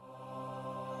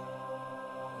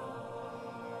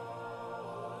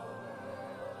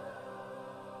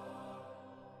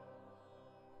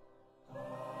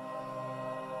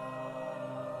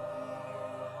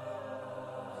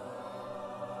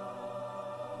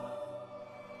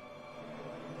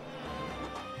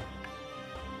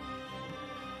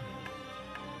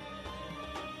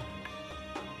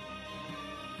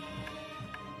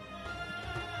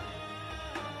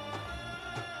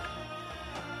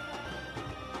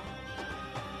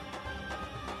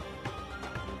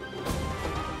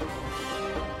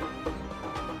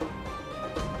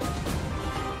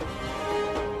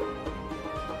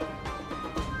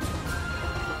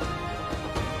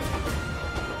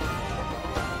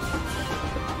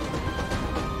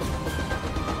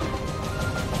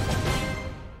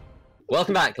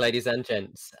Welcome back, ladies and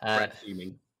gents.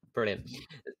 Brilliant.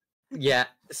 Yeah,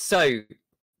 so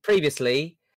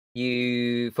previously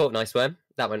you fought Nice Worm.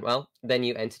 That went well. Then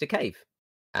you entered a cave,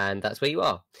 and that's where you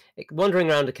are. Wandering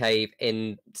around a cave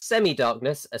in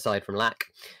semi-darkness, aside from Lack,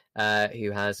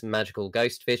 who has magical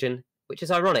ghost vision, which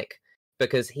is ironic,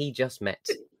 because he just met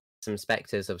some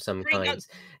spectres of some kind.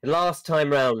 Last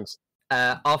time round,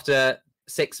 after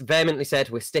Six vehemently said,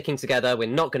 we're sticking together, we're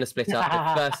not going to split up,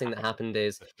 the first thing that happened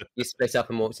is you split up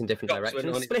and walked in different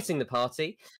directions, splitting the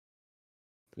party.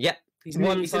 Yep,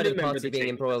 one side of the party being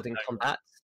embroiled in combat.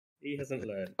 He hasn't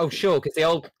learned. Oh, sure, because the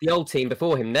old team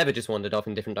before him never just wandered off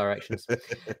in different directions.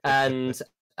 And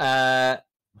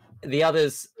the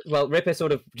others, well, Ripper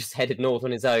sort of just headed north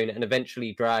on his own and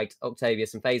eventually dragged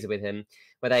Octavius and Phaser with him,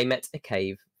 where they met a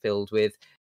cave filled with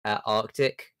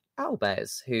Arctic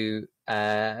owlbears, who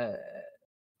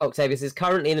Octavius is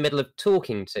currently in the middle of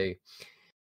talking to.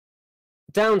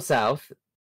 Down south,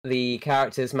 the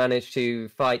characters managed to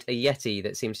fight a yeti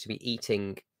that seems to be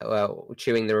eating,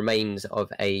 chewing the remains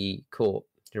of a corpse.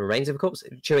 The remains of a corpse?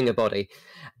 Chewing a body.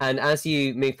 And as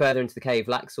you move further into the cave,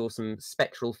 Lack saw some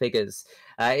spectral figures.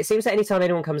 It seems that anytime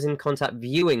anyone comes in contact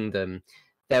viewing them,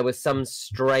 there was some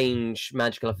strange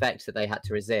magical effect that they had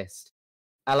to resist.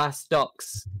 Alas,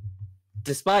 Dox,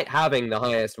 despite having the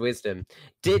highest wisdom,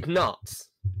 did not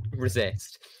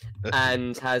resist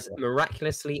and has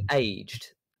miraculously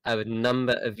aged a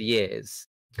number of years.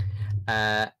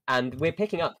 And we're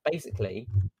picking up basically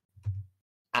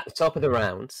at the top of the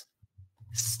round,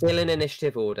 still in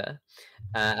initiative order.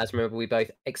 As remember, we both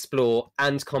explore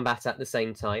and combat at the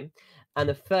same time. And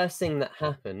the first thing that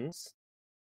happens,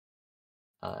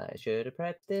 I should have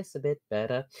prepped this a bit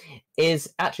better,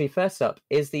 is actually first up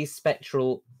is these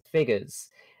spectral figures.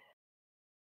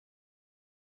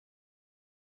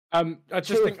 I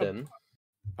just think them.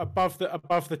 above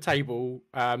the table,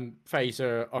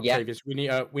 Phaser, Octavius,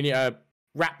 Yeah. we need to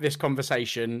wrap this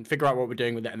conversation, figure out what we're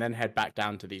doing with it, and then head back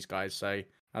down to these guys. So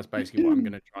that's basically what I'm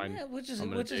going to try and. Yeah, we'll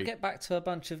just get back to a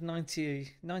bunch of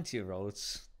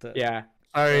 90-year-olds that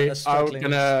are struggling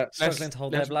to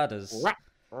hold their bladders.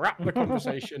 Wrap the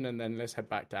conversation, and then let's head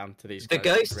back down to these. The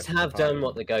ghosts have done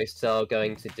what the ghosts are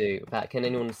going to do. Pat, can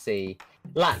anyone see?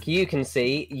 Lack, you can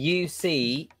see. You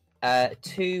see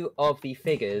two of the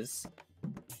figures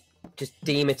just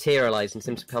dematerialize and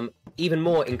seem to become even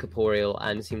more incorporeal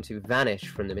and seem to vanish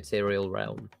from the material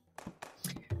realm.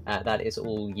 That is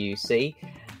all you see.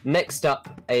 Next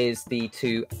up is the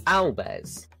two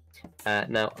owlbears.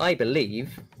 Now, I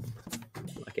believe...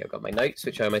 Okay, I've got my notes,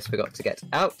 which I almost forgot to get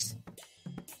out.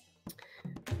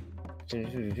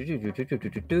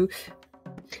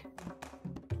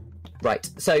 Right,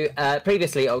 so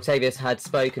previously Octavius had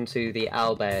spoken to the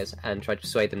owlbears and tried to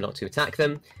persuade them not to attack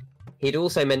them. He'd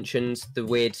also mentioned the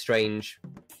weird, strange,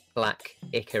 black,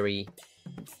 ichor-y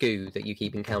goo that you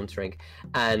keep encountering,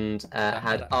 and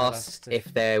had asked if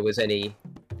there was any...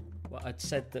 Well, I'd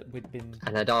said that we'd been...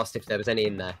 And had asked if there was any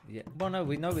in there. Yeah. Well, no,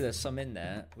 we know there's some in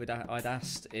there. I'd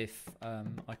asked if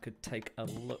I could take a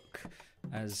look,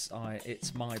 as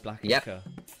it's my black ichor.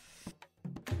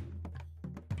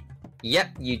 Yep,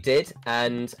 you did,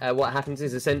 and what happens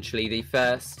is essentially the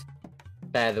first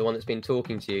bear, the one that's been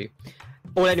talking to you,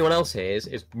 all anyone else hears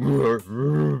is I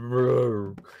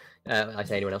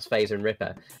say anyone else, Phaser and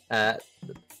Ripper.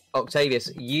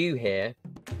 Octavius, you hear,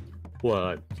 well,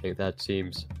 I think that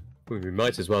seems... We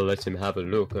might as well let him have a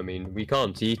look. I mean, we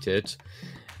can't eat it.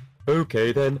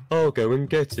 Okay, then, I'll go and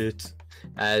get it.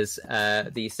 As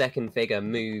the second figure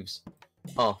moves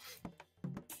off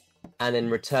and then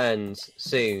returns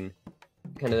soon.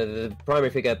 Kind of the primary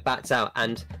figure bats out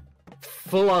and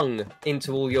flung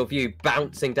into all your view,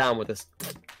 bouncing down with a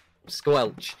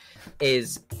squelch,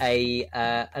 is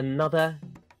another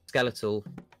skeletal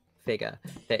figure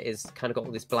that is kind of got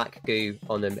all this black goo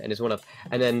on them and is one of.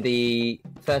 And then the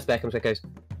first bear comes back and goes,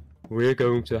 "We're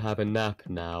going to have a nap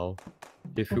now.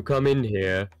 If you come in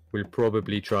here, we'll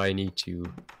probably try and eat you.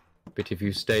 But if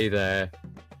you stay there,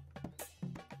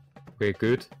 we're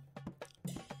good."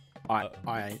 I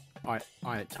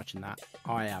ain't touching that.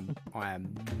 I am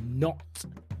not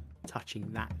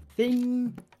touching that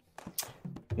thing.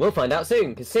 We'll find out soon,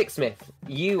 because Sixsmith,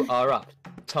 you are up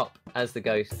top as the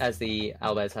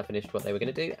owlbears have finished what they were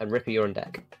going to do, and Ripper, you're on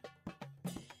deck.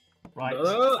 Right.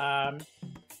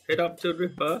 Head up to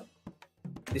Ripper.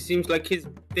 This seems like his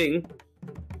thing.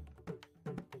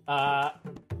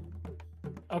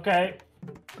 Okay,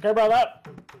 brother.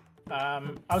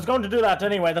 I was going to do that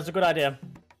anyway. That's a good idea.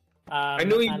 I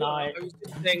know you were. I was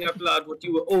just saying out loud what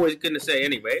you were always going to say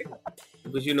anyway.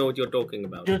 because you know what you're talking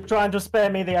about. You're trying to spare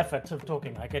me the effort of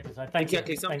talking. I get it. I thank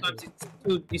exactly. you. Sometimes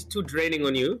it's too draining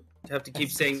on you to have to keep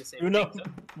saying the same thing.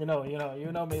 You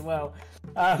know me well.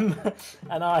 And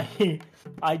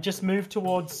I just move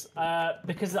towards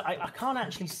because I can't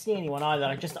actually see anyone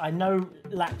either. I know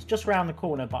Lack's just round the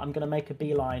corner, but I'm gonna make a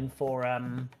beeline for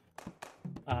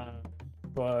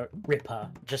Ripper.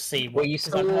 Just see. Well, you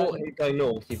saw him go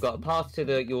north. You've got a path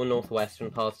to your northwest and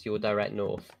a path to your direct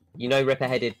north. You know Ripper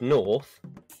headed north.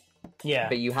 Yeah.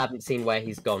 But you haven't seen where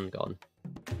he's gone.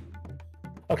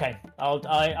 Okay.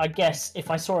 I guess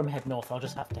if I saw him head north, I'll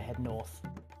just have to head north.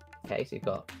 Okay, so you've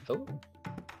got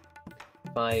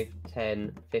 5,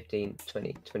 10, 15,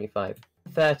 20, 25,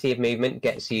 30 of movement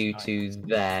gets you to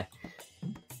there.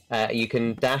 You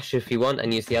can dash if you want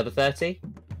and use the other 30.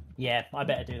 Yeah, I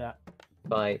better do that.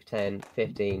 5, 10,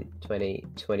 15, 20,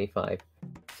 25,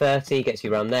 30 gets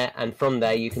you around there, and from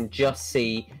there you can just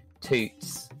see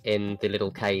Toots in the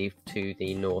little cave to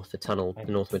the north, the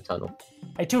northward tunnel.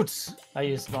 Hey Toots, I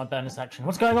used my bonus action.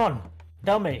 What's going on?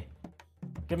 Tell me.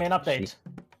 Give me an update.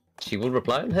 She will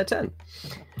reply on her turn.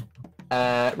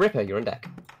 Ripper, you're on deck.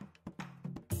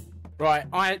 Right,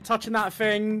 I ain't touching that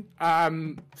thing.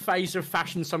 Phase have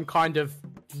fashioned some kind of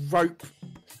rope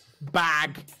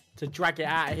bag to drag it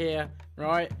out of here.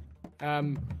 Right,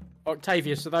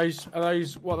 Octavius, are those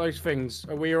what are those things?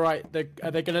 Are we all right? Are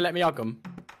they going to let me hug them?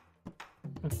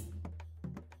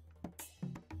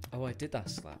 Oh, I did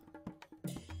ask that.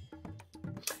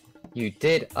 You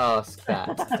did ask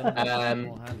that. I don't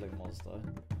know what handling was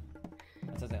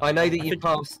though. I know that you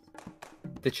passed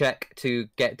the check to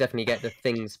definitely get the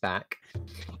things back.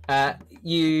 I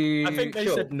think they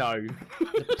said no.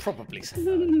 They probably said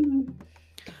no.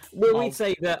 Well, we'd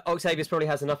say that Octavius probably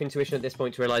has enough intuition at this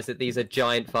point to realise that these are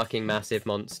giant fucking massive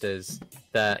monsters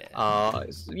that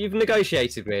you've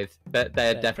negotiated with, but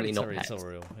they're definitely not pets.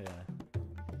 Yeah.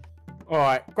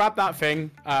 Alright, grab that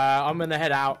thing. I'm going to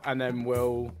head out and then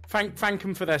we'll thank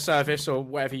them for their service or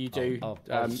whatever you do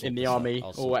in the army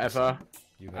or whatever.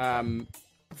 I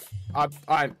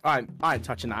ain't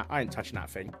touching that. I ain't touching that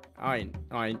thing. I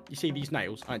ain't. You see these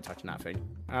nails? I ain't touching that thing.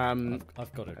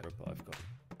 I've got it, Ripper. I've got it.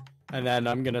 And then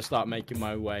I'm going to start making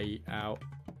my way out.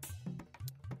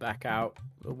 Back out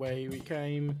the way we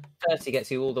came. 30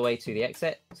 gets you all the way to the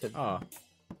exit. So... Oh.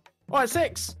 Alright,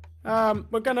 6.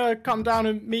 We're going to come down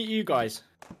and meet you guys.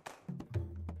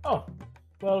 Oh,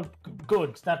 well,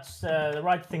 good. That's the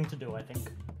right thing to do, I think.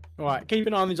 Alright, keep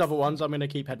an eye on these other ones. I'm going to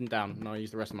keep heading down. And I'll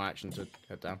use the rest of my action to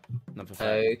head down.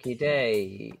 Okie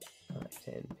day. 5,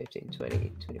 10, 15,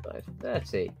 20, 25,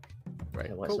 30.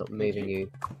 Right. Why it's not moving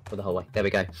you for the whole way. There we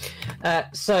go.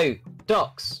 So,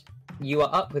 Docs, you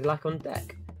are up with Lack on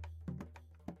deck.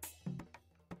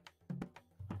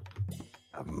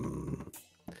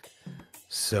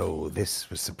 So this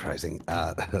was surprising.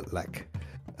 Lack,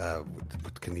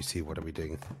 what can you see? What are we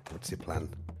doing? What's your plan?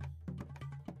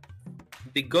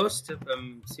 The ghosts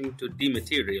seem to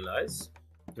dematerialize.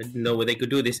 I didn't know whether they could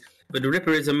do this, but the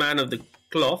Ripper is a man of the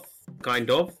cloth,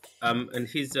 kind of, and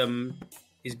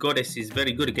his goddess is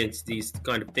very good against these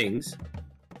kind of things.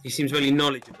 He seems very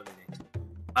knowledgeable in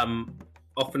it.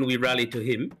 Often we rally to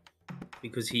him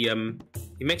because he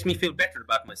makes me feel better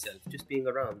about myself just being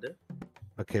around.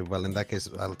 Okay, well in that case,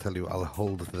 I'll tell you. I'll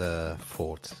hold the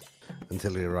fort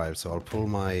until he arrives. So I'll pull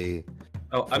my.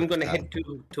 Oh, I'm going to head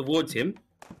towards him.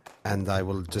 And I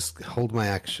will just hold my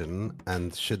action.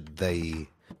 And should a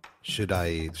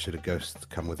ghost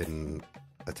come within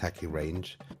attacking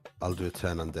range, I'll do a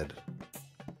turn undead.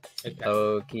 Okay.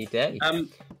 Okie day.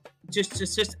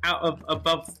 Just out of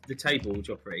above the table,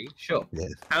 Joffrey. Sure.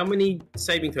 Yes. How many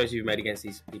saving throws have you made against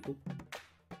these people?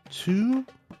 2.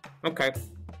 Okay.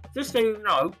 Just so you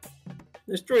know,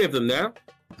 there's 3 of them now.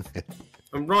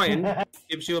 And Ryan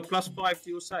gives you a +5 to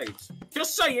your saves.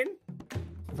 Just saying.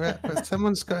 But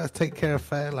someone's got to take care of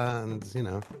Faela, and you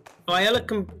know. Faela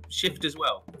can shift as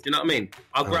well. Do you know what I mean?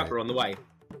 I'll grab her on the way.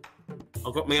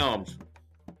 I've got my arms.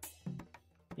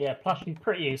 Yeah, plus she's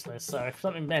pretty useless, so if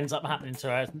something ends up happening to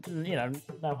her, you know,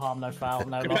 no harm, no foul,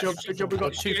 no loss. Good job. We've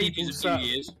got 2 people.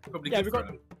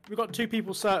 We've got 2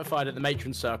 people certified at the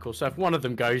matron circle, so if one of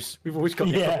them goes, we've always got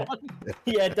the other one.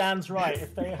 Yeah, Dan's right.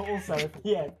 If they also,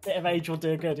 bit of age will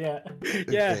do good. Yeah.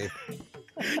 Yeah.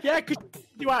 Yeah, because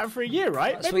you out for a year,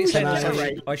 right? Sweet saying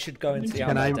I should go into the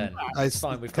armor den. It's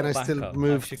fine, we've got Can I still backup.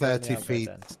 move I should go in the 30 armor feet?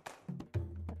 den.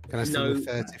 Can I still move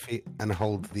 30 feet and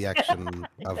hold the action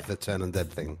of the turn undead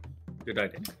thing? Good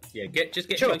idea. Yeah, just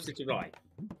get Sure. closer to right.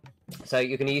 So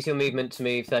you're going to use your movement to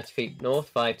move 30 feet north,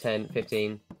 5, 10,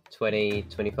 15, 20,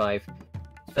 25,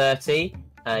 30.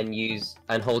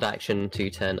 and hold action to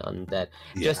turn undead.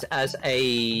 Yeah. Just as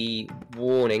a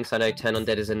warning, so I know turn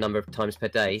undead is a number of times per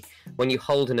day. When you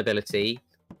hold an ability,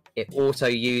 it auto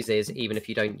uses even if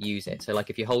you don't use it. So, like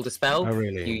if you hold a spell, Oh,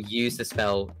 really? you use the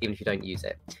spell even if you don't use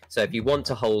it. So, if you want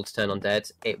to hold turn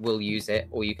undead, it will use it,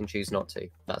 or you can choose not to.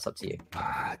 That's up to you.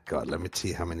 Ah, God, let me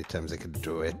see how many times I can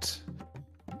do it.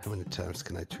 How many times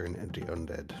can I turn into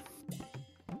undead?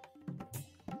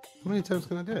 How many times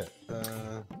can I do it?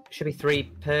 Should be 3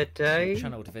 per day.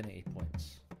 Channel divinity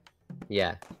points.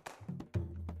 Yeah.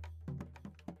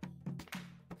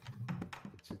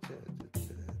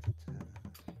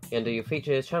 You can do your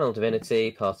features, channel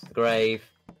divinity, path to the grave.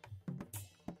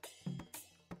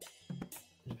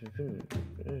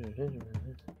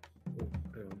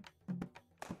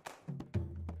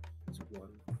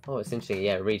 Oh, it's interesting.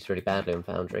 Yeah, it reads really badly on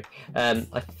Foundry.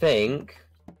 I think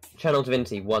channel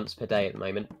divinity once per day at the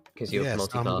moment because you're Yes,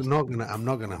 multi-class. I'm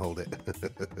not gonna hold it.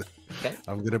 Okay.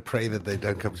 I'm gonna pray that they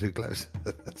don't come too close.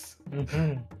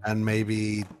 Mhm. And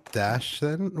maybe dash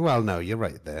then? Well, no, you're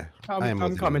right there. I am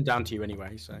I'm with coming you. down to you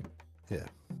anyway, so. Yeah.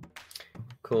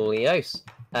 Coolios.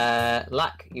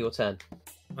 Lack, your turn.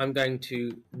 I'm going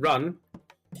to run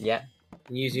Yeah.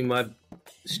 and using my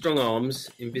strong arms,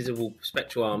 invisible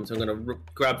spectral arms. I'm going to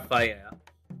grab Faya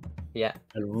Yeah.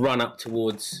 and run up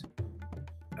towards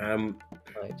 5,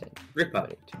 10, Ripper.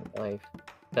 20, 25,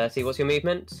 30. What's your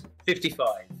movement?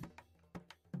 55.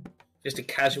 Just a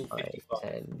casual 5, 55.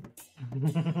 10,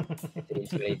 15,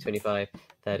 20, 25,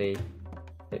 30,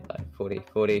 35, 40,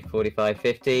 40, 45,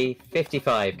 50.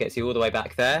 55 gets you all the way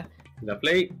back there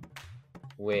Lovely.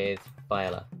 with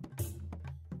Viola.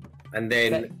 And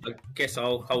then Okay. I guess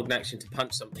I'll hold an action to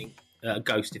punch something, a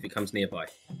ghost if it comes nearby.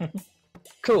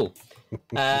 Cool.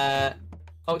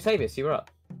 Octavius, you're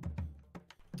up.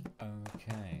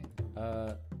 Okay.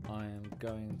 I am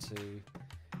going to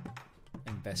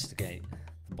investigate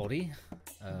the body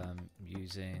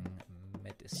using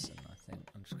medicine, I think.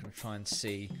 I'm just going to try and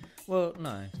see... Well,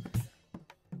 no.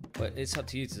 But it's up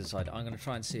to you to decide. I'm going to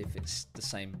try and see if it's the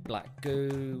same black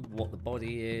goo, what the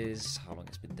body is, how long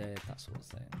it's been dead, that sort of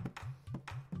thing.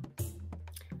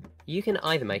 You can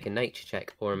either make a nature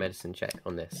check or a medicine check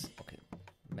on this. Okay.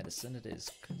 Medicine it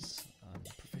is, because I'm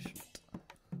proficient.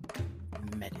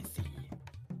 Medicine.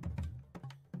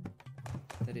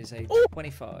 That is a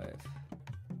 25.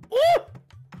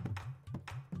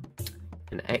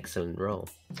 An excellent roll.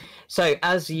 So,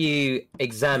 as you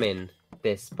examine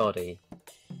this body,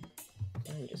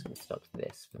 I'm just going to stop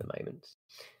this for the moment.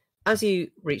 As you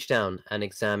reach down and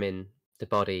examine the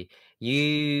body,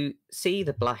 you see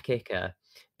the black ichor,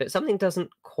 but something doesn't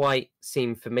quite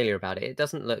seem familiar about it. It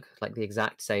doesn't look like the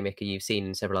exact same ichor you've seen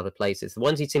in several other places. The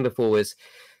ones you'd seen before was,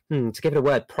 to give it a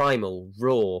word, primal,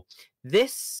 raw.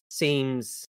 This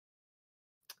seems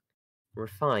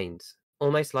refined,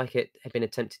 almost like it had been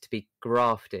attempted to be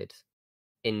grafted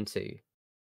into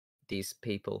these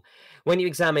people. When you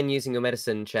examine using your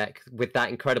medicine check with that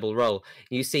incredible roll,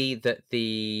 you see that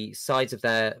the sides of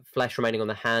their flesh remaining on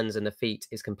the hands and the feet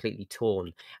is completely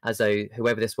torn, as though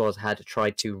whoever this was had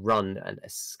tried to run and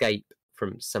escape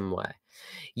from somewhere.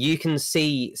 You can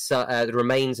see the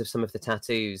remains of some of the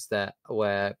tattoos that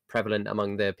were prevalent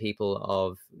among the people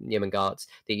of Nirmungard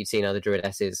that you'd seen other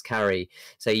druidesses carry.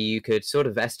 So you could sort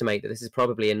of estimate that this is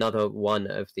probably another one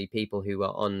of the people who were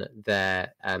on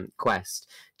their quest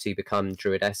to become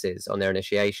druidesses on their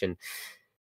initiation.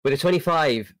 With a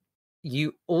 25,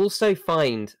 you also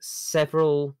find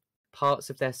several parts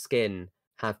of their skin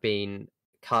have been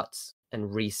cut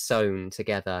and re-sewn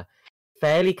together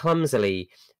fairly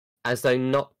clumsily, as though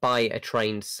not by a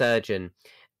trained surgeon.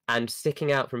 And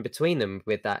sticking out from between them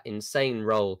with that insane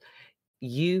roll,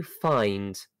 you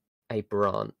find a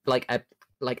branch, like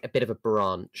a bit of a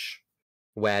branch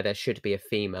where there should be a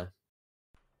femur.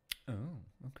 Oh,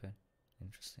 okay.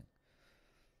 Interesting.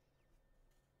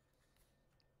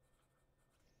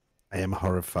 I am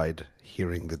horrified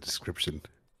hearing the description.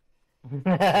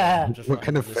 I'm just What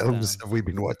kind of writing this films down. have we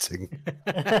been watching?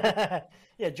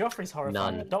 Yeah, Joffrey's horrified.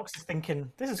 None. Doc's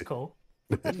thinking, this is cool.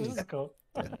 This is cool.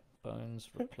 Bones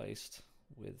replaced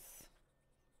with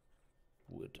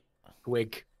wood.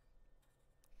 Wig.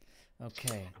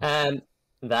 Okay,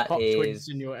 That Pop is. twigs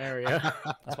in your area.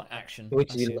 that's my action.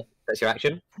 Which is that's your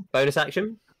action. Bonus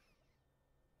action.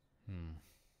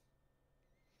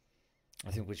 I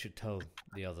think we should tell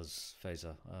the others,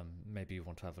 Phaser. Maybe you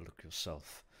want to have a look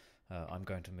yourself. I'm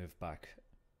going to move back.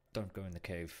 Don't go in the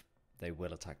cave. They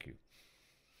will attack you.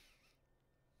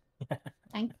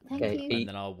 Thank Okay, you. And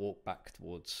then I'll walk back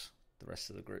towards the rest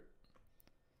of the group.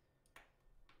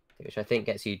 Which I think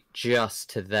gets you just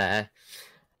to there.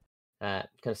 kind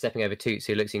of stepping over Toots,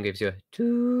 who looks and gives you a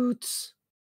Toots,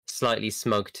 slightly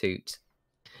smug toot.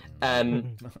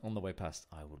 On the way past,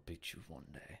 I will beat you one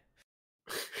day.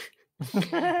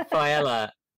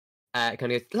 Fiella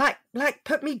kind of goes, like,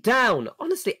 put me down.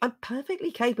 Honestly, I'm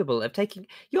perfectly capable of taking.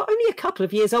 You're only a couple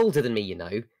of years older than me, you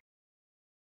know.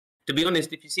 To be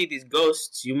honest, if you see these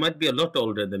ghosts, you might be a lot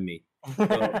older than me.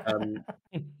 So,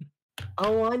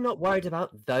 Oh, I'm not worried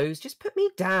about those. Just put me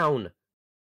down.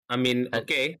 I mean, And-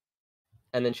 okay.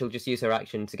 And then she'll just use her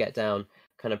action to get down,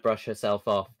 kind of brush herself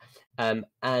off. And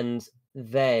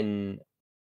then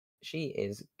she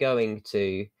is going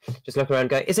to just look around and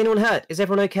go, is anyone hurt? Is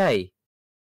everyone okay?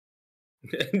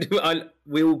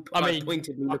 We'll I mean-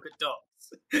 pointedly look at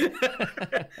dots.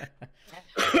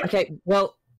 Okay,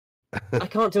 well, I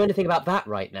can't do anything about that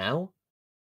right now.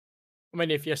 I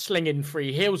mean, if you're slinging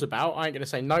 3 heals about, I ain't going to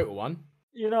say no to one.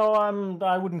 You know,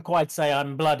 I wouldn't quite say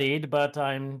I'm bloodied, but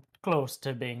I'm close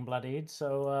to being bloodied.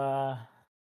 So,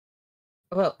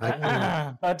 Well,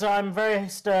 but I'm very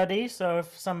sturdy. So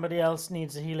if somebody else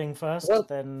needs a healing first, Well,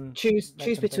 then choose they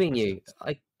can take between you. precedence.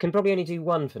 I can probably only do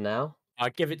one for now. I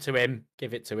give it to him.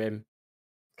 Give it to him.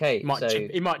 Okay, He might, so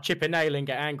he might chip a nail and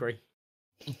get angry.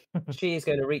 she is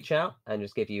going to reach out and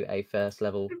just give you a first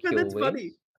level cure That's wound.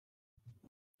 funny.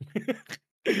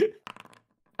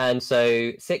 And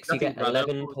so 6, you Nothing, get brother.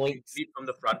 11 We'll points lead from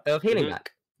the front. of healing Mhm.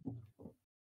 back.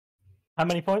 How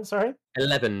many points? Sorry.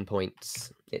 11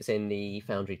 points. It's in the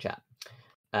Foundry chat.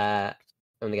 On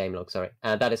the game log, sorry.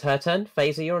 That is her turn.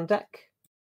 Phaser, you're on deck.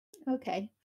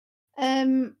 Okay.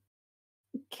 Can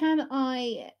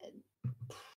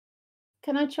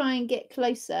I try and get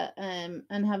closer and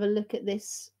have a look at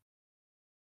this?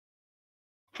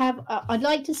 I'd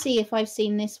like to see if I've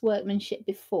seen this workmanship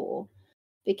before,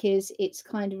 because it's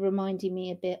kind of reminding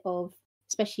me a bit of,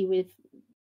 especially with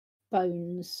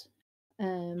bones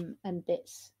and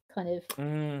bits kind of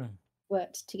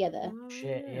worked together.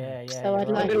 Shit. Yeah. So I'd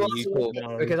you're like I'm going to to see ask if Paul,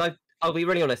 it's- because I'll be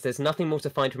really honest, there's nothing more to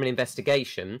find from an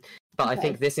investigation, but I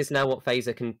think Okay. this is now what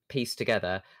Phaser can piece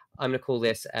together. I'm going to call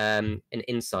this an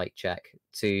insight check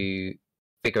to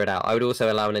figure it out. I would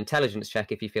also allow an intelligence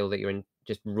check if you feel that you're in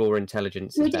just raw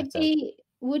intelligence is better.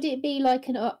 Would it be like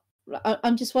an?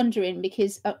 I'm just wondering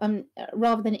because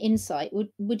rather than insight,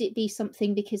 would it be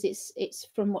something because it's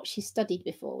from what she studied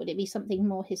before? Would it be something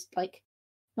more like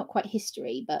not quite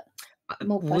history, but I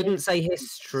more kind wouldn't of- say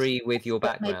history with your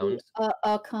but maybe background.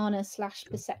 arcana /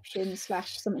 perception /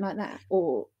 something like that,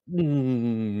 or I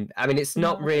mean, it's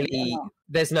not No, really. not.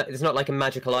 There's not like a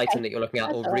magical item that you're looking at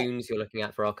That's or all right. runes you're looking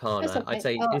at for Arcana. That's okay. I'd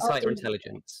say I'll insight or do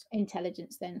intelligence.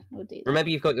 intelligence. Then we'll do that. Remember,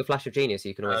 you've got your flash of genius, so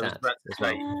you can always I was add about to as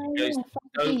well. say, Yeah, Flash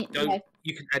of Genius, Don't. okay.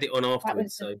 You can add it on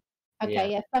afterwards. So Okay, Yeah.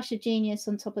 yeah, Flash of Genius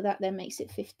on top of that then makes it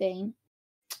 15.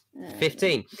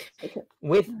 15. Take it-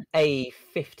 With a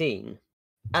 15,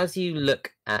 as you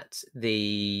look at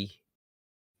the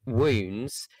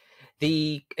wounds,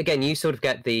 again you sort of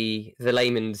get the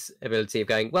layman's ability of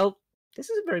going, well, this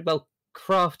is very well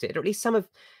crafted, or at least some of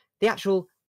the actual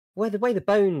the way the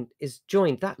bone is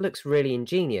joined, that looks really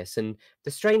ingenious, and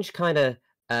the strange kind of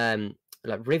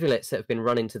like rivulets that have been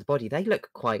run into the body, they look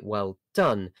quite well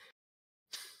done.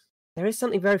 There is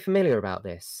something very familiar about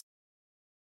this.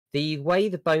 The way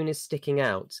the bone is sticking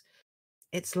out,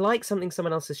 it's like something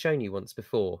someone else has shown you once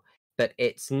before, but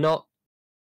it's not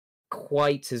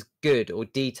quite as good or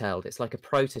detailed. It's like a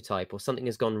prototype, or something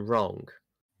has gone wrong.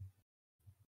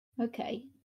 Okay.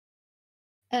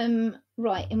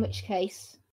 Right, in which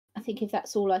case, I think if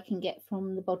that's all I can get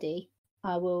from the body,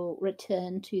 I will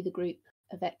return to the group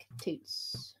of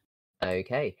Ektoots.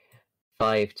 Okay.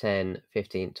 5, 10,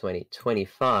 15, 20,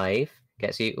 25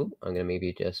 gets you. Ooh, I'm going to move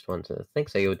you just one to the thing.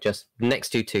 So you're just next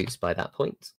to Toots by that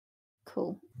point.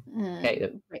 Cool. Okay,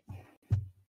 Right.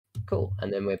 Cool.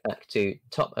 And then we're back to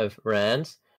top of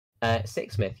round.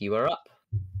 Sixsmith, you are up.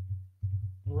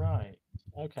 Right.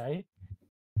 Okay.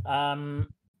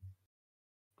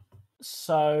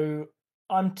 So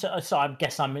so I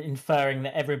guess I'm inferring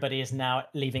that everybody is now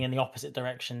leaving in the opposite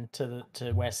direction to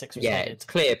where Six was Yeah, headed. it's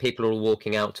clear people are all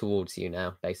walking out towards you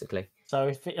now, basically. So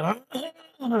if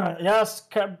yes,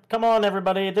 come on,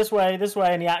 everybody, this way,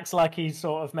 and he acts like he's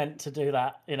sort of meant to do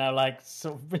that, like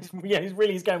sort of, yeah,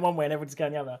 he's going one way and everybody's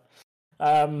going the other.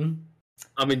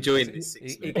 I'm enjoying this.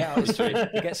 He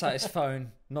gets out his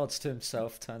phone, nods to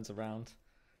himself, turns around.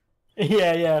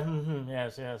 Yeah,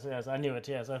 yes, I knew it.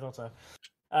 Yes, I thought so.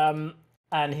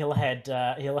 And he'll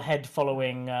head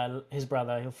following his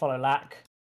brother. He'll follow Lack.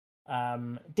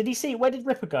 Did he see? Where did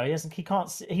Ripper go? He can't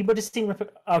see. He would have seen Ripper.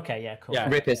 Okay, yeah, cool. Yeah.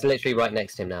 Ripper's literally right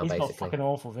next to him now, He's got basically. fucking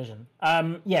awful vision.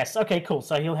 Yes, okay, cool.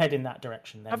 So he'll head in that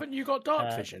direction then. Haven't you got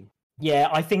dark Uh, vision? Yeah,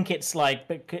 I think it's like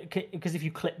because if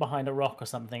you clip behind a rock or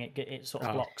something, it sort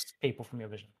of blocks people from your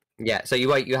vision. Yeah, so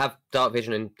you have dark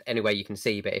vision in any way you can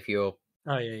see, but if you're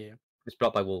it's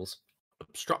blocked by walls.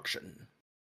 Obstruction.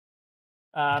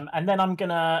 And then I'm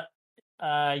gonna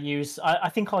use. I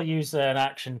think I'll use an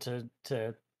action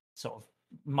to sort of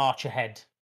march ahead,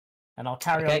 and I'll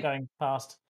carry on going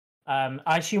past.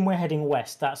 I assume we're heading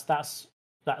west. That's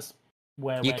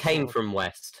where you came from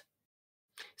west.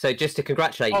 So just to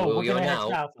congratulate you,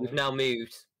 we've now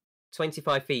moved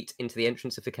 25 feet into the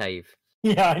entrance of the cave.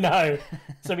 Yeah, I know.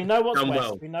 So we know what's west.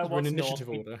 Well. We know what's north.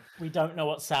 We don't know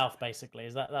what's south. Basically,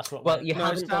 that's what. Well, you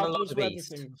haven't done a lot of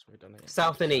east.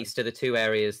 South and east are the two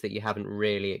areas that you haven't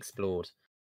really explored,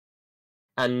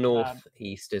 and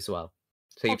northeast as well.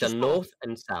 So you've done north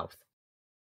and south.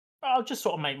 I'll just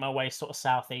sort of make my way sort of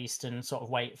southeast and sort of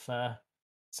wait for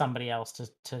somebody else to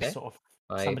sort of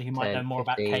 5, somebody who might 10, know more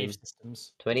 15, about cave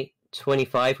systems. 20,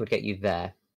 25 would get you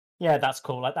there. Yeah, that's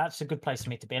cool. That's a good place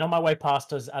for me to be. And on my way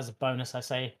past, as a bonus, I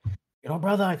say,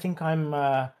 brother, I think I'm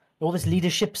all this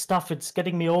leadership stuff. It's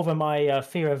getting me over my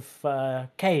fear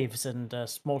of caves and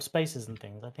small spaces and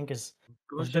things. I think is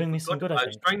doing me some good. I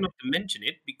was trying not to mention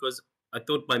it because I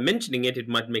thought by mentioning it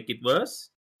might make it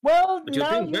worse. Well, but you're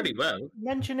doing very well.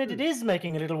 Mention it. It is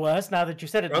making it a little worse now that you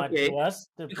said it might be worse.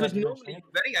 Because normally you're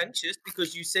very anxious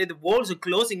because you say the walls are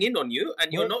closing in on you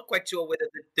and you're not quite sure whether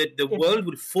the world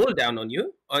will fall down on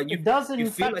you. Or you, it does in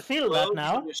you fact feel that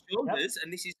now. On your shoulders,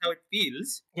 and this is how it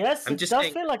feels. Yes, it does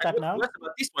feel like that now. What's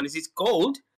about this one is it's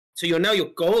cold. So you're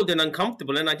cold and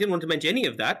uncomfortable, and I didn't want to mention any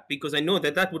of that because I know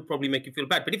that would probably make you feel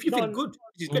bad. But if you feel good,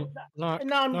 this is good. Now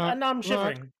I'm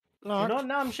shivering. Now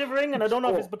I'm shivering, and I don't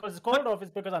know if it's because it's cold or if it's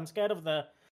because I'm scared of the.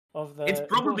 It's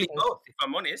probably both, if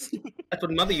I'm honest. That's what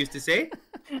Mother used to say.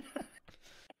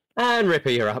 And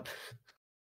Ripper, you're up.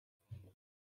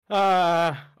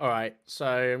 All right. So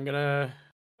I'm gonna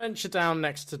venture down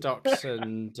next to Dox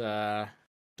and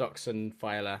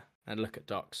Viola and look at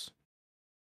Dox.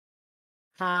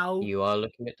 How you are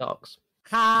looking at Dox?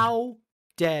 How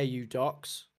dare you,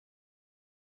 Dox?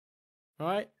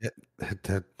 Right?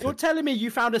 You're telling me you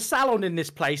found a salon in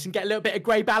this place and get a little bit of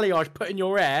grey balayage put in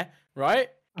your hair, right?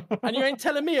 And you ain't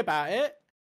telling me about it?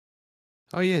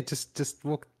 Oh yeah, just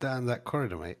walk down that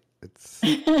corridor, mate. It's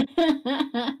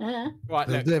right.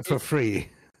 They're there for free.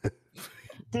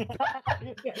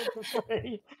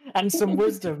 And some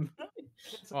wisdom.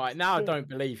 All right, now I don't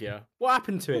believe you. What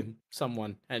happened to him?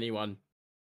 Someone? Anyone?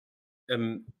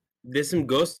 There's some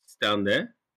ghosts down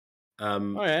there.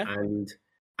 And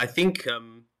I think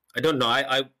I don't know.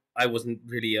 I wasn't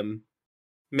really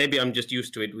maybe I'm just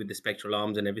used to it with the spectral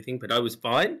arms and everything, but I was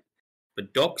fine.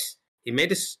 But Dox, he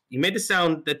made a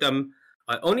sound that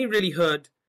I only really heard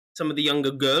some of the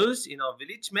younger girls in our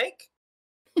village make.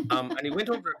 And it went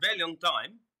on for a very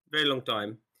long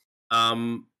time.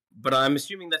 But I'm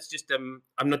assuming that's just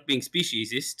I'm not being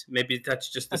speciesist. Maybe that's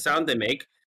just the sound they make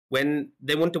when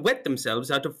they want to wet themselves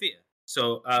out of fear.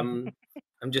 So I'm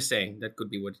just saying that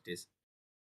could be what it is.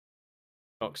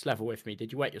 Dox, level with me.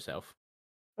 Did you wet yourself?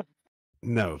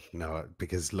 No,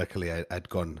 because luckily I'd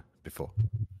gone before.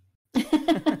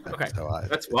 Okay,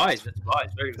 that's wise.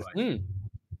 Very wise.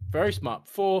 Very smart.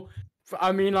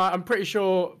 I mean, like, I'm pretty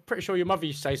sure your mother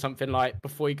used to say something like,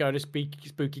 before you go to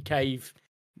spooky cave,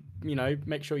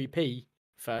 make sure you pee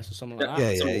first or something like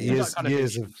that.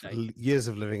 Yeah. Years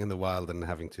of living in the wild and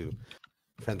having to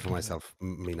fend for myself. I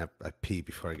mean, I pee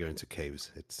before I go into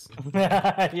caves. It's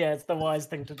yeah, it's the wise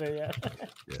thing to do. Yeah.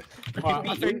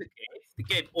 I think the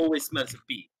cave always smells of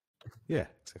pee. Yeah,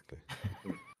 exactly.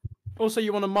 Also,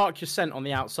 you want to mark your scent on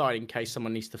the outside in case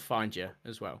someone needs to find you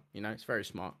as well. It's very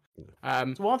smart.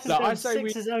 So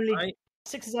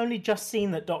Six has only just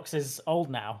seen that Dox is old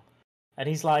now, and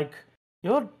he's like,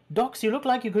 Dox, you look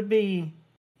like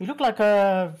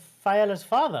Fiola's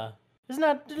father. Isn't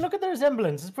that? Look at the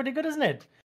resemblance. It's pretty good, isn't it?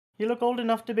 You look old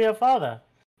enough to be a father.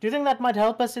 Do you think that might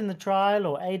help us in the trial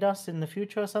or aid us in the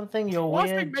future or something? I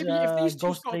think maybe if these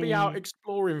two's got to be out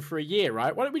exploring for a year,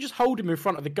 right? Why don't we just hold him in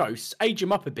front of the ghosts, age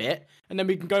him up a bit, and then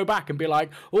we can go back and be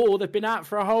like, oh, they've been out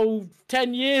for a whole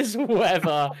 10 years or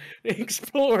whatever,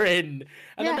 exploring.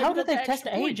 And how did they test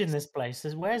age in this place?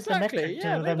 Where's the metric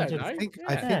to them?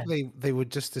 I think they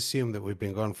would just assume that we've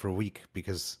been gone for a week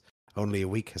because only a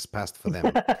week has passed for them.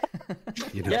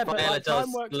 Yeah, but Viola does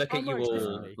look at you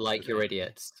all like you're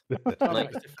idiots. Don't worry,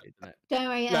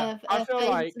 I feel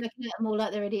like looking at them all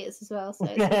like they're idiots as well. So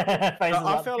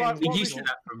I feel like we used to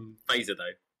that from Phaser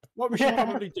though. What we should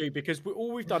probably do, because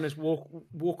all we've done is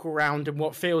walk around in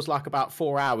what feels like about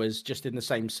 4 hours just in the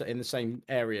same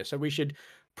area. So we should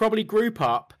probably group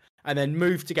up and then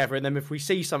move together. And then if we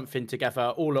see something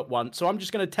together all at once, so I'm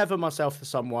just going to tether myself to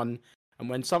someone, and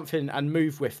when something and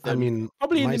move with them. I mean,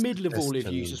 Probably in my the middle of all of you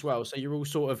suggestion- as well. So you're all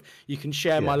sort of, you can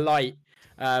share my Yeah. light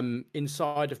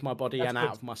inside of my body That's and good.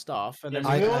 out of my staff. And Yes,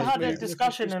 then we I- all had a move-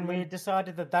 discussion and we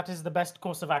decided that that is the best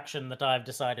course of action that I've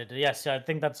decided. Yes, I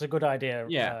think that's a good idea.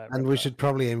 Yeah. And we should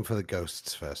probably aim for the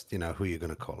ghosts first. You know who you're going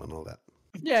to call and all that.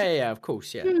 Yeah, of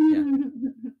course, yeah.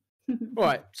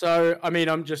 Right. So I mean,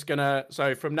 I'm just gonna.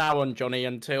 So from now on, Johnny,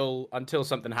 until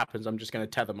something happens, I'm just gonna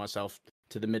tether myself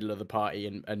to the middle of the party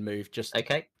and move. Just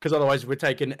Okay. because otherwise we're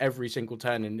taking every single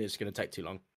turn and it's gonna take too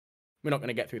long. We're not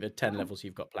gonna get through the 10 levels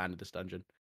you've got planned in this dungeon.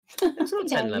 There's not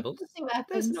 10 Yeah, levels. we'll see what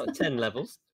There's happens. not 10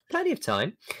 levels. Plenty of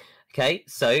time. Okay,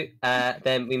 so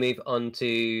then we move on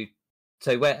to.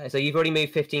 So you've already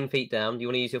moved 15 feet down. You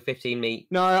want to use your 15 feet?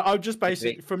 No, I'll just Okay.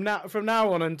 basically from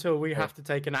now on until we have to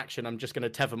take an action, I'm just gonna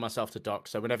tether myself to Doc.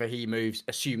 So whenever he moves,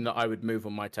 assume that I would move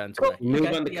on my turn to Cool. make. Move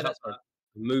Okay, on the yeah, that's fine.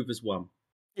 Move as one.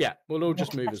 Yeah, we'll all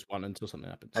just move as one until something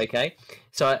happens. Okay,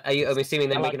 so I'm assuming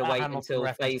then I we're like going to that wait Hamilton until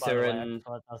reference, by the Phaser way. and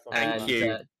I thought Thank that was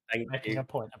you. uh, Thank making you. a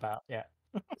point about, yeah.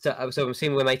 so I'm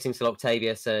assuming we're waiting till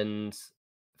Octavius and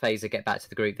Phaser get back to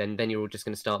the group. Then you're all just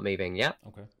going to start moving. Yeah.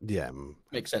 Okay. Yeah.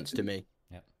 Makes sense to me.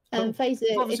 Phaser,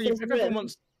 if Obviously, there's if everyone room,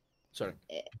 wants. Sorry.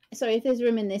 sorry, if there's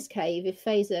room in this cave, if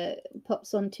Phaser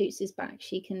pops on Toots' back,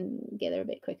 she can get there a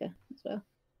bit quicker as well.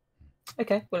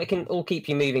 Okay. Well, it can all keep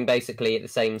you moving basically at the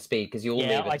same speed because you all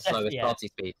Yeah, move I at the slowest yeah. party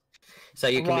speed. So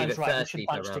you can Ryan's move right, at we 30 should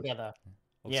per bunch round. together.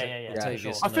 Octa- Yeah, for Octavius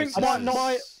sure. I think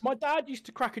notices- my dad used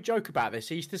to crack a joke about this.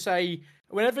 He used to say,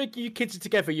 whenever you kids are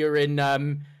together, you're in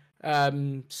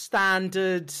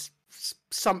standard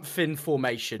something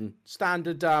formation,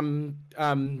 standard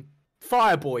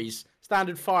fire boys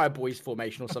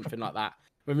formation or something like that.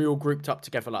 When we all grouped up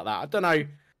together like that, I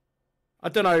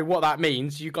don't know what that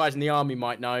means. You guys in the army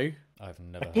might know. I've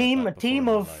never A heard team that before in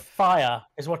of my life. fire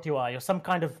is what you are. You're some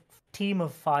kind of team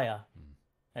of fire. Hmm.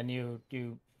 And you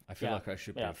I feel yeah, like I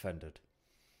should be yeah. offended.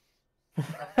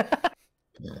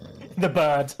 the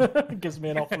bird gives me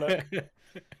an awful look.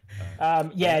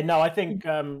 Yeah, no, I think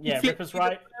Ripper's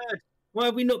right. Why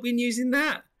have we not been using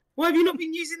that? Why have you not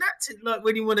been using that to like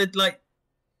when you want to like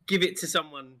give it to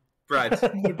someone, Brad?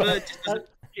 The bird just doesn't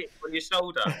fit on your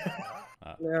shoulder.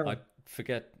 Yeah. I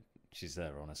forget she's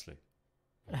there, honestly.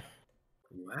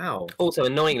 Wow. Also,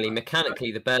 annoyingly,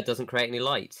 mechanically, the bird doesn't create any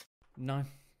light. No,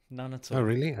 none at all. Oh,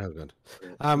 really? Oh, good.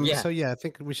 Yeah. So yeah, I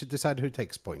think we should decide who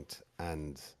takes point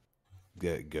and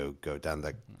go down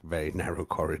that very narrow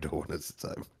corridor one at a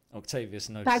time. Octavius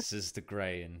notices the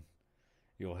grey in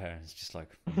your hair. It's just like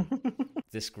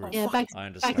this group. Yeah, I Bagley,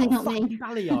 understand. not me. Fucking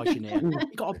balayage in here.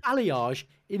 You got a balayage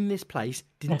in this place.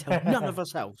 Didn't tell none of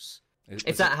us else.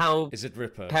 Is that how Is it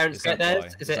Ripper? parents Is get that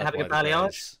theirs? why? Is it that having a why the balayage?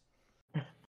 guys-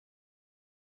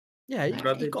 Yeah,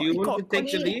 Brother, do you want to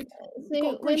take the lead? He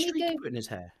got So a grey streak put in his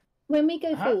hair. when we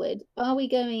go Huh? forward, are we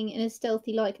going in a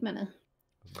stealthy-like manner?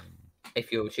 if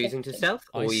you're choosing to stealth,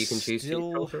 I or you can choose to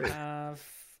still scroll through? have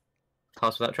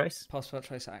Pass without trace. pass without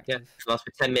trace active. Yeah, it lasts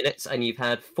for 10 minutes, and you've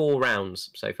had 4 rounds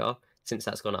so far since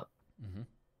that's gone up. hmm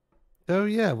So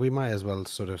yeah, we might as well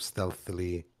sort of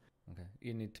stealthily. Okay,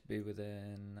 you need to be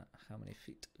within how many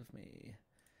feet of me?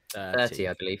 30,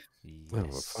 I believe. Oh, well,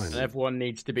 Yes. fine. And everyone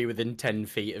needs to be within 10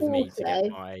 feet of me to Also-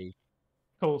 get my.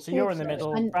 Cool. So you're in the Also,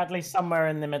 middle. and- Bradley's somewhere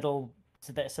in the middle,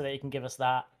 so that you can give us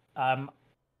that.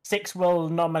 Six will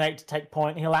nominate to take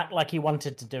point. He'll act like he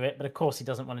wanted to do it, but of course he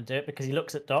doesn't want to do it because he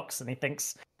looks at Docs and he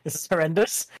thinks this is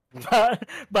horrendous.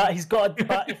 But he's got.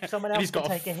 But if someone And else he's can got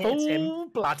take a a hit at him, full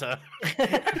bladder.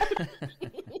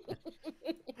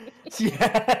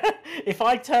 yeah. If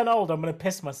I turn old, I'm gonna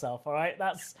piss myself. All right,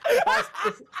 that's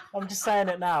I'm just saying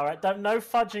it now. Right, don't no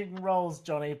fudging rolls,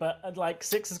 Johnny. But like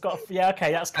Six has got.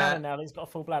 Okay, that's canon now. He's got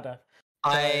a full bladder.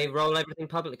 I roll everything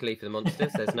publicly for the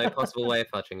monsters. There's no possible way of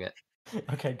fudging it.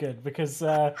 Okay, good. Because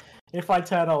if I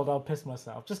turn old, I'll piss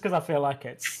myself. Just because I feel like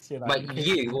it's Like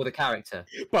you or the character.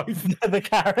 Both. the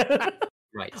carrot.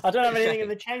 Right. I don't have anything in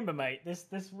the chamber, mate. This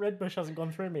red bush hasn't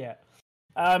gone through me yet.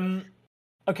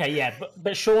 Okay, yeah,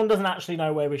 but Sean doesn't actually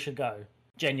know where we should go,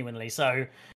 genuinely. So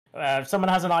if someone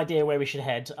has an idea where we should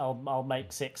head, I'll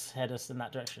make Six head us in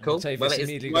that direction. Cool. Octavius Well, it is-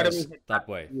 immediately why don't goes we head that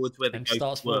way Towards where the and ghosts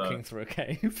starts were. walking through a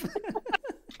cave.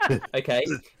 Okay,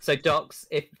 so Docs,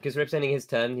 because representing his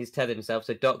turn, he's tethered himself.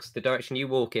 So Docs, the direction you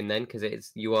walk in, then, because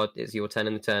it's your turn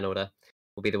in the turn order,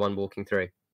 will be the one walking through.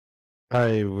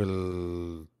 I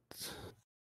will.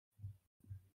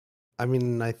 I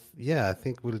mean, I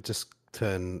think we'll just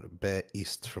turn bare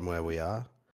east from where we are.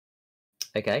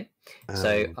 Okay,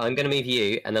 so Um, I'm going to move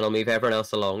you, and then I'll move everyone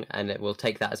else along, and it will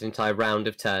take that as an entire round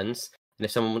of turns And if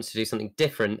someone wants to do something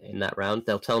different in that round,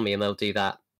 they'll tell me and they'll do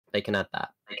that. They can add that.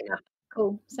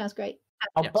 Cool. Sounds great.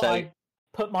 I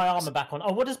put my armor back on.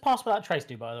 Oh, what does pass without trace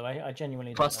do, by the way? I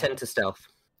genuinely Plus don't know. 10 to stealth.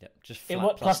 Yeah, just It flat.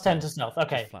 what plus 10 to stealth.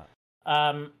 Okay. Just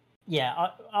flat. Yeah,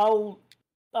 I'll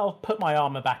put my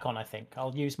armor back on. I think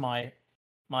I'll use my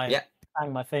Yeah.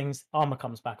 hang my things. Armor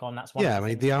comes back on. That's one. Yeah, I of the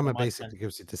mean things the on armor my basically turn.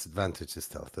 gives you disadvantage to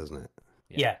stealth, doesn't it?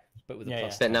 Yeah. But with the Yeah,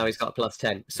 plus But now 10, he's got a plus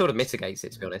 10. Sort of mitigates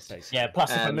it, to be honest. basically. Yeah.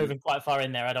 Plus, if I'm Um, moving quite far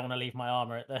in there, I don't want to leave my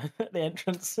armor at the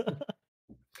entrance.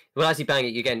 Well, as you bang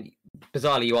it, again,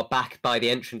 bizarrely, you are back by the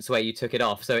entrance where you took it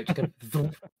off. So it just kind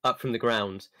of up from the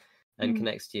ground and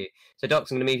connects to you. So,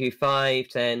 Docs, I'm going to move you 5,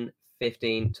 10,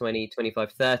 15, 20,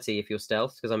 25, 30 if you're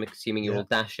stealth, because I'm assuming you're all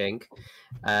dashing.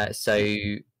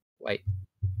 Wait.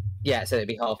 Yeah, so it'd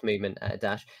be half movement at a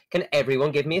dash. Can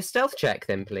everyone give me a stealth check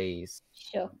then, please?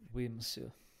 Sure. Oui,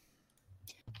 monsieur.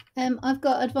 I've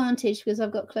got advantage because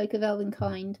I've got Cloak of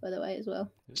Elvenkind, by the way, as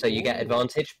well. So you get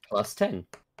advantage plus 10.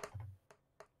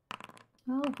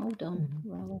 Oh, hold on.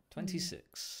 Roll.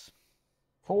 26.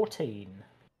 14.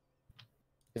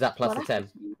 Is that plus Well, the 10?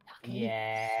 Okay.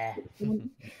 Yeah.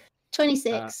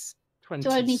 26. Do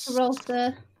I need to roll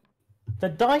for? The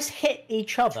dice hit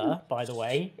each other, by the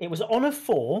way. It was on a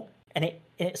 4, and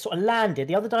it sort of landed.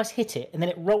 The other dice hit it, and then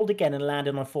it rolled again and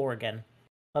landed on a 4 again.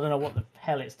 I don't know what the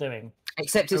hell it's doing.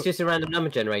 Except it's just a random number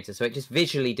generator, so it just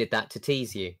visually did that to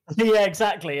tease you. Yeah,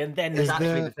 exactly. And then That's Is actually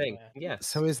there- the thing. Yeah.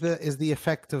 So is the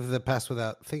effect of the pass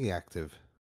without thingy active?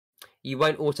 You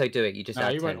won't auto do it, you just No,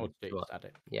 add you 10. won't auto do to it, what- just add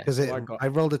it. Yeah. Because I got- I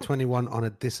rolled a 21 on a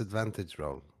disadvantage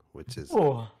roll, which is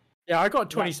Oh, Yeah, I got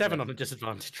 27 on a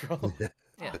disadvantage roll.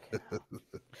 Yeah.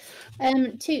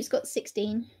 Toot's got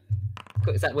 16.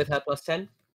 Cool. Is that with her plus 10?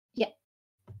 Yeah.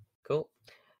 Cool.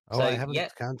 Oh, So, I haven't yeah.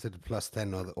 counted plus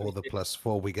 10 or the plus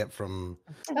 4 we get from.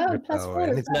 Oh, Ripper plus or 4.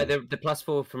 anything. No, the plus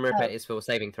 4 from Ripper Oh. is for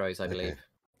saving throws, I Okay. believe.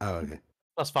 Oh, okay.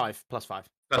 Plus 5. Plus 5.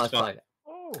 Plus 5.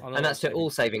 On And that's to all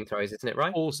saving throws, isn't it,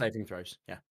 right? all saving throws.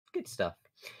 Yeah. Good stuff.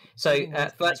 So,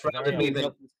 that's first very round of helpful.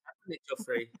 movement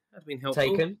Joffrey. That'd been helpful.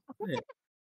 taken. Yeah.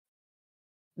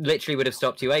 Literally would have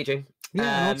stopped you aging.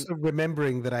 Yeah, and Um, also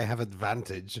remembering that I have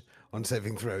advantage on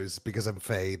saving throws because I'm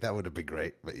Fey, that would have been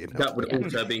great. But you know, That would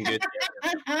also have been good.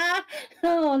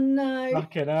 Oh no.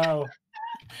 fucking hell.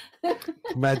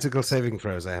 magical saving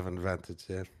throws, I have an advantage.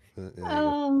 Yeah. There you go.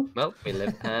 Oh. Well, we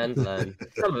live and learn.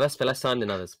 Some of us for less time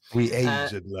than others. We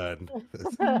age and learn.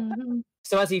 Mhm.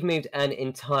 So as you've moved an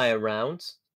entire round,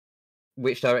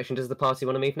 which direction does the party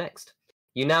want to move next?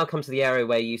 You now come to the area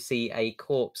where you see a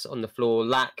corpse on the floor.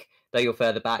 Lack, though you're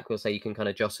further back, we'll say you can kind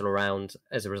of jostle around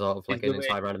as a result of like Is an the way-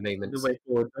 entire round of movements. The way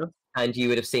forward, huh? And you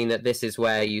would have seen that this is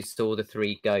where you saw the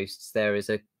 3 ghosts. There is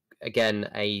a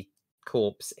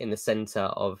corpse in the center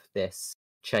of this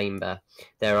chamber.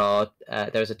 There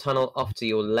is a tunnel off to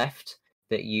your left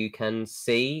that you can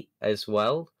see as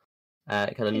well,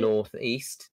 kind of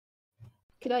northeast.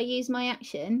 Could I use my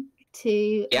action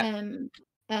to Yeah.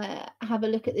 have a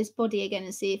look at this body again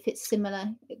and see if it's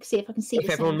similar? See if I can see. If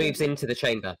the everyone same moves body? into the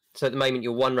chamber. So at the moment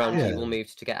you're 1 round, Yeah. you all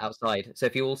moved to get outside. So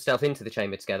if you all stealth into the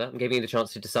chamber together, I'm giving you the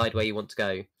chance to decide where you want to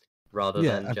go, rather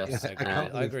Yeah, than okay. just. I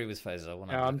can't I agree with Fazer. I want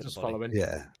to Yeah, I'm just following.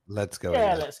 Yeah, let's go.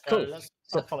 Yeah, in. let's go. Cool.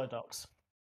 I'll follow Docs.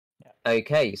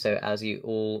 Okay, so as you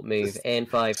all move in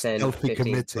 5, 10, Stealthy 15,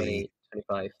 committee. 20,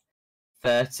 25,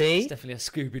 30. It's definitely a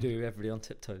Scooby Doo. Everybody on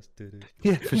tiptoes. Doo-doo.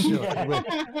 Yeah, for sure.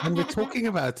 Yeah. And we're talking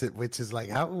about it, which is like,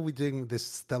 how are we doing this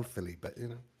stealthily? But you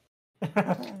know,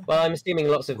 Well, I'm assuming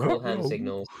lots of cool Ruh-roh. hand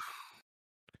signals.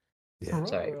 yeah.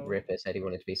 Sorry, Ripper said he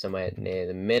wanted to be somewhere near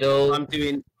the middle. I'm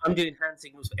doing hand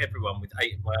signals for everyone with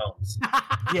 8 of my arms.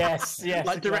 yes, yes.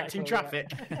 Like directing exactly,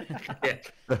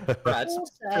 traffic. Brad, Also,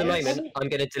 for the moment, I'm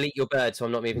going to delete your bird so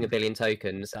I'm not moving a billion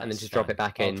tokens and then That's just drop fine. it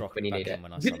back I'll in drop when it you back need in it.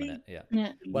 when I summon it. Yeah.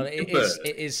 Yeah. Well, The bird.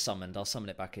 it is summoned. I'll summon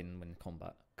it back in when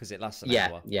combat because it lasts an Yeah,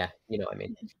 hour. yeah, you know what I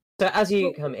mean. So as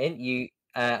you come in, you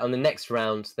on the next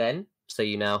round then, so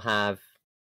you now have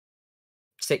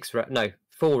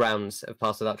 4 rounds of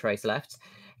Pass Without Trace left.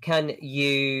 Can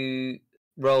you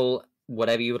roll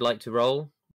whatever you would like to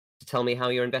roll to tell me how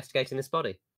you're investigating this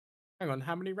body? Hang on,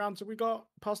 how many rounds have we got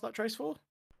past that trace for?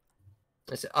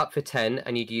 It's up for 10,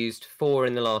 and you'd used 4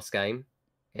 in the last game.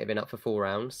 It had been up for 4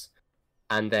 rounds.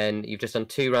 And then you've just done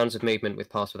 2 rounds of movement with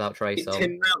Pass Without Trace Is it on. 10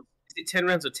 rounds? Is it 10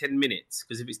 rounds or 10 minutes?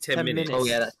 Because if it's 10, 10 minutes, Oh,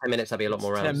 yeah, that's 10 minutes. That'd be a lot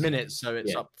more 10 rounds. minutes, so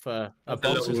it's Yeah. up for a That's a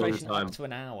lot boss more inflation. time. Up to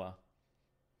an hour.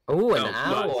 Oh, an Oh,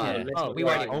 hour. right, yeah. Oh, We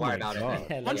won't right. even Oh worry my about God. it.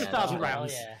 Yeah, 100,000 yeah.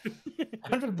 rounds. Oh, yeah.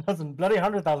 100,000, bloody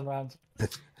 100,000 rounds.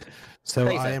 So I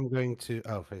Fraser. am going to.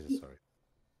 Oh, Fraser, sorry.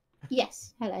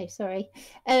 Yes. Hello. Sorry.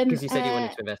 Because you said you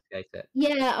wanted to investigate it.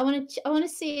 Yeah, I want to. I want to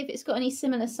see if it's got any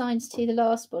similar signs to the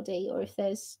last body, or if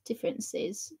there's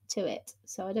differences to it.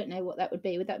 So I don't know what that would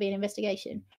be. Would that be an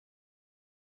investigation?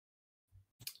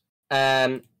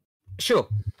 Sure.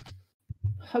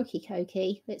 Hokey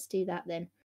cokey. Let's do that then.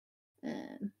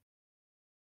 Well,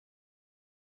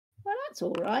 that's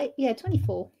all right. Yeah,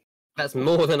 24. That's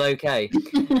more than okay.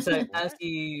 So as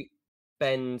you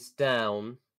bend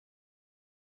down,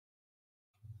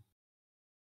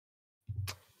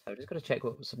 I've just got to check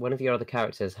what one of your other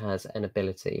characters has an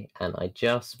ability, and I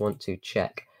just want to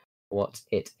check what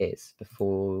it is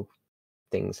before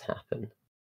things happen.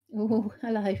 Oh,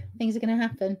 hello. Things are going to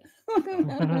happen.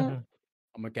 I'm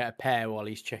gonna get a pair while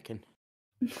he's checking.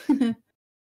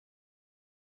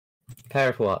 Pair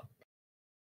of what?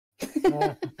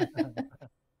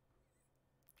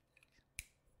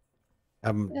 So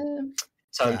I'm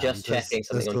just checking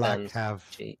something on Dan's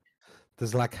sheet.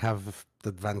 Does Lack have the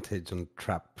advantage on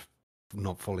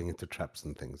not falling into traps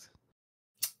and things?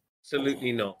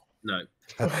 Absolutely not. No.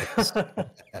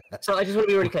 So I just want to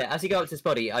be really clear. As you go up to this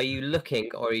body, are you looking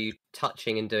or are you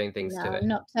touching and doing things No, to it? I'm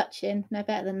not touching. No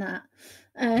better than that.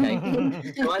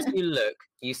 Okay. So as you look,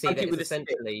 you see that it's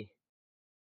essentially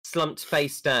slumped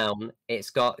face down. It's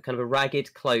got kind of a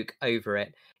ragged cloak over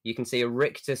it. You can see a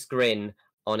rictus grin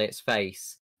on its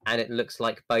face, and it looks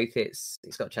like it's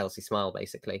got a Chelsea smile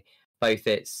basically. Both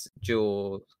its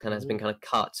jaw has been kind of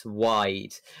cut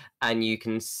wide, and you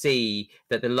can see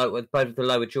that both of the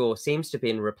lower jaw seems to have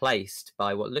been replaced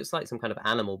by what looks like some kind of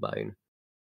animal bone.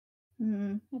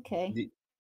 Okay.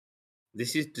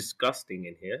 This is disgusting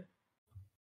in here.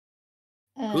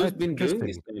 Who's been doing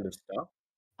this kind of stuff?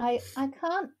 I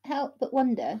can't help but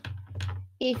wonder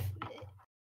if,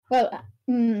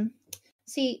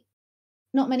 see,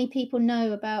 not many people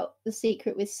know about the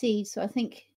secret with Seed, so I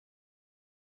think,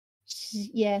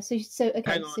 yeah. So okay.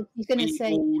 Hang on. So he's going to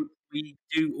say we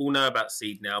do all know about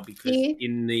Seed now, because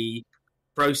in the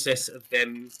process of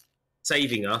them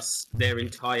saving us, their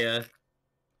entire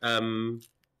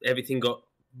everything got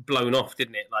blown off,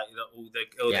 didn't it? Like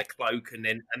all their cloak, and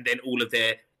then all of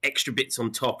their extra bits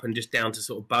on top, and just down to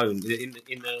sort of bone.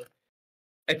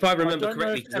 If I remember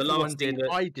correctly, because the last thing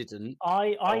I didn't.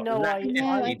 I know Lack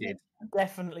I did.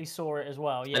 definitely saw it as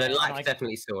well. Yeah, and then Lack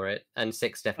definitely saw it, and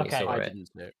Six definitely saw it.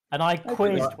 And I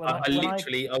quizzed. I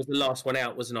was the last one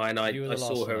out, wasn't I? And I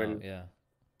saw her and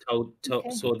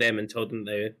saw them and told them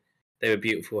they were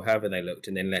beautiful, however they looked,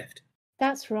 and then left.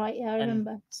 That's right. Yeah, I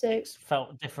remember. So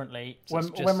felt differently So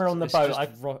when we're on the boat.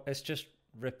 It's just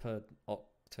Ripper,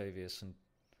 Octavius, and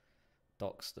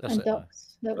Dox.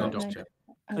 Dox.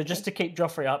 So just to keep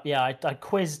Joffrey up, yeah, I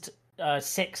quizzed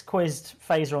Six quizzed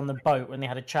Phaser on the boat when they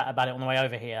had a chat about it on the way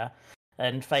over here,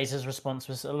 and Phaser's response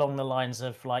was along the lines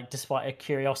of like, despite her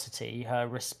curiosity, her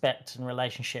respect and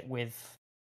relationship with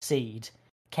Seed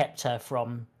kept her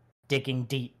from digging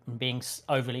deep and being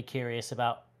overly curious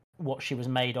about what she was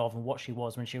made of and what she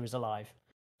was when she was alive.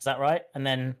 Is that right? And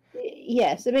then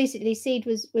yeah, so basically Seed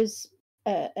was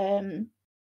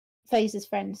Phaser's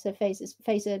friend, so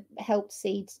Phaser helped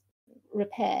Seed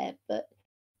repair, but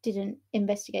didn't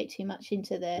investigate too much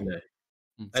into their. No.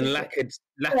 And Lack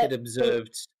had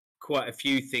observed quite a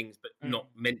few things, but not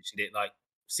mentioned it, like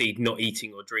Seed not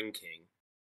eating or drinking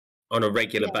on a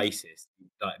regular basis.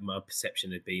 Like my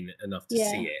perception had been enough to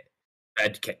see it.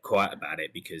 I'd kept quiet about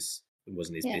it because it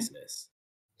wasn't his business.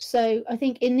 So I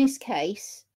think in this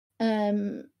case,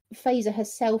 Phaser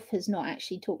herself has not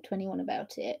actually talked to anyone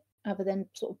about it, other than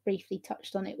sort of briefly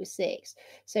touched on it with Six.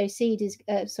 So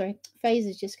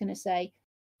Phaser's just going to say,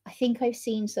 I think I've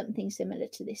seen something similar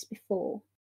to this before.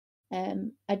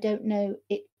 I don't know,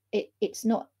 it's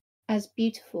not as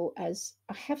beautiful as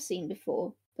I have seen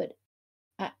before, but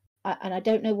I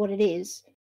don't know what it is,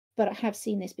 but I have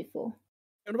seen this before.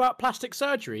 What about plastic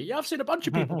surgery? Yeah, I've seen a bunch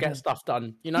of people get stuff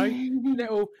done.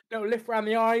 Little lift around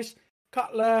the eyes,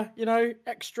 cutler,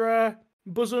 extra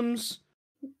bosoms.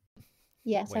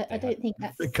 Yes, I don't think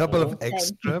that's a couple of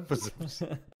extra bosoms.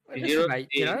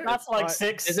 That's like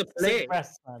Six. There's a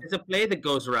play that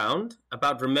goes around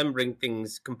about remembering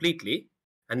things completely,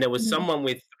 and there was someone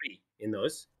with 3 in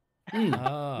those.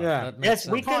 Yes,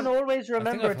 we can always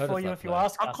remember it for you if you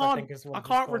ask us. I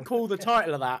can't recall the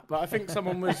title of that, but I think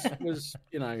someone was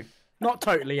not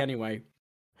totally anyway.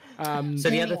 So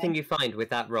the other thing you find with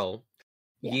that roll,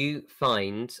 you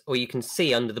find, or you can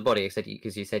see under the body,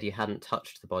 because you said you hadn't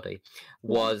touched the body,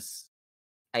 was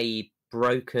a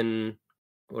broken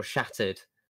or shattered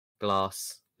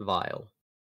glass vial.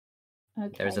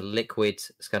 Okay. There is a liquid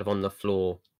kind of on the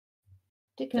floor.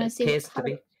 Can I see appears to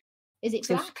be. Is it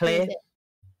black? Clear. Is it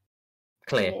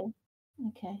Clear.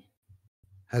 Okay.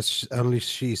 Has only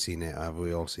she seen it? Have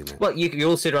we all seen it? Well, you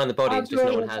all sit around the body. I'll It's just no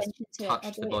draw one your has attention to it. I'll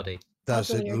touched draw the it. body. Does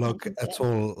draw it your look attention to at it.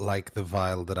 all like the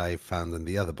vial that I found in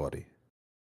the other body?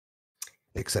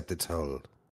 Except it's whole.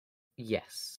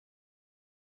 Yes.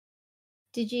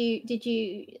 Did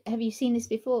you have you seen this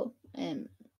before?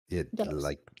 Yeah, Does.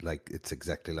 like it's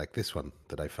exactly like this one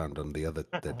that I found on the other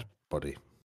dead body.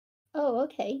 Oh,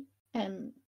 okay.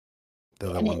 The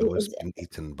other And one it was was- being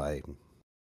eaten by.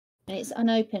 And it's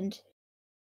unopened.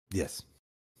 Yes,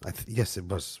 yes, it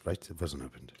was right. It wasn't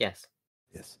opened. Yes.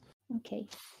 Yes. Okay.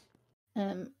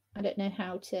 I don't know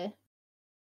how to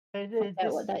Is find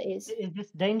out what that is.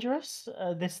 this dangerous?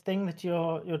 This thing that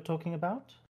you're talking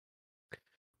about?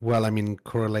 Well, I mean,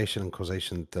 correlation and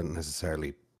causation don't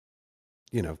necessarily,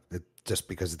 just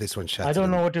because this one shattered. I don't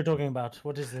and- know what you're talking about.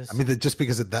 What is this? I mean, just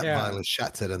because that Yeah. vial is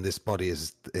shattered and this body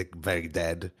is very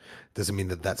dead, doesn't mean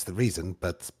that that's the reason.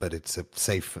 But it's a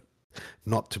safe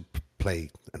not to play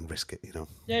and risk it.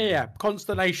 Yeah.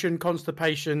 Constellation,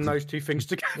 constipation, those two things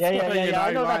together. yeah.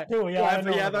 I know right? that too. Yeah, I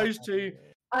know about those that. two.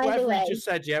 Either Whatever way, you just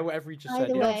said, whatever you just said.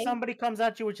 Either Yeah. way. If somebody comes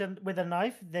at you with a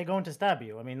knife, they're going to stab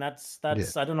you. I mean, that's. I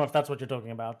don't know if that's what you're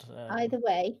talking about. either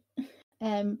way,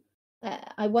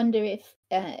 I wonder if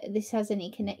this has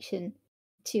any connection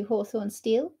to Hawthorne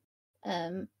Steele,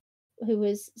 who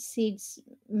was Seed's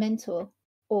mentor,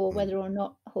 or whether or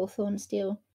not Hawthorne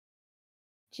Steele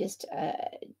just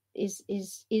is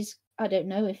I don't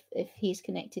know if he's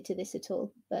connected to this at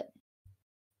all, but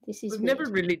this is We've weird. never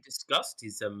really discussed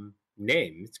his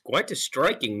name. It's quite a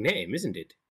striking name, isn't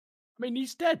it? I mean,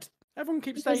 he's dead. Everyone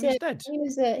keeps He was saying he's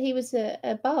dead. He was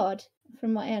a bard,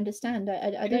 from what I understand. I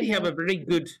Didn't don't he have know. a very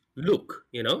good look?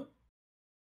 I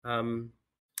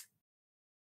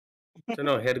don't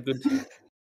know. He had a good.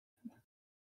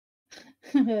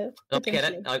 I get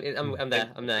it. Potentially. I'm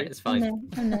there. I'm there. It's I fine. know,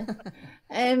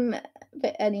 I know.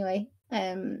 But anyway,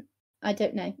 I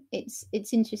don't know. It's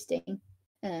interesting.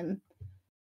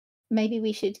 Maybe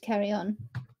we should carry on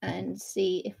and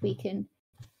see if we can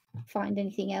find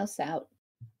anything else out.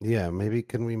 Yeah, maybe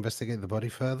can we investigate the body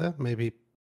further? Maybe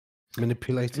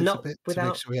manipulate it a Not bit to make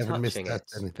without sure we haven't missed touching out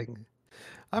it. anything.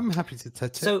 I'm happy to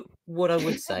touch it. So what I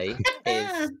would say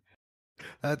is,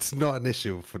 That's not an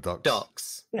issue for docs.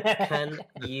 Docs, can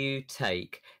you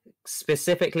take,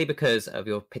 specifically because of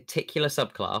your particular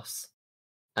subclass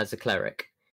as a cleric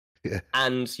Yeah.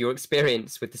 and your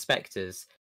experience with the specters,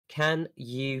 can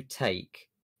you take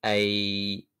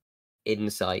a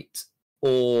insight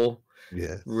or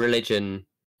Yeah. religion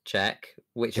check,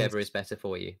 whichever is better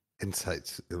for you?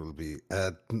 Insights. It will be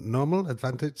normal,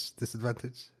 advantage,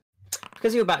 disadvantage.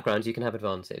 Because of your background, you can have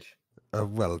advantage.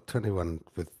 Well, 21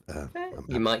 with.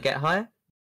 You might get higher.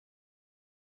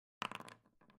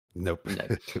 Nope. No.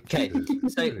 Okay,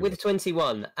 so with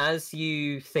 21, as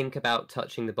you think about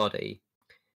touching the body,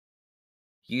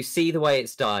 you see the way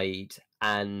it's died,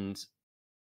 and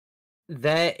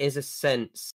there is a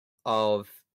sense of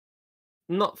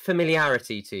not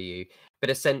familiarity to you, but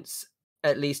a sense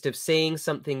at least of seeing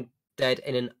something dead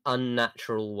in an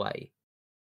unnatural way.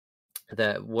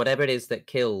 That whatever it is that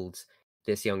killed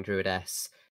this young druidess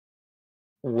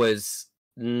was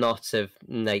not of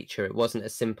nature. It wasn't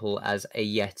as simple as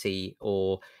a yeti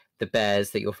or the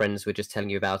bears that your friends were just telling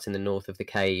you about in the north of the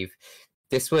cave.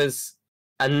 This was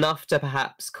enough to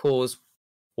perhaps cause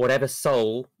whatever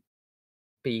soul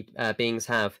beings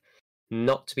have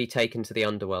not to be taken to the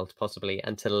underworld, possibly,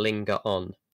 and to linger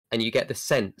on. And you get the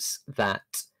sense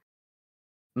that,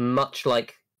 much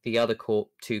like the other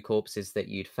two corpses that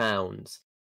you'd found,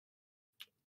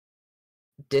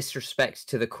 disrespect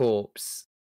to the corpse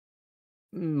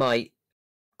might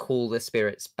call the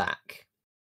spirits back.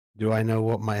 Do I know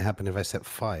what might happen if I set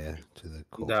fire to the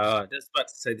corpse? No, that's about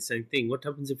to say the same thing. What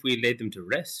happens if we lay them to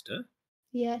rest? Huh?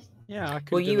 Yes. Yeah. I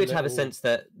could Well, do you would have a little- sense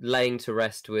that laying to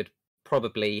rest would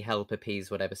probably help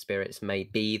appease whatever spirits may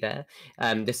be there.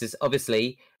 This is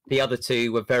obviously, the other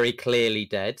two were very clearly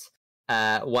dead.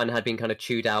 One had been kind of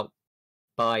chewed out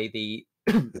by the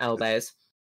owlbears,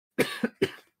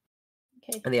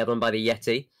 Okay. and the other one by the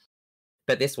yeti.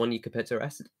 But this one you could put to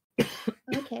rest.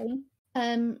 Okay.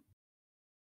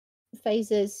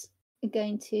 Phaser's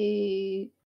going to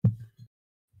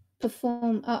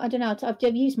perform. I don't know. I've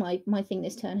used my thing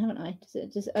this turn, haven't I?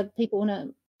 Does people want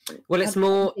to? Well, it's Have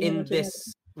more something in or do you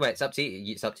this. Well, it's up to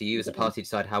you. It's up to you as a Okay. party to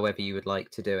decide however you would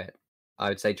like to do it. I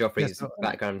would say Joffrey's so-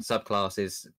 background and subclass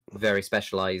is very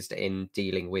specialised in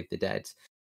dealing with the dead.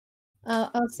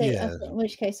 I'll say. Yeah. In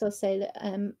which case, I'll say that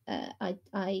I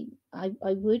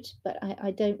would, but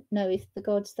I don't know if the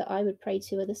gods that I would pray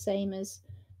to are the same as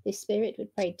this spirit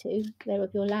would pray to. They're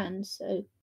of your land, so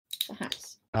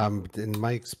perhaps. In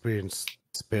my experience,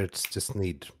 spirits just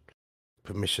need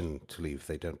permission to leave.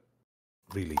 They don't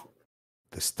really.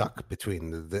 They're stuck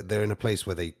between. They're in a place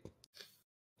where they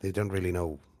don't really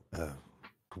know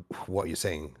what you're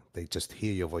saying. They just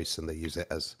hear your voice and they use it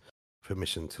as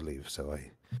permission to leave. So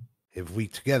if we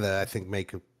together, I think,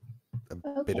 make a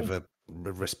bit of a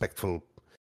respectful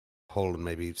hole and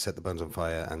maybe set the bones on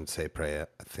fire and say a prayer,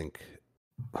 I think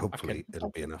hopefully it'll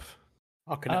be enough.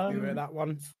 I can help you with that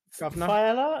one,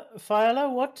 Governor. Fiala,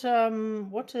 what are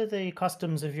the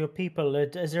customs of your people?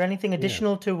 Is there anything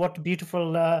additional to what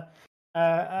beautiful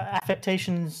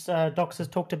affectations Dox has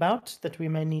talked about that we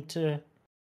may need to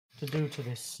do to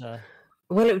this?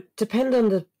 Well, it would depend on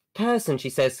the person. She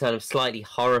says, kind of slightly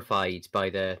horrified by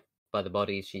the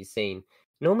bodies she's seen.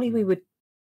 Normally,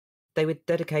 they would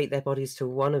dedicate their bodies to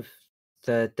one of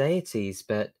the deities,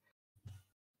 but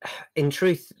in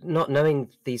truth, not knowing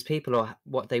these people or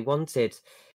what they wanted,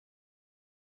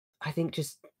 I think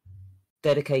just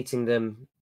dedicating them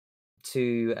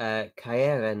to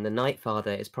Kaera and the Night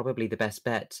Father is probably the best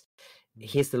bet.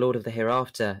 He's the Lord of the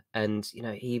Hereafter, and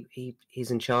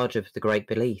he's in charge of the Great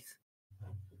Belief.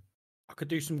 I could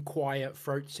do some quiet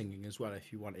throat singing as well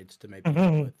if you wanted to,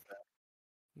 maybe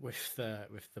with the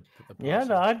Yeah,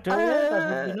 no, I'd do it.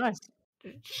 That would be nice.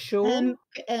 Sure.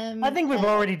 I think we've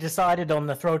already decided on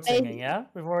the throat singing. Yeah,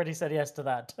 we've already said yes to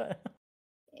that.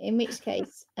 In which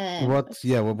case, What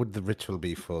would the ritual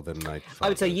be for the Night Father? I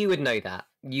would say you would know that.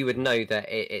 You would know that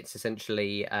it's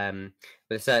essentially with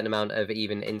a certain amount of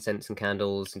even incense and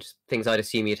candles and just things I'd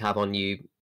assume you'd have on you,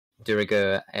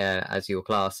 Durigur, as your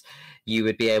class. You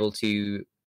would be able to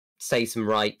say some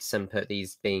rites and put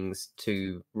these beings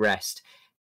to rest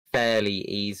fairly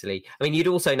easily. I mean, you'd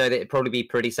also know that it'd probably be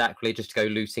pretty sacrilegious to go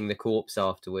looting the corpse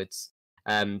afterwards,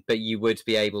 but you would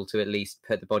be able to at least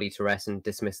put the body to rest and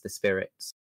dismiss the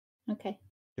spirits. okay.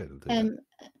 Yeah,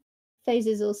 FaZe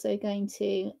is also going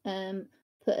to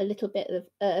put a little bit of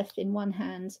earth in one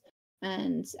hand,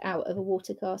 and out of a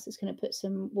water cask is going to put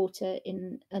some water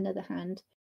in another hand,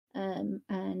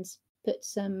 and put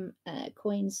some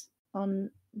coins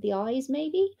on the eyes,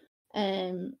 maybe,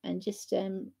 and just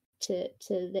to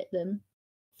let them.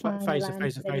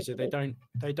 Phaser.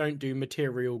 They don't do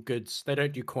material goods. They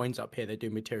don't do coins up here. They do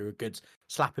material goods.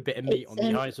 Slap a bit of meat on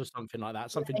the eyes or something like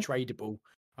that. Something tradable.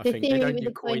 I think they don't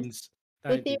do coins. They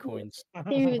don't do coins. The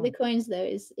theory with the coins, though,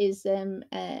 is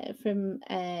from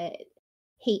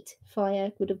heat.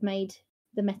 Fire would have made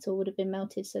the metal would have been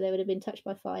melted, so they would have been touched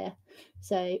by fire.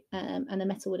 So and the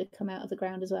metal would have come out of the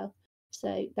ground as well.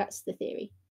 So that's the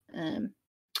theory.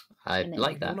 I And then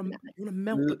like that. You want to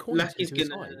melt the coins Lackey's into his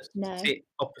gonna eyes? No. sit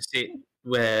opposite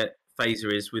where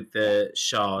Phaser is with the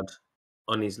shard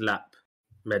on his lap,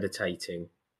 meditating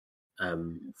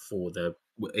in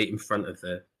front of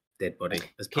the dead body.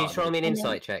 As Can you part throw of me an And then-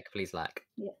 insight check, please, Lack?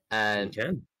 Yeah. And You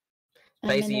can.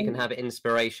 basically, you then- can have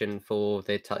inspiration for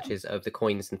the touches of the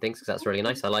coins and things, because that's really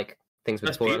nice. I like things with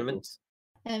That's four beautiful. elements.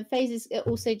 FaZe is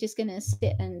also just going to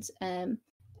sit and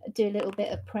do a little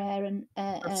bit of prayer, and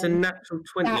That's a natural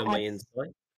 20 that on my adds-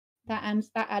 insight.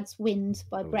 that adds wind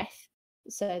by Oh. breath.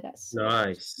 So that's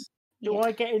Nice. Do yeah.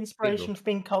 I get inspiration for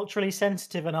being culturally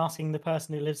sensitive and asking the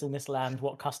person who lives in this land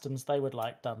what customs they would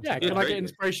like done? Yeah, Good, can I very get good.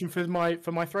 inspiration for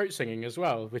my throat singing as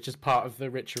well, which is part of the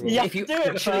ritual? Yeah. If you do it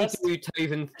actually first. do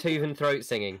Tuvan throat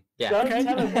singing, yeah. Don't Okay.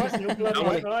 tell him what you'll bloody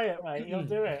Alright. try it, mate. You'll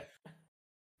do it.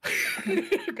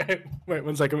 Okay, wait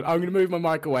 1 second. I'm going to move my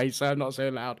mic away so I'm not so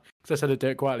loud because I said I'd do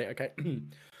it quietly. Okay.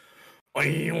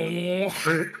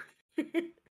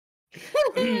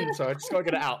 Sorry, I just got to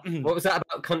get it out. What was that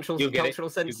about cultural You'll get it. cultural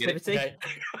You'll get it. sensitivity? Okay.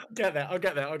 I'll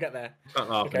get there. Can't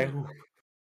laugh. Okay.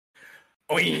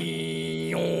 Oh,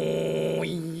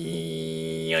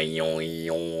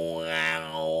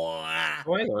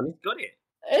 hang on, he's got it.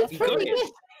 It's You pretty got good.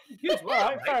 it. Good All work,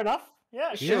 right, mate. fair enough.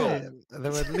 Yeah, Sure. Yeah,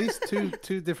 there were at least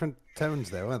two different tones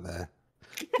there, weren't there?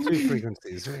 2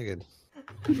 frequencies. Very good.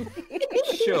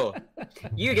 Sure.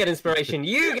 You get inspiration.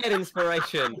 You get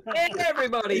inspiration.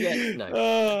 Everybody gets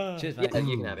no. Cheers, Yeah, mate.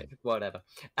 you can have it. Whatever.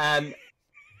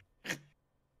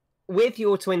 With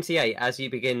your 28, as you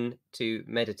begin to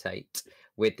meditate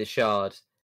with the shard,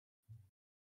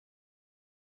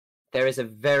 there is a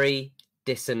very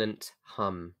dissonant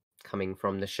hum coming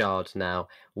from the shard now,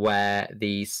 where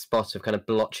the spot of kind of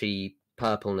blotchy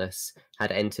purpleness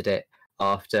had entered it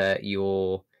after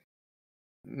your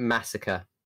massacre.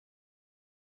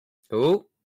 Oh,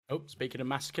 Oh, speaking of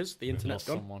massacres, the We've internet's lost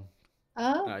gone. someone.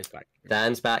 Oh, No, it's back.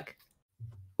 Dan's back.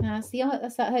 that's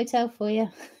that hotel for you.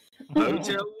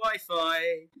 Hotel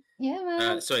Wi-Fi. Yeah,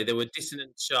 man. Sorry, there were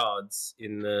dissonant shards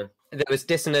in the. There was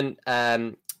dissonant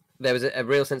there was a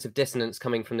real sense of dissonance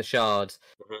coming from the shard,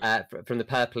 Mhm. from the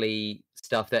purpley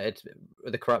stuff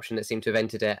the corruption that seemed to have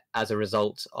entered it as a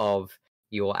result of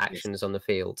your actions on the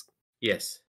field.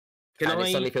 Yes. And Can it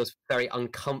I suddenly feels very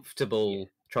uncomfortable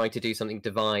trying to do something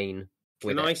divine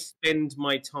with can I it. spend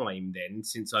my time then,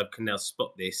 since I can now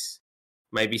spot this,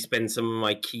 maybe spend some of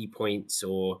my key points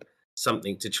or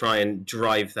something to try and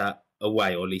drive that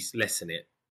away, or at least lessen it?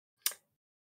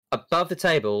 Above the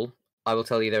table, I will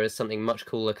tell you there is something much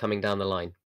cooler coming down the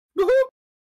line.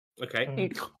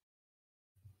 Okay.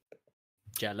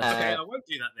 Jealous. Okay, Uh, I won't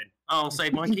do that then. I'll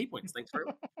save my key points. Thanks very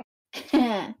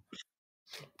much.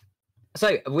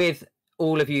 So, with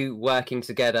all of you working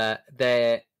together,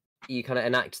 there you kind of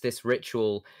enact this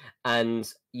ritual,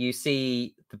 and you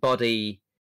see the body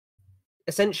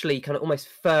essentially kind of almost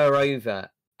fur over,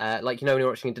 like when you're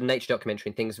watching a nature documentary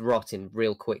and things rot in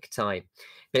real quick time.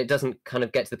 But it doesn't kind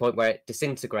of get to the point where it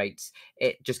disintegrates.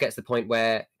 It just gets to the point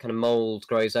where kind of mold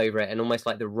grows over it, and almost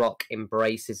like the rock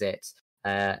embraces it.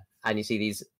 And you see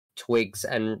these twigs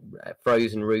and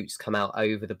frozen roots come out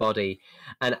over the body.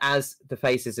 And as the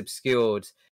face is obscured,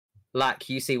 Lack,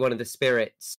 you see one of the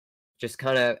spirits just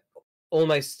kind of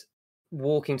almost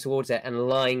walking towards it and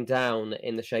lying down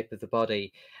in the shape of the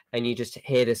body. And you just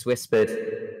hear this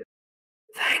whispered,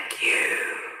 "Thank you."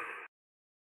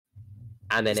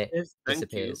 And then it Yes, thank you.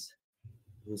 disappears.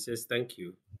 He says thank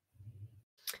you.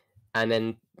 And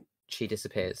then she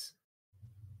disappears.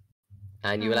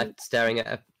 And you were left staring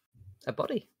at a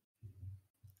body.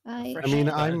 I I mean,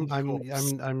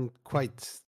 Corpse. I'm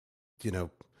quite,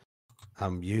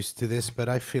 I'm used to this, but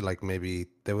I feel like maybe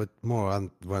there were more,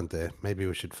 weren't there? Maybe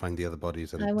we should find the other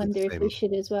bodies. And I do the wonder if we same.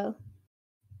 should as well.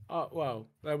 Oh, well,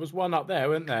 there was one up there,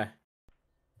 wasn't there?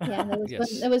 Yeah, there was,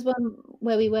 Yes. there was one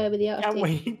where we were with the Can Arctic.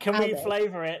 we Albert.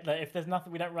 flavour it that if there's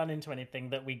nothing, we don't run into anything,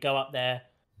 that we go up there,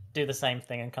 do the same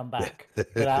thing, and come back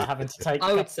without having to take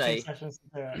I would 2 say- sessions to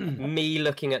do it. Me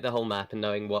looking at the whole map and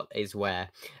knowing what is where,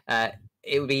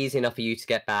 it would be easy enough for you to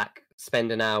get back,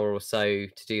 spend an hour or so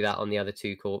to do that on the other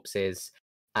two corpses,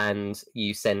 and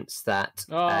you sense that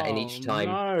in each time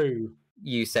No.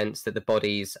 you sense that the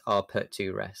bodies are put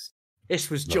to rest. This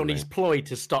was Lovely. Johnny's ploy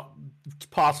to stop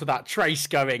part of that trace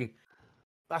going.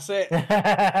 That's it.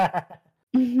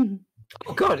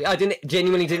 Oh God, I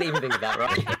genuinely didn't even think of that,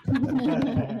 right?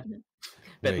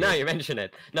 There But you now go. you mention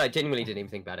it. No, I genuinely didn't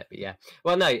even think about it. But yeah,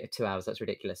 well, no, 2 hours. That's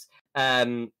ridiculous.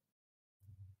 Because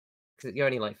you're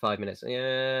only like 5 minutes.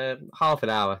 Half an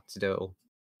hour to do it all.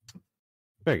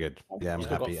 Very good. Yeah, I'm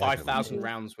Still got happy. 5,000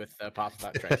 rounds with part of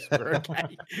that trace. We're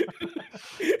okay.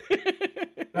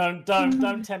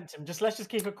 Don't tempt him. Let's just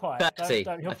keep it quiet. 30,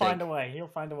 He'll I find think. a way. He'll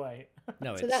find a way.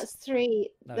 No, So it's that's three.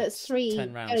 no, that's it's 3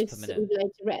 10 rounds per ghosts that minute. we'll be able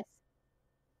to rest.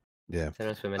 Yeah. 10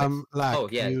 minutes per minute. Lack, Oh,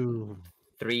 yeah. you,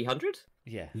 300?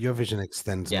 yeah. your vision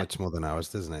extends Yeah. much more than ours,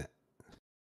 doesn't it?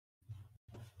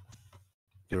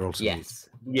 You're also Yes.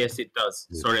 Yes, it does.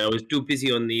 Yeah. Sorry, I was too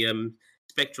busy on the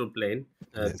spectral plane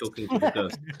Yes. talking to the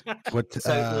ghost. What?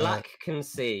 So Lack can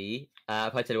see,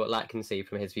 if I tell you what Lack can see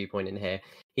from his viewpoint in here,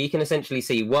 he can essentially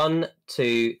see 1,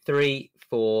 2, 3,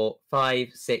 4, 5,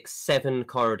 6, 7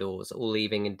 corridors, all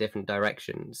leading in different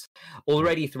directions.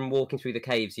 Already from walking through the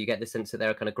caves, you get the sense that there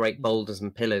are kind of great boulders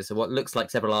and pillars, so what looks like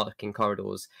several arcing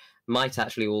corridors might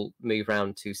actually all move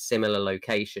around to similar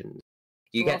locations.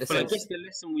 You get the Well, I sense... guess the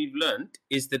lesson we've learned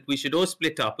is that we should all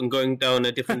split up and going down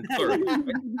a different corridor.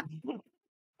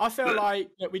 I feel like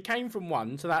that we came from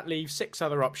one, so that leaves 6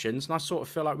 other options, and I sort of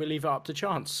feel like we leave it up to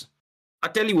chance. I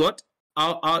tell you what,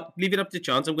 I'll leave it up to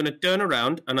chance. I'm going to turn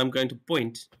around and I'm going to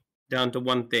point down to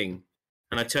one thing.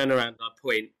 And I turn around and I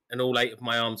point, and all 8 of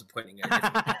my arms are pointing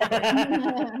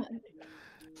at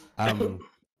it.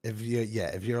 if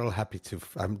you're all happy to,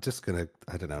 I'm just gonna.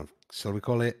 I don't know. Shall we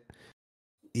call it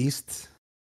East?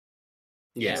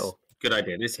 Yes, Sure. good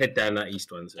idea. Let's head down that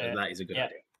east one. So Yeah. that is a good Yeah.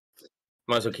 idea.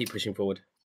 Might as well keep pushing forward.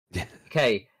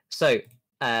 Okay, so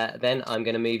then I'm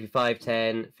going to move you 5,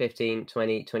 10, 15,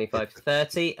 20, 25,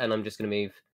 30, and I'm just going to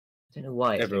move... I don't know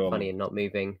why it's Everyone. funny and not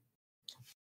moving...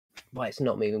 Why it's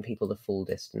not moving people the full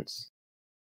distance.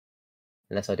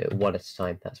 Unless I do it one at a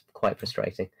time. That's quite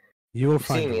frustrating. You will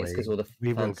find Assuming a it's way. because all the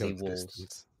We will fancy go the walls.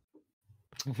 distance.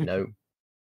 No.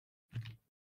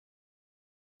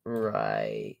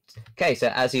 Right. Okay, so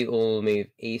as you all move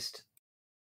east...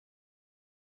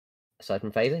 Aside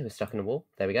from Phaser, who's stuck in a wall.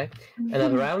 There we go.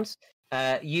 Another round.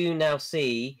 You now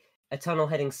see a tunnel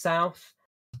heading south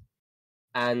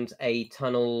and a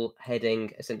tunnel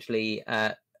heading essentially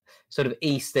sort of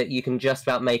east that you can just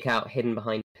about make out hidden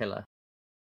behind a pillar.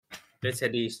 Let's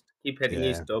head east. Keep heading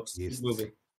Yeah, east, dogs. Keep east.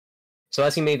 moving. So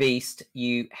as you move east,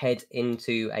 you head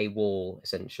into a wall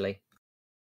essentially.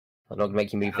 I'm not going to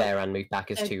make you move there and move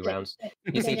back as two Okay. rounds.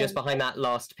 You see, just behind that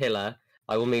last pillar,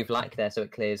 I will move like there so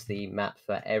it clears the map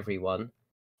for everyone.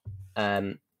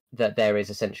 That there is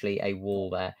essentially a wall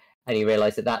there, and you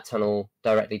realise that that tunnel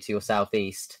directly to your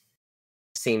southeast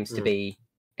seems to be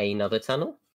another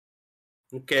tunnel.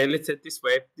 Okay, let's head this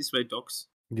way. This way, docs.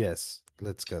 Yes,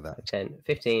 let's go that. 10,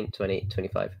 15, 20,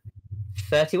 25,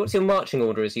 30. What's your marching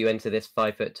order as you enter this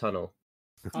 5-foot tunnel?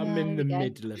 I'm There in we the go.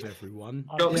 middle of everyone.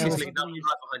 Docs Yeah, is well, leading up,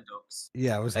 right behind Docs.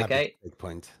 Yeah, I was happy Okay. to take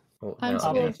point. Oh, I'm no,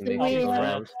 I'll towards have to the move things rear.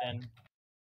 around. Then.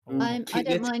 I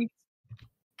don't mind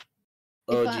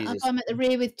Oh, if Jesus. I'm at the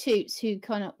rear with Toots, who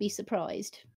cannot be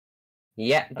surprised.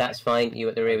 Yeah, that's fine. You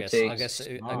at the rear with two. I guess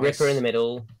Ripper in the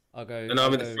middle. I'll go. And I'll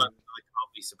I'm in the go- front. I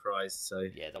can't be surprised. So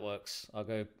Yeah, that works. I'll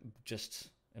go just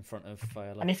in front of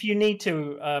Viola. And if you need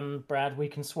to, Brad, we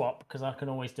can swap because I can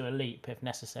always do a leap if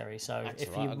necessary. So That's if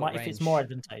all right, you I've might, got if it's range. more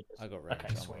advantageous. I got range. Okay,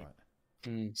 I'm sweet.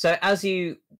 alright. So as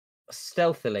you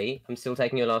stealthily, I'm still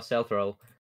taking your last stealth roll,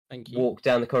 Thank you. walk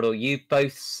down the corridor, you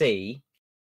both see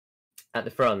at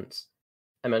the front,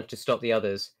 and manage to stop the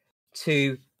others,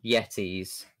 2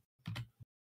 yetis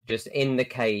just in the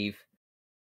cave,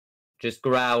 just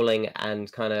growling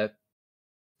and kind of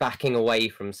backing away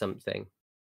from something.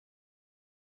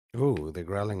 Ooh, they're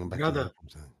growling and backing Brother. away from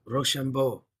something.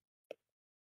 Rochambeau.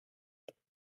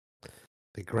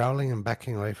 They're growling and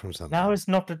backing away from something. Now is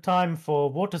not the time for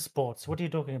water sports. What are you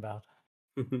talking about?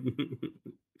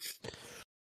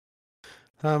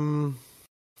 How?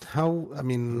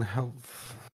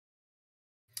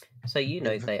 So you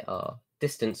know they are,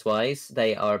 distance-wise,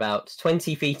 they are about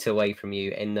 20 feet away from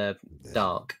you in the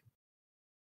dark.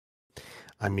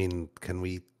 I mean, can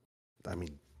we? I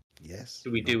mean, yes.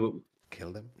 Do we no? do?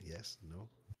 Kill them? Yes. No.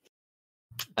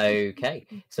 Okay,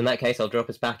 so in that case, I'll drop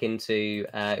us back into.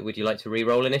 Would you like to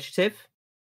re-roll initiative,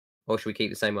 or should we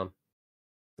keep the same one?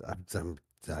 I don't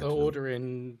The know. order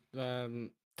in.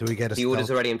 Do we get a The order's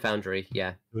stealth? already in Foundry.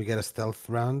 Yeah. Do we get a stealth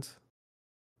round?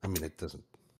 I mean, it doesn't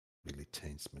really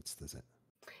change much, does it?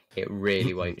 It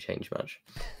really won't change much.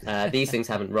 These things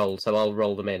haven't rolled, so I'll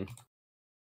roll them in.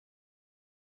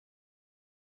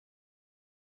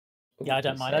 Yeah, I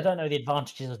don't mind. I Reset. don't know the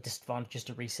advantages or disadvantages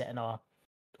to resetting our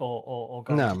or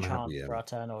going No, to I'm chance happy, yeah. for our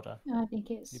turn order. I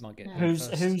think it's. You might get no. hit. Who's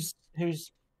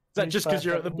Is that just because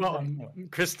you're at the bottom,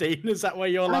 Christine? Is that why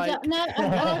you're I like? don't, no,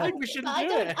 I think we shouldn't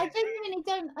do it. I genuinely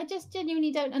don't. I just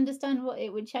genuinely don't understand what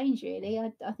it would change. Really,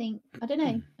 I think I don't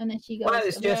know. Unless you guys. Well,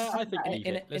 it's Yeah, just- I think leave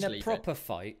in it. Let's a leave it. proper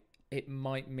fight, it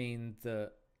might mean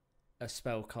that a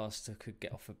spellcaster could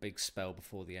get off a big spell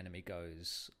before the enemy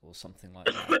goes, or something like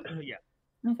that. Yeah.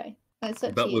 Okay, that's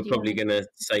up But to you. we're Do you probably want- gonna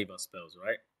save our spells,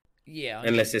 right? Yeah, I'm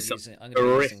Unless gonna it's be something using- I'm gonna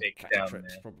be using horrific crack down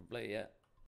trips, there. probably. Yeah.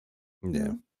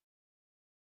 Yeah.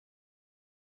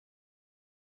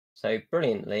 So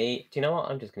brilliantly, do you know what?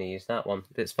 I'm just going to use that one.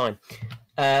 It's fine.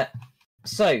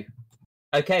 So,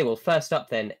 okay. Well, first up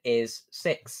then is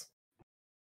 6,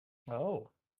 Oh,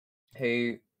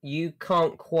 who you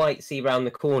can't quite see round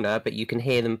the corner, but you can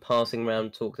hear them passing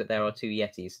around talk that there are 2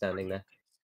 yetis standing there.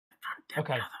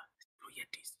 okay.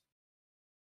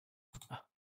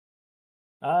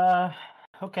 Yetis.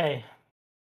 Okay.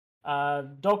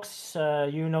 Docs,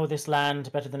 you know this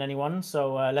land better than anyone,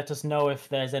 so let us know if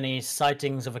there's any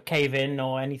sightings of a cave-in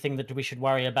or anything that we should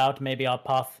worry about. Maybe our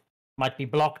path might be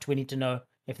blocked. We need to know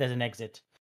if there's an exit.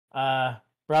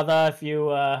 Brother, if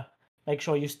you make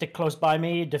sure you stick close by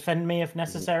me, defend me if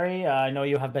necessary. I know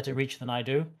you have better reach than I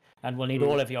do, and we'll need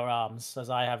all of your arms, as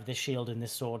I have this shield and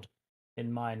this sword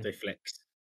in mine. They flex.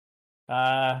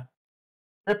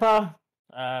 Ripper,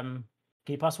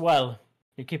 keep us well.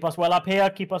 You keep us well up here,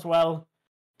 keep us well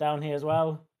down here as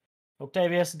well.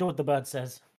 Octavius, do what the bird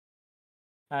says.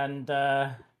 And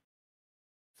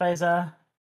Phaser,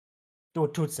 do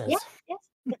what Toot says. Yes, yes.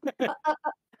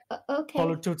 Okay.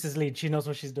 Follow Toots' lead. She knows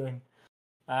what she's doing.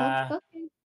 Okay.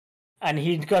 And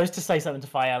he goes to say something to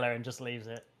Fiella and just leaves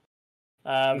it.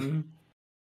 And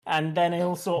then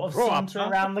he'll sort of Grow up, saunter huh?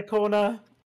 around the corner.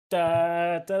 You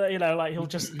know, like he'll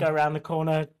just go around the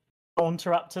corner,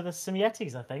 saunter up to the some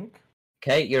Yetis, I think.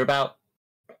 Okay, you're about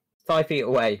 5 feet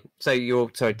away. So you're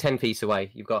 10 feet away.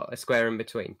 You've got a square in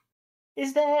between.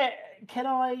 Is there? Can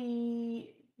I?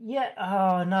 Yeah.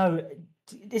 Oh no.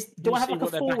 Do I have see like a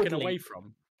what they're forward backing leap? away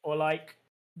from? Or like,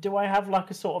 do I have like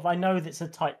a sort of? I know that's a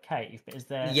tight cave, but is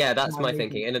there? Yeah, that's am I my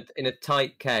leaving- thinking. In a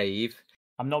tight cave.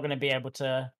 I'm not going to be able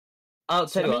to. I'll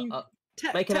tell I you mean, what.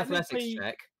 Make an athletics technically-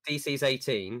 check. DC's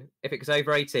 18. If it goes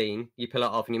over 18, you pull it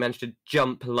off and you manage to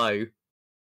jump low.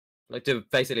 Like do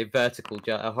basically a vertical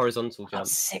jump, a horizontal jump.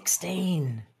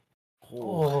 16.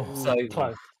 Oh, So-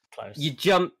 close. Close. You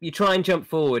jump, you try and jump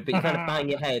forward, but you kind of bang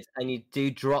your head and you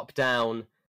do drop down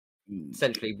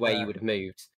essentially where you would have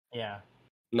moved. Yeah.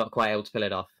 Not quite able to pull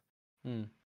it off.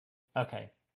 Okay.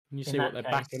 Can you In see what that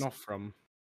they're backing case- off from?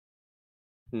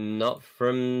 Not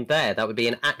from there. That would be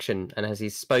an action, and as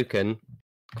he's spoken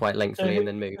quite lengthily and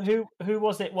then moved. Who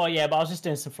was it? Well, yeah, but I was just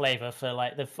doing some flavour for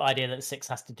like the idea that 6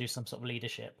 has to do some sort of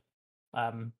leadership.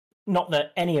 Not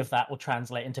that any of that will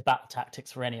translate into battle tactics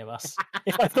for any of us.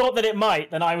 If I thought that it might,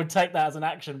 then I would take that as an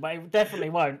action, but it definitely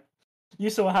won't. You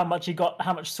saw how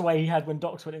much sway he had when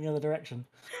Docs went in the other direction.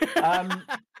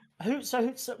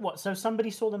 So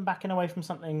somebody saw them backing away from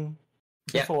something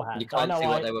Yeah, beforehand. you can't I know see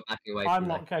what they were backing away I'm from.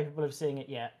 not capable of seeing it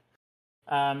yet.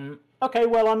 Okay,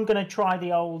 well, I'm going to try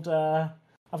the old.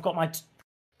 I've got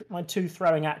my 2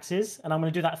 throwing axes, and I'm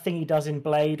going to do that thing he does in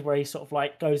Blade, where he sort of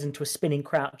like goes into a spinning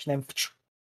crouch and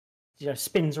then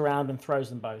spins around and throws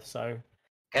them both. So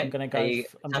Okay. I'm going to go. Are you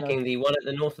attacking the one at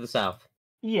the north or the south?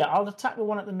 Yeah, I'll attack the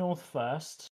one at the north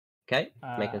first. Okay,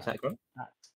 make an attack roll. That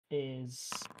is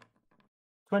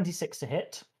 26 to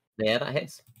hit. Yeah, that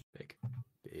hits. Big.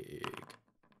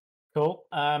 Cool.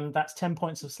 That's 10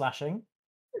 points of slashing.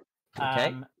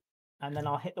 Okay. And then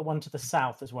I'll hit the one to the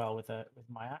south as well with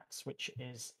my axe, which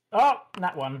is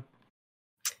that one.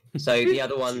 So the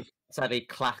other one sadly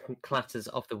clatters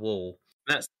off the wall.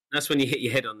 That's when you hit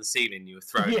your head on the ceiling. You were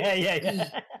throwing.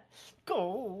 Yeah.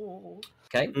 Cool.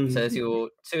 Okay, so there's your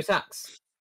 2 attacks.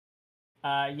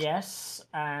 Yes,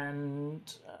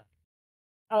 and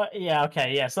yeah,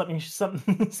 okay, yeah.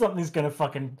 Something's gonna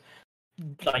fucking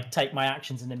like take my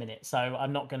actions in a minute. So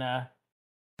I'm not gonna.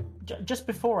 Just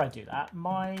before I do that,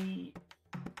 my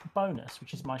bonus,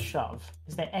 which is my shove,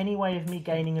 is there any way of me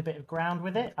gaining a bit of ground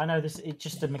with it? I know it's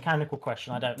just a mechanical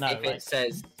question. I don't know.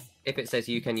 If it says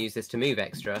you can use this to move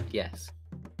extra, yes,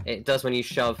 it does when you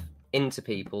shove into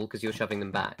people because you're shoving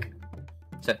them back,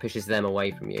 so it pushes them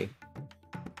away from you.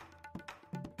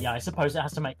 Yeah, I suppose it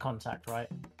has to make contact, right?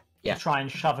 Yeah. To try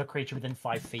and shove a creature within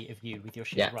 5 feet of you with your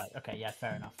shield. Yeah. Right. Okay. Yeah.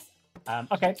 Fair enough.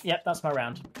 Okay. Yep. That's my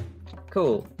round.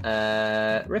 Cool.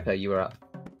 Ripper, you were up.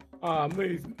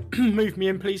 Move me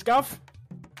in, please, Gov.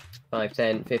 5,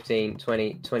 10, 15,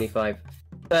 20, 25,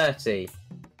 30.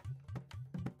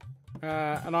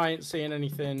 And I ain't seeing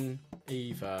anything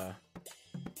either.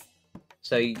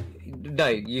 So, no,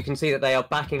 you can see that they are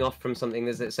backing off from something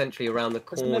that's essentially around the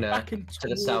Isn't it corner backing to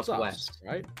the towards southwest. us,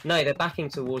 right? No, they're backing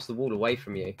towards the wall away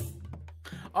from you.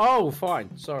 Oh,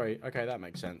 fine. Sorry. Okay, that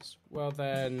makes sense. Well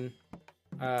then,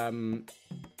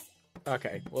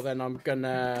 okay. Well then, I'm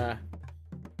gonna.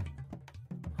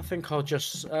 I think I'll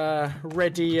just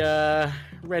ready a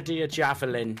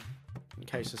javelin in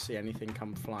case I see anything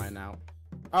come flying out.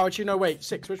 Oh, do you know? Wait,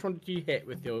 6. Which one did you hit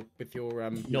with your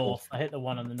North. I hit the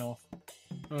one on the north.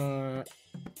 Yeah,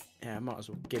 I might as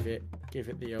well give it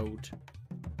the old.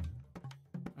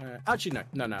 Actually,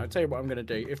 no. I'll tell you what I'm going to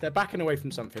do. If they're backing away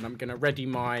from something, I'm going to ready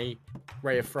my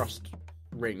Ray of Frost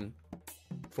ring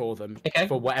for them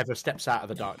for whatever steps out of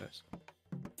the darkness.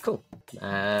 Cool.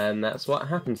 And that's what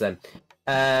happens then.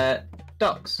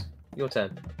 Docs, your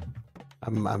turn.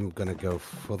 I'm gonna go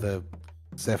for the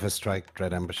Zephyr Strike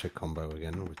Dread Ambusher combo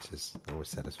again, which is always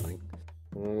satisfying.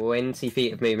 20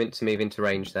 feet of movement to move into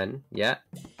range then. Yeah.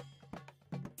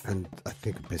 And I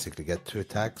think I basically get 2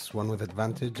 attacks, 1 with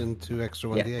advantage and 2 extra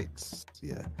 1d8s.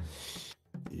 Yeah.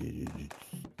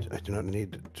 I do not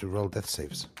need to roll death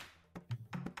saves.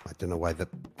 I don't know why it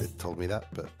told me that,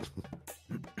 but...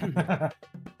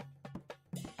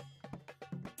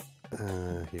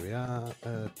 here we are.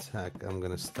 Attack. I'm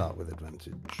going to start with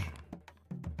advantage.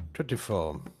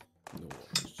 24.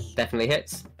 Definitely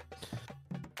hits.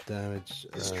 Damage.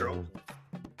 Strong.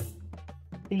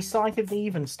 The Scythe of the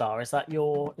Even Star, is that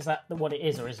what it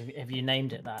is, or have you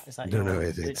named it that? Is that No,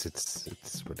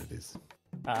 it's what it is.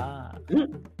 Ah.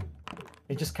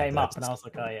 It just came up and I was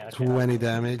like, oh yeah. Okay. 20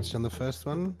 damage on the first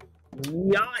one.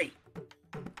 Yay!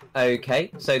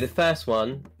 Okay, so the first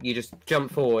one, you just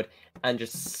jump forward and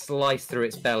just slice through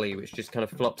its belly, which just kind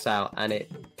of flops out, and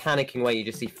it, panicking away, you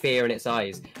just see fear in its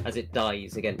eyes as it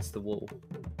dies against the wall.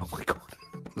 Oh my god.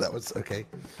 That was okay.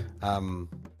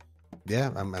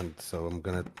 Yeah, and so I'm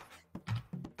gonna...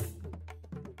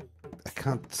 I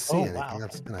can't see anything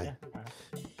else, can I? Yeah.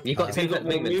 You've got 10 foot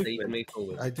more movement, so you movement. can move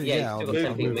forward. I do, yeah, yeah, you've I'll still got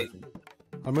 10 feet move. movement.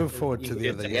 I'll move forward You to can the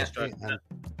get other 10 yeti strike and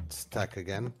stack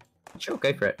again. Sure,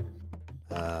 go for it.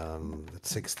 That's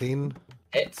 16.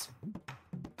 Hits.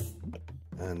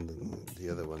 And the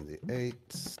other one, the 8.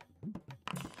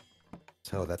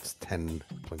 So that's 10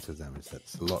 points of damage.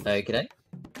 That's a lot. Okay.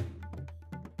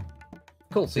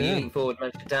 Cool, so Yeah. you leap forward,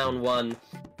 manage to down one,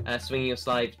 swinging your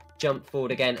slide, jump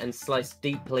forward again, and slice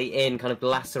deeply in, kind of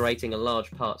lacerating a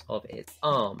large part of its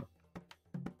arm.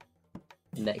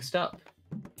 Next up,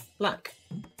 Black.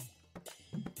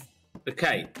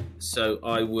 Okay, so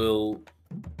I will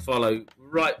follow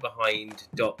right behind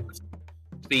Doc,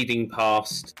 speeding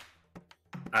past,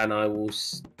 and I will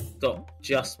stop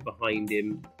just behind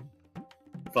him,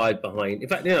 5 behind. In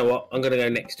fact, you know what? I'm going to go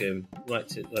next to him, right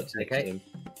to next to Okay. him,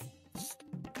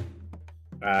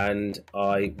 and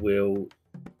I will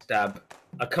stab.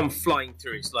 I come flying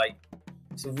through.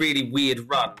 It's a really weird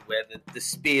run where the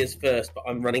spear's first, but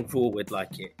I'm running forward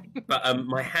like it. But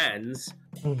my hands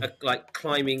are like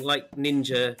climbing like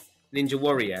ninja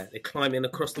warrior. They're climbing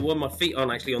across the wall. My feet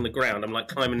aren't actually on the ground. I'm like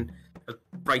climbing,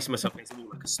 bracing myself against the wall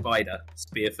like a spider.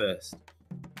 Spear first.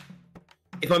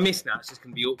 If I miss now, it's just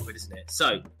going to be awkward, isn't it?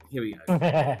 So here we go.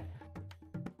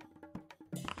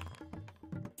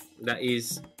 That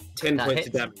is 10 That points hits.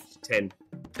 of damage.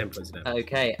 10 points of damage.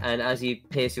 Okay, and as you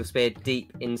pierce your spear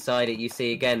deep inside it, you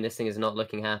see again this thing is not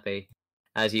looking happy.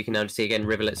 As you can now see again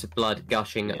rivulets of blood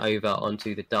gushing over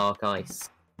onto the dark ice.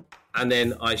 And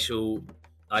then I shall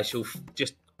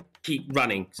just keep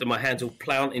running. So my hands will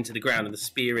plow into the ground and the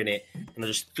spear in it, and I'll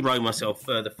just throw myself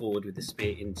further forward with the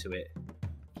spear into it.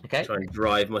 Okay. Try and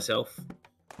drive myself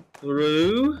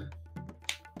through.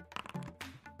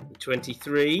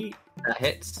 23 That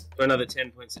hits. for another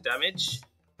 10 points of damage.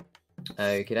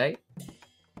 Okay.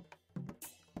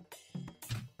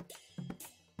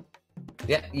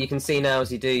 Yeah, you can see now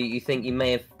as you do, you think you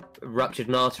may have ruptured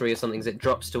an artery or something as it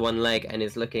drops to one leg and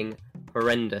is looking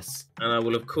horrendous. And I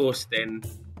will, of course, then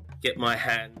get my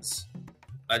hands.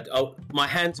 My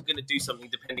hands are going to do something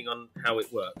depending on how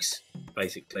it works,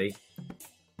 basically.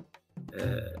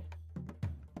 If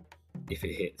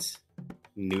it hits.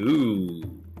 No.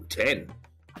 10.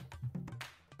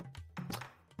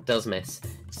 Does miss.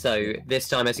 So this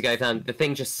time as you go down, the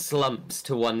thing just slumps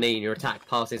to one knee and your attack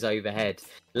passes overhead.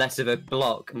 Less of a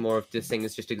block, more of this thing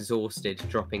is just exhausted,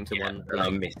 dropping to one And I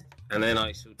leg. miss. And then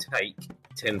I shall take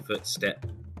 10-foot step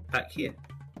back here.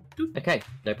 Okay,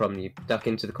 no problem. You duck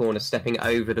into the corner, stepping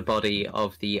over the body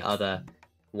of the other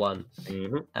one.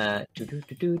 Mm-hmm.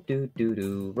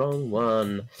 Wrong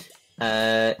one.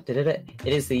 It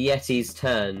is the Yeti's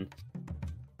turn.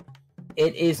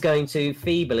 It is going to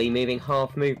feebly moving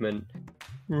half movement.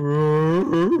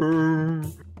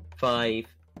 5,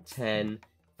 10,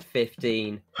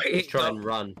 15. Let's try and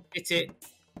run. Hit it.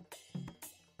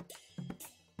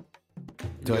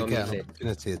 Do I You'll get use an it.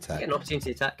 opportunity attack? Get an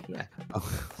opportunity attack, yeah.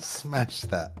 Oh, smash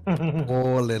that.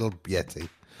 Poor little Yeti.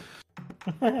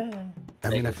 I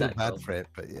mean, I feel attack bad roll. for it,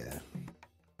 but yeah.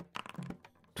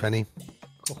 20,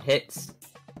 Hits.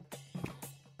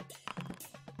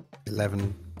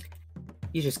 11.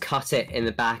 You just cut it in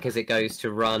the back as it goes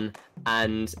to run,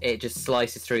 and it just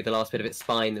slices through the last bit of its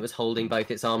spine that was holding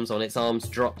both its arms on. Its arms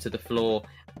drop to the floor,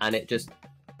 and it just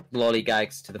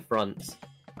lollygags to the front.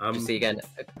 You see again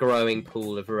a growing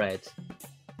pool of red.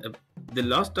 The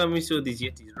last time we saw these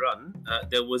Yetis run,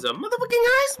 there was a motherfucking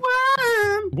ice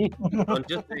worm! I'm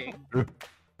just saying.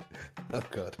 Oh,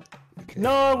 God. Okay.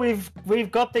 No, we've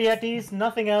got the Yetis.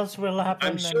 Nothing else will happen,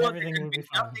 I'm and sure there everything can will be be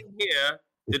fine. nothing here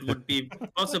that would be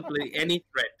possibly any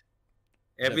threat.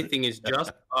 Everything is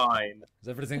just fine. Is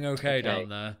everything okay Okay. down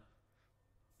there?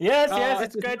 Yes, Oh, yes,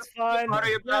 it's good, it's fine. Worry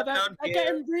Yeah, about they're down here.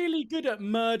 getting really good at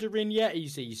murdering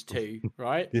Yetis, these two,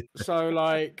 right? So,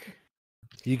 like,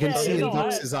 You can Yeah, see you in know,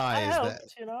 Dux's I eyes that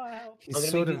helped, you know, I helped. he's I'm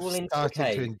gonna sort move of you all into the starting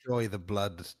to cave. enjoy the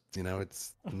blood. You know,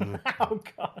 it's. Oh,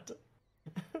 God.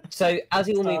 So as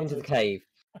you all move into Started. the cave,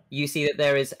 you see that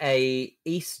there is a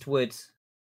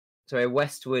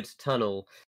westward tunnel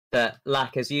that,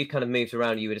 Lack, as you kind of moved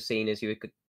around, you would have seen as you were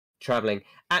traveling,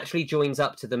 actually joins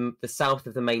up to the south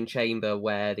of the main chamber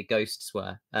where the ghosts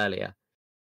were earlier.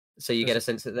 So you get a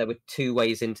sense that there were two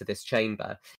ways into this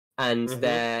chamber, and Mhm.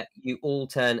 there you all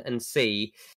turn and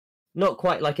see, not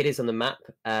quite like it is on the map,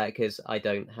 because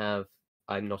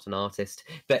I'm not an artist,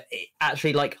 but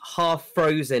actually like half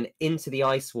frozen into the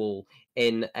ice wall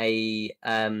in a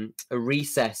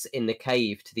recess in the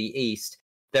cave to the east.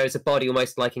 There is a body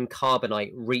almost like in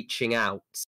carbonite reaching out,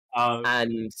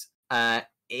 and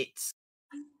it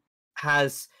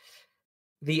has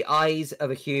the eyes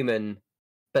of a human,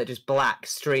 but just black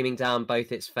streaming down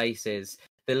both its faces.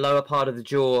 The lower part of the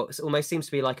jaw almost seems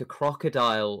to be like a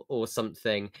crocodile or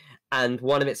something, and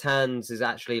one of its hands is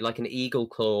actually like an eagle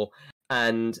claw,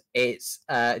 and it's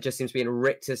just seems to be in a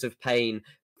rictus of pain,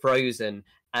 frozen,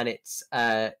 and its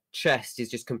chest is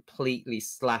just completely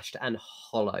slashed and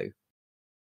hollow.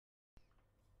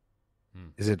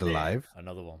 Is it alive?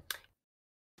 Another one.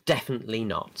 Definitely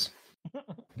not.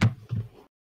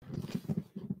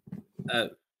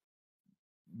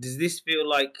 Does this feel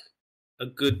like a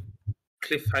good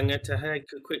cliffhanger to take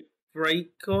a quick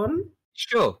break on?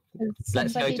 Sure. Has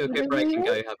Let's go somebody to a got good break and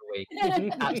go wee-wee? have a week.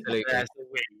 Absolutely. That's a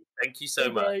win. Thank you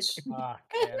so much.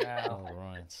 Fucking hell. All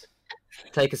right.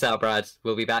 Take us out, Brad.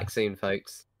 We'll be back soon,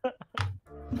 folks.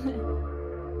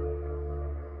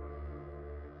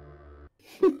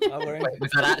 Oh, we're in. Wait,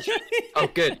 was that actually? Oh,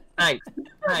 good. Thanks.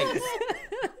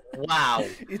 Wow.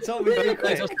 You told me very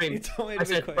Close our quick. stream. You told me I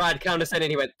very said, quick. Brad, count us in,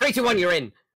 and he went, 3, 2, 1, you're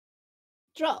in.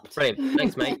 Dropped. Brilliant.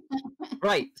 Thanks, mate.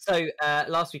 Right. So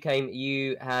last we came,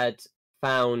 you had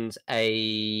found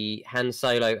a Han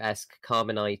Solo-esque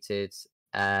carbonated,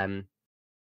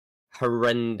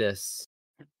 horrendous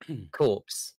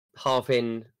corpse, half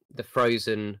in the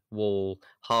frozen wall,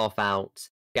 half out,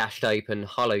 gashed open,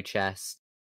 hollow chest,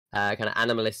 kind of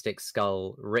animalistic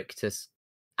skull, rictus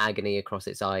agony across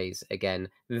its eyes again,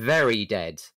 very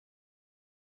dead.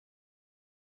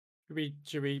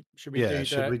 Should we Yeah, do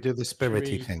should the, we do the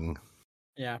spirity we- thing?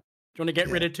 Yeah. Do you want to get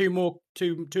rid Yeah. of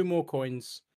two more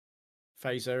coins,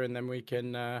 Phaser, and then we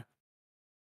can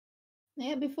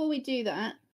Yeah, before we do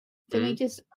that, can we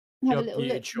just have You're a little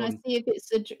muted, look? Can I Sean. see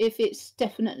if it's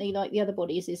definitely like the other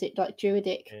bodies? Is it like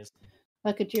druidic,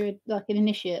 like a druid, like an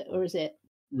initiate, or is it?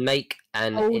 Make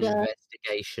an Older.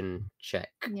 investigation check.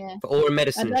 Yeah. Or a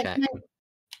medicine like check. to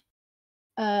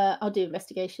I'll do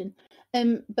investigation.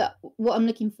 But what I'm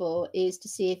looking for is to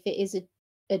see if it is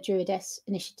a druidess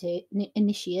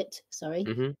initiate. Sorry.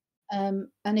 Hmm.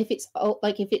 And if it's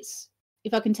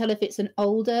if I can tell if it's an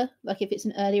older, like if it's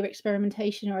an earlier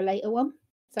experimentation or a later one.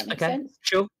 Does that make Okay, sense?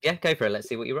 sure. Yeah, go for it. Let's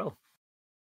see what you roll.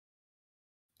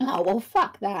 Oh well,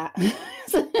 fuck that.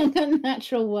 It's a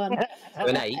natural one.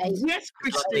 An 8. Yes,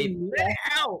 Christine, let it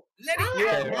out. Let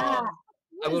it Yeah. out.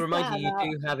 I will What's remind that you, you about?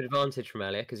 do have advantage from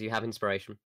earlier because you have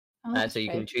inspiration. Oh, that's So you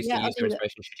can true. choose Yeah, to I'll use your do that.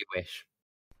 inspiration should you wish.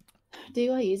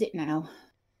 Do I use it now?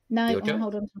 No, Your I'll choice.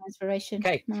 hold on to my inspiration.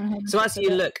 Okay, No, I'll hold on So to as it you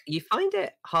for a bit. look, you find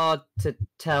it hard to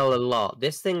tell a lot.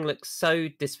 This thing looks so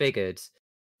disfigured.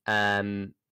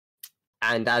 And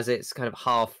as it's kind of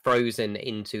half frozen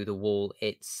into the wall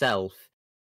itself,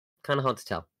 kind of hard to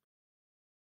tell.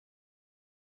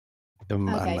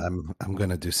 Okay. I'm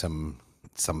gonna do some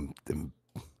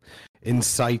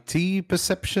insighty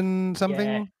perception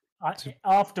something.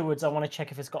 Afterwards, I want to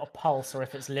check if it's got a pulse or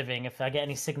if it's living, if I get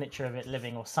any signature of it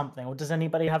living or something. Or does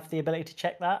anybody have the ability to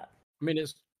check that? I mean,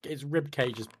 its rib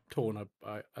cage is torn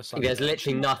aside. There's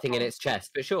literally nothing in its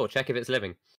chest, but sure, check if it's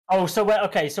living. Oh, so we're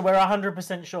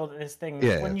 100% sure that this thing.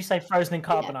 Yeah. When you say frozen in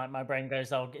carbonite, my brain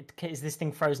goes, "Oh, is this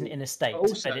thing frozen in a state?"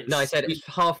 Also- But it's- No, I said it's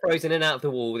half frozen in and out of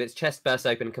the wall with its chest burst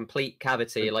open, complete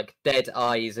cavity, like dead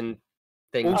eyes and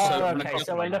things. Also- Oh, I'm okay. looking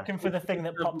So at we're mine. looking for the thing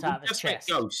that popped out of its Just met chest.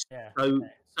 ghosts. Yeah. So, okay.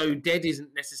 so dead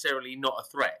isn't necessarily not a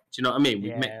threat. Do you know what I mean?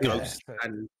 We've met Yeah, ghosts true.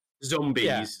 and zombies.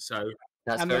 Yeah. So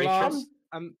That's and very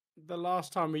the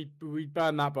last time we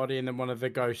burned that body, and then one of the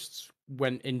ghosts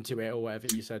went into it, or whatever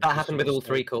you said. That happened with all So-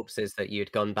 3 corpses that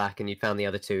you'd gone back and you'd found the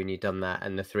other 2 and you'd done that,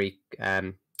 and the 3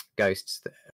 ghosts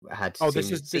that had Oh, this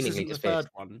seemingly isn't the disappeared. third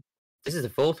one. This is the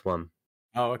 4th one.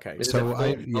 Oh, okay. This So is the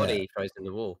I- 4th yeah. body frozen in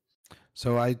the wall.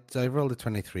 So I rolled a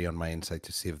 23 on my insight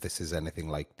to see if this is anything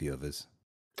like the others.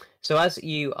 So as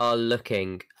you are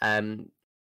looking,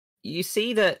 you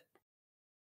see that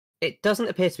it doesn't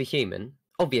appear to be human,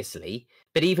 obviously,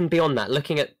 but even beyond that,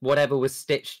 looking at whatever was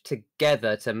stitched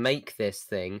together to make this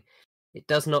thing, it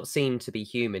does not seem to be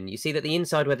human. You see that the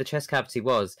inside where the chest cavity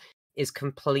was is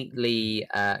completely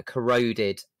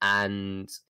corroded and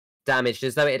damaged,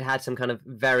 as though it had some kind of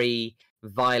very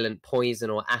violent poison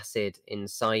or acid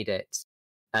inside it.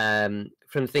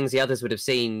 From things the others would have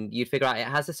seen, you'd figure out it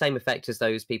has the same effect as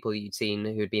those people you'd seen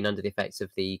who had been under the effects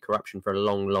of the corruption for a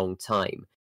long, long time.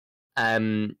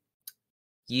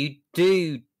 You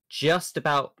do just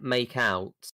about make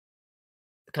out,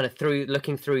 kind of through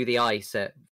looking through the ice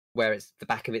at where it's the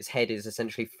back of its head is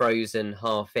essentially frozen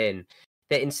half in,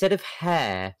 that instead of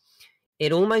hair,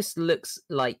 it almost looks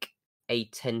like a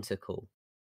tentacle.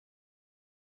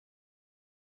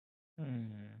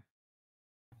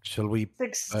 Shall we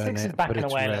Six burn is it, put backing it to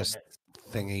away a little rest, bit.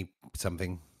 thingy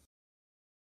something?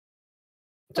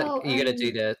 So Well, you're going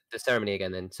to do the ceremony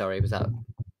again then? Sorry, was that...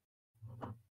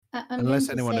 I'm Unless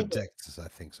going to anyone say that objects, I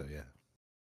think so. Yeah.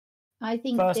 I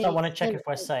think First, I they want to check said if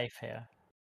we're that- safe here.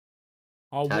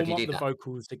 I'll How'd warm you up do the that?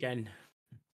 vocals again.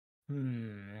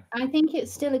 I think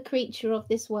it's still a creature of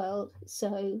this world,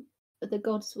 so the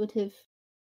gods would have,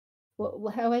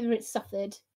 however it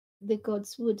suffered, the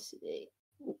gods would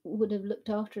have looked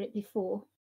after it before.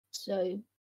 So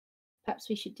perhaps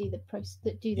we should do the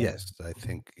Yes, I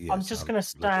think. Yes, I'm just I'll going to look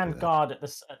stand into that. guard at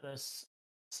this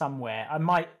somewhere. I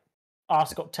might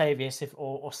ask Octavius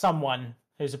or someone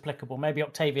who's applicable. Maybe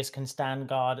Octavius can stand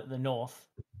guard at the north.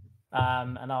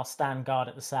 and I'll stand guard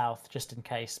at the south just in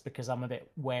case, because I'm a bit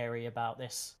wary about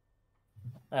this.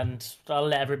 And I'll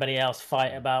let everybody else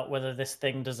fight about whether this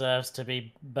thing deserves to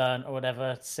be burnt or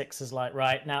whatever. Six is like,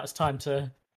 right, now it's time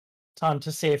to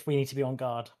see if we need to be on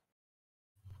guard.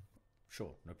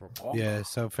 Sure, no problem. Yeah,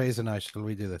 so FaZe and I, shall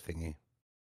we do the thingy?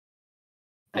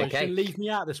 You Okay. should leave me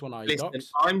out of this one, are you, Listen,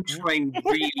 Docs? I'm trying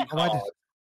really I hard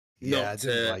Yeah, I not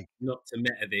didn't to like. not to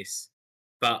meta this,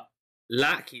 but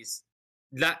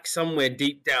Lack somewhere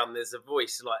deep down. There's a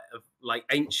voice like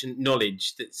ancient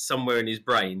knowledge that's somewhere in his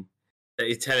brain that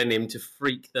is telling him to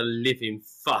freak the living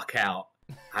fuck out,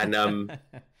 and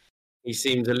he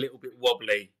seems a little bit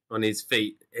wobbly on his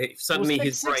feet. If suddenly Well,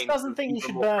 his Six brain doesn't think you even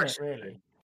should more burn it, pressure. really,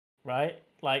 right?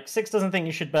 Like Six doesn't think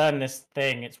you should burn this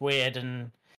thing. It's weird,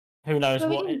 and who knows Well,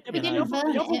 we what. didn't- it, we you know. didn't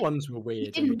burn The other it. ones were weird. We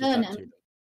and didn't did burn that them. to them.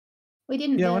 We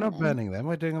didn't Yeah, burn we're not them. burning them.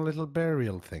 We're doing a little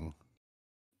burial thing.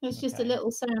 It was just Okay. a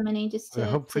little ceremony, just We're to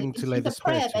hoping to it's lay just the a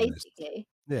prayer, spirits in this. basically,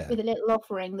 Yeah. with a little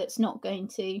offering that's not going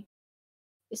to.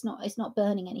 It's not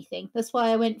burning anything. That's why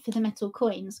I went for the metal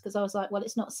coins, because I was like, well,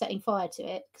 it's not setting fire to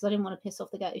it, because I didn't want to piss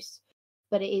off the ghost.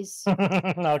 But it is.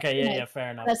 Okay, you know, yeah, fair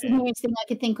enough. That's the Yeah, nearest thing I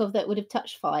could think of that would have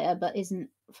touched fire, but isn't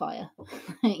fire.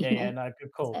 yeah, no,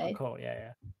 good call, So- good call.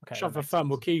 Yeah. Okay, Shove that a makes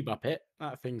thermal sense. cube up it.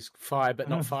 That thing's fire, but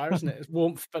not fire, isn't it? It's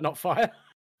warmth, but not fire.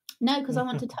 No, because I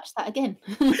want to touch that again.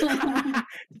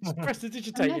 Just press the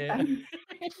digitate it.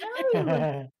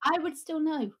 No, I would still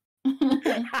know.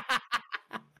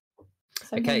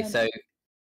 Okay, no. so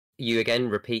you again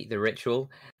repeat the ritual.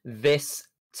 This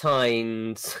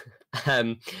times,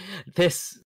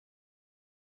 this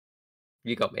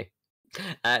you got me.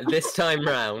 This time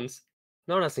round,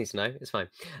 no one else needs to know. It's fine.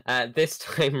 This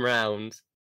time round,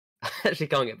 I actually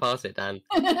can't get past it, Dan.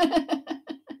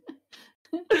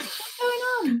 What's going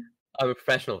on? I'm a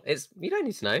professional. You don't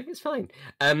need to know. It's fine.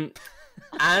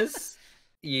 As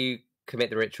you commit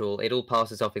the ritual, it all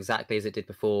passes off exactly as it did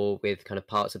before, with kind of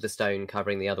parts of the stone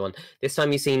covering the other one. This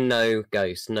time you see no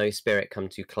ghost, no spirit come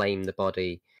to claim the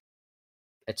body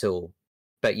at all.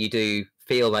 But you do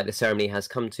feel like the ceremony has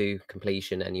come to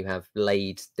completion and you have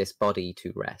laid this body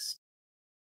to rest.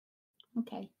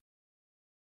 Okay.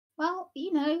 Well,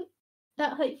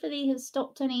 that hopefully has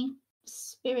stopped any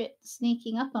spirit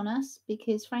sneaking up on us,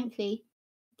 because frankly,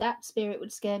 that spirit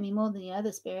would scare me more than the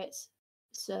other spirits.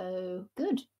 So,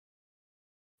 good.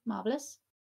 Marvellous.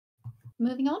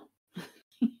 Moving on.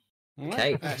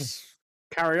 Okay. Let's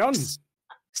carry on.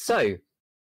 So,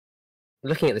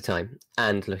 looking at the time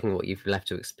and looking at what you've left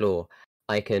to explore,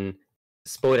 I can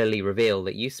spoilerly reveal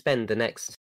that you spend the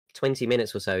next 20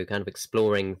 minutes or so kind of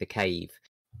exploring the cave,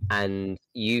 and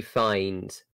you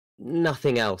find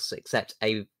nothing else except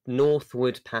a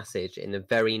northward passage in the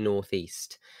very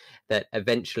northeast that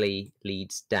eventually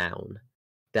leads down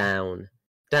to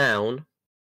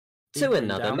Keep going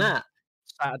another down. map.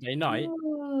 Saturday night.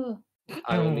 Oh,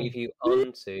 I will move you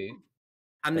on to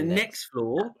And the The next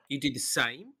floor, you do the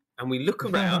same, and we look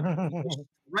around, and we push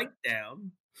right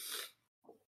down.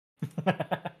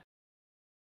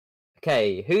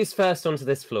 Okay, who's first onto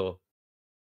this floor?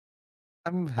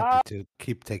 I'm happy to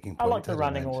keep taking I point. like the don't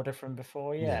running mind. order from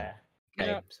before. Yeah. Yeah.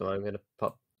 Okay, so I'm going to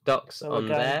pop Docs So on we're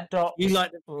going there. Docs, You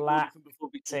like the Lack, from before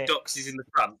we Six. Docs is in the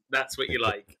front. That's what you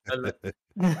like.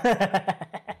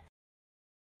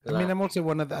 I mean, I'm also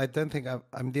one of the. I don't think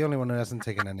I'm the only one who hasn't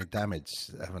taken any damage,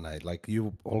 haven't I? Like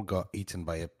you all got eaten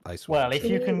by a ice. Well, worm, if so-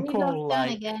 you can we call, lost Dan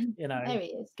like, again. you know, There he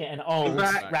is. getting old,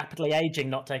 Back. rapidly aging,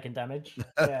 not taking damage. Yeah.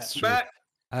 That's true. Back.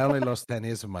 I only lost 10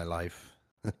 years of my life.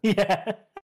 Yeah.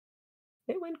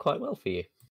 It went quite well for you,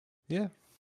 Yeah.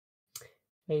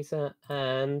 Hazer,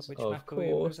 and Which of map are we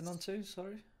course. moving on to?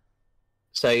 Sorry.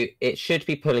 So it should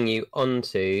be pulling you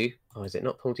onto. Oh, is it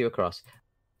not pulled you across?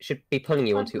 It should be pulling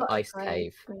you I've onto got a Ice grey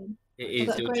Cave. screen. It I've is.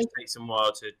 got a It'll grey- just take some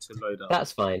while to load up.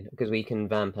 That's fine because we can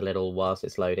vamp a little whilst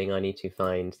it's loading. I need to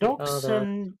find the Docs,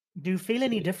 other. do you feel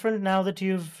any different now that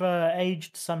you've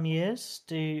aged some years?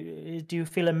 Do you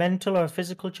feel a mental or a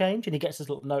physical change? And he gets his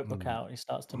little notebook out and he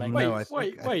starts to make. No, Wait, I think-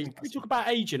 I wait. think Can we talk about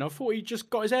aging? I thought he just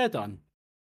got his hair done.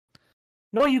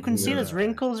 No, you can see Yeah. there's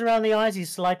wrinkles around the eyes. He's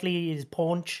slightly his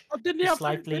paunch. Oh, didn't he have,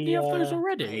 Slightly, didn't he have those uh,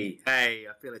 already? Hey,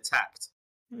 I feel attacked.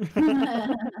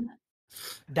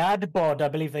 Dad bod, I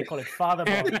believe they call it. Father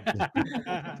bod.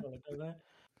 That's what it is, eh?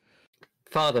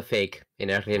 Father Fig in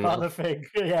Erlin. Father fig.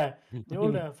 Yeah, the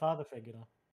older father fig, you know.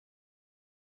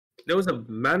 There was a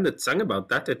man that sang about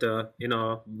that at in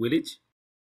our village.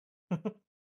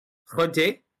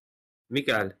 Jose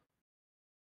Miguel.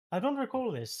 I don't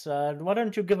recall this. Why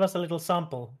don't you give us a little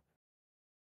sample?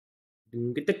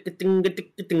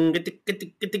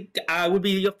 I will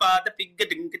be your father figure.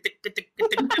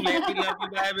 Maybe love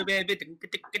you, baby.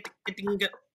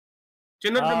 Do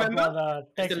you not remember? Brother,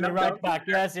 takes the me lockdown right back.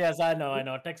 Yes, I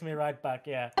know. Takes me right back.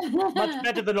 Yeah, it's much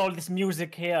better than all this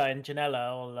music here in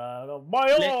Janella. All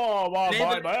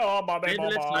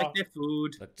Let's like their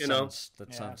food. That You know.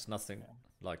 sounds nothing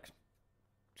like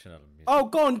Chanel music. Oh,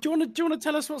 go on. Do you want to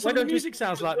tell us what Why some of the don't you- music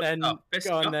sounds like then? Best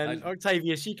Go on stuff. then,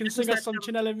 Octavius. You can sing us some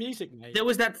Chanela music, mate. There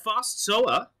was that fast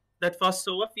sower,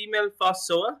 female fast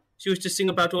sower. She used to sing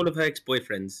about all of her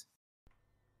ex-boyfriends.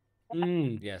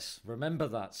 Yes, remember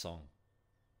that song.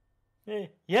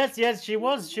 Yes, she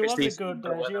was. She was a Christie's good.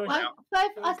 number She one. was,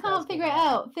 I can't figure it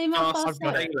out. Female Fast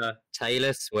fast Taylor.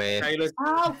 Taylor Swift. Taylor's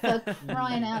Oh, for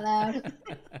crying out loud.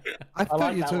 I thought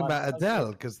like you were that talking one. about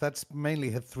Adele because that's mainly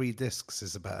her 3 discs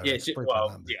is about. her ex-boyfriend,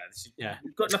 aren't they?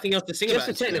 We've got nothing else to sing Just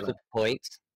about. a technical point.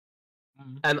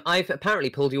 Mm. I've apparently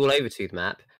pulled you all over to the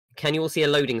map. Can you all see a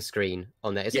loading screen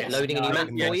on there? Is Yes. it loading a new No, map I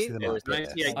can for see you? the Or map, is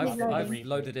it... yeah. I've Loading.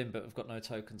 loaded in, but I've got no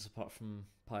tokens apart from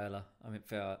Paella. I mean,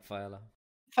 Faella.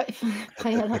 You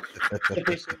You're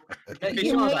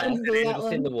are waiting for there, that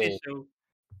just in the one. wall.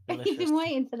 You've been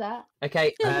waiting for that.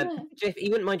 Okay, Jeff,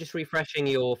 you wouldn't mind just refreshing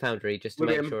your Foundry just to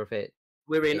We're make in. sure if it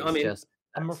We're in. is I'm in. just...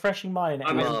 I'm refreshing mine. It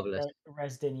I'm in. hasn't Marvellous.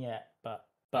 rezzed in yet, but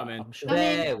I'm in. I'm sure. I'm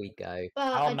in. There we go.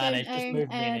 But I'll I manage, don't just own move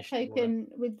the a initiative token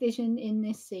with vision in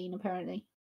this scene, apparently.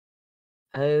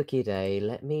 Okie day,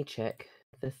 let me check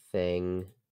the thing.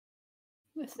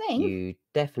 The thing? You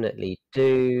definitely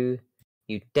do.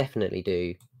 You definitely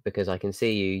do. Because I can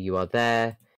see you. You are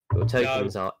there. Your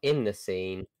tokens are in the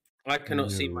scene. I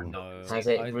cannot see my No. dog. Has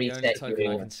it the only reset token I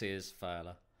your- can see is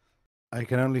Faella. I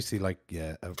can only see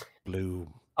a blue.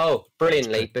 Oh,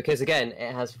 brilliantly. Because again,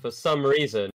 it has for some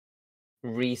reason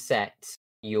reset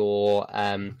your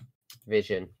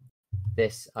vision.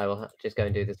 This, I will just go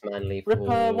and do this manually for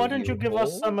Ripper, why don't you give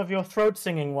us all. some of your throat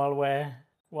singing while we're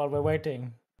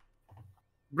waiting?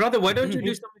 Brother, why don't you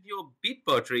do some of your beat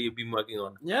poetry you've been working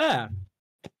on? Yeah.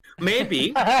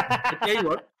 Maybe. I tell you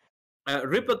what,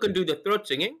 Ripper can do the throat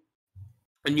singing,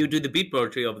 and you do the beat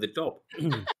poetry over the top.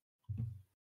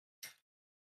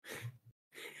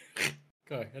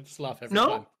 Go. I just laugh every No?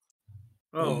 time.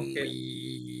 Oh,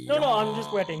 okay. No, I'm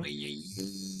just waiting.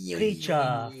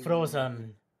 Creature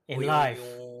frozen in life,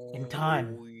 in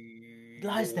time. It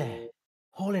lies there,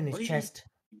 hole in its chest,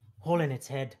 hole in its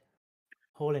head,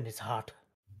 hole in its heart.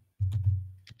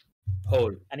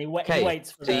 Hole. And he Okay,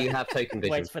 waits for so the you have token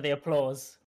vision. waits for the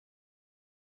applause.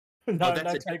 No, Oh, no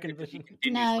that's a token vision.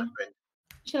 Continues, No. my friend.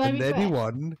 Shall I And refresh?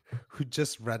 anyone who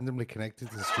just randomly connected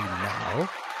to the stream now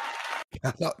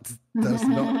does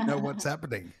not know what's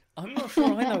happening. I'm not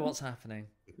sure I know what's happening.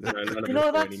 No, none of You us know,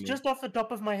 know that's anymore. just off the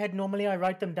top of my head. Normally, I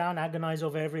write them down, agonize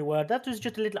over every word. That was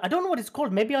just a little. I don't know what it's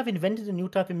called. Maybe I've invented a new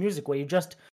type of music where you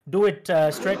just do it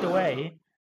straight away.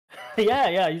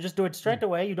 yeah. You just do it straight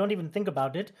away. You don't even think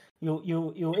about it.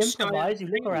 You improvise. You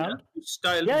look around.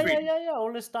 Style Yeah. free.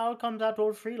 All the style comes out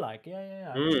all free like.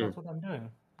 Yeah. I think Mm. that's what I'm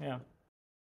doing. Yeah.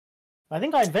 I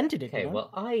think I invented it. Okay, you know? well,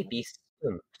 I be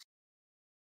stumped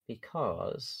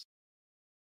because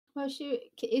Well,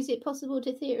 is it possible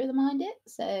to theatre of the mind it?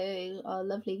 So our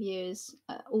lovely viewers,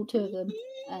 all 2 of them.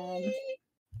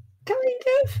 kind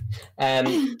of.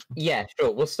 Yeah,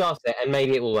 sure. We'll start it, and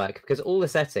maybe it will work because all the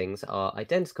settings are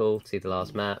identical to the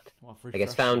last map. Well, I've I guess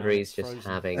refreshed now, Foundry's it's just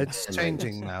frozen. having. It's a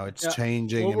changing moment. now. It's Yeah.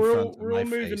 changing Well, in we're front all, of we're my all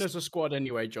moving face. as a squad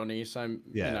anyway, Johnny. So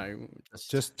Yeah. you know,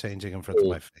 Just changing in front of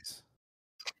Cool. my face.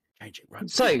 change it right.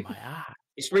 So- before my eye.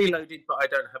 It's reloaded, but I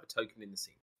don't have a token in the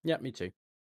scene. Yeah, me too.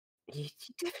 You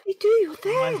definitely do. You're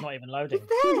there. Mine's not even loading.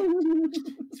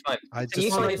 It's fine. I So you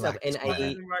just find look yourself like in square.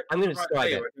 a- I'm gonna describe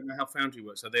layer. it. I don't know how Foundry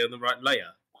works. Are they on the right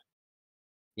layer?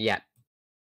 Yeah.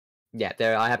 Yeah,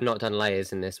 there. I have not done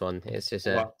layers in this one. It's just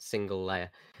a Wow. single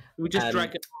layer. We just Um,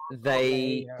 drag it.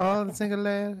 They All the single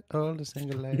layer, all the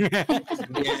single layer.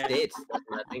 we just did.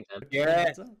 I think, Dan.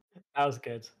 Yeah. That was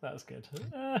good.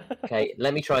 Okay,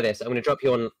 let me try this. I'm going to drop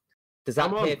you on. Does that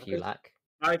I'm on. appear for you, Lack?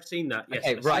 I've seen that. Yes.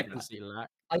 Okay, I've right. seen I can that. see that.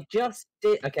 I just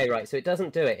did. Okay, right. So it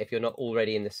doesn't do it if you're not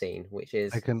already in the scene, which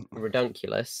is I can.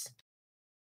 redunculous.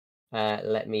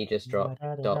 Let me just drop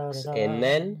docs in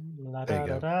then. There you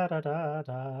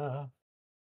go.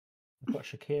 I've got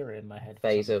Shakira in my head. for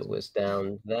some Phaser reason. was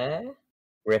down there.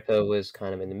 Ripper was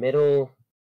kind of in the middle.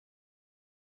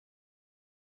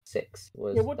 6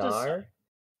 was Yeah, what does- Dar.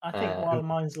 I think Uh, while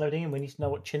mine's loading in, we need to know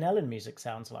what Chinellen music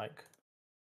sounds like.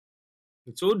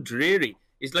 It's so dreary.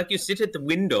 It's like you sit at the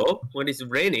window when it's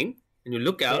raining and you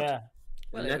look out, Yeah.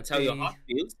 Well, and it that's would how your be- heart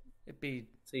feels. It'd be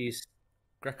So you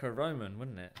Greco-Roman,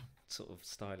 wouldn't it? Sort of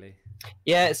styly.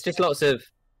 Yeah, it's just lots of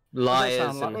lyres like?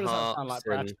 and What does that sound harps like,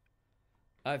 Brad? and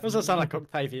I've What does that sound like, n-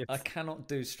 Octavius? I cannot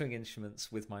do string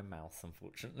instruments with my mouth,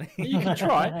 unfortunately. You could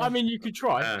try. I mean, you could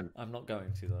try. I'm not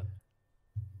going to though.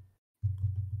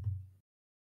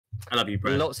 I love you,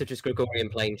 Brad. lots of just Gregorian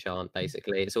plain chant.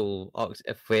 Basically, it's all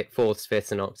fourths,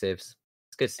 fifths, and octaves.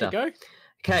 It's good There stuff. you go.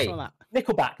 Okay, Try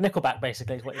that. Nickelback,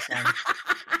 basically, is what you're saying.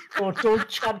 or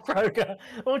Chad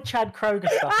Kroger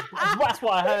stuff. That's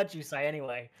what I heard you say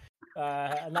anyway.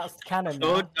 And that's the canon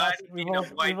now. Don't die We've in a all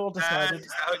white decided. man. Is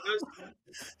that how it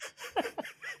goes?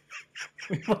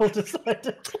 We've all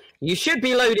decided. you should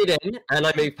be loaded in, and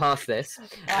I move past this.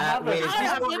 I haven't. with- I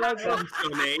haven't What loaded in. happens,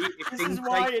 Johnny, if This things is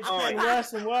why take it's getting time?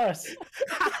 worse and worse.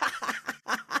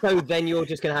 So then you're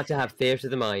just going to have theatre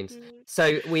of the mind.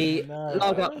 So we No.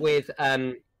 log up with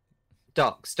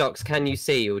Docs. Docs, can you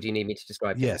see, or do you need me to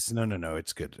describe it? Yes, no.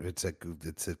 It's good. It's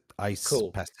a ice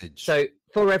Cool. passage. So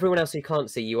for everyone else who can't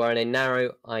see, you are in a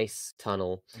narrow ice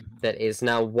tunnel that is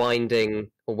now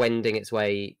wending its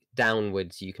way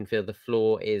downwards. You can feel the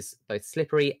floor is both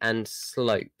slippery and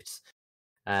sloped.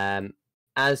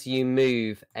 As you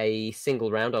move a single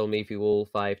round, I'll move you all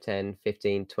 5, 10,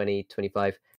 15, 20,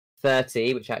 25,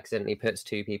 30, which accidentally puts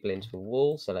 2 people into the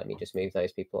wall. So let me just move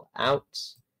those people out.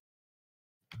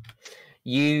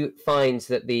 You find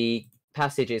that the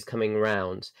passage is coming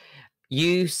round.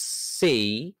 You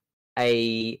see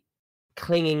a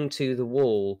clinging to the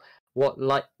wall what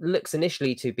looks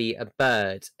initially to be a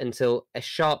bird until a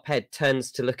sharp head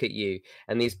turns to look at you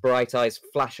and these bright eyes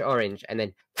flash orange and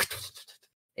then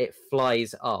it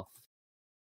flies off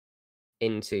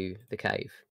into the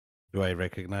cave. Do I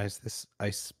recognize this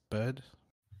ice bird?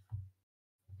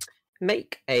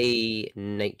 Make a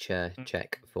nature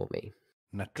check for me.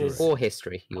 Natural. Does- Or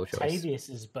history, your choice.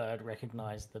 Octavius's bird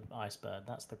recognized the ice bird.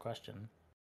 That's the question.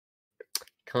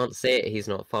 Can't see it, he's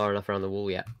not far enough around the wall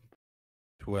yet.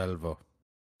 12.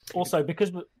 Also,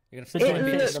 because You're gonna have It to try and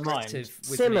be looks descriptive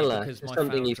with similar me because to my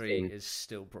something you've foundry seen. is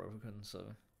still broken. So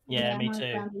yeah, me my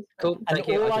too. boundaries Cool, broken. And thank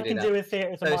you, all I can can do do that. in theatre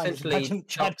of the So mind is essentially, imagine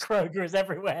Chad Kroger is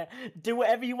everywhere. Do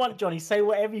whatever you want, Johnny. Say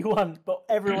whatever you want, but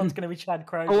everyone's going to be Chad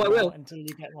Kroger Oh, I will. now until you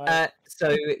get my.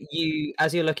 So you,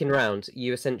 as you're looking around,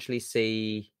 you essentially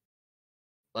see.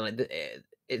 Well,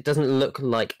 it doesn't look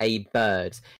like a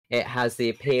bird. It has the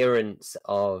appearance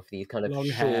of these kind of Long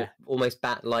short, hair. almost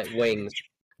bat-like wings,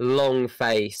 long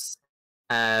face,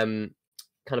 kind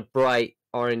of bright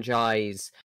orange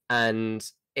eyes, and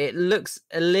it looks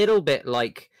a little bit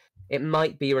like it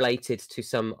might be related to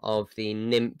some of the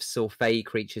nymphs or fey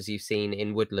creatures you've seen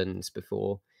in woodlands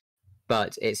before,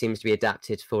 but it seems to be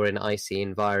adapted for an icy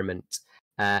environment.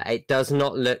 It does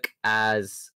not look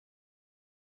as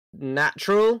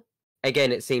natural.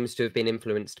 Again, it seems to have been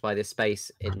influenced by this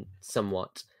space in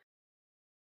somewhat.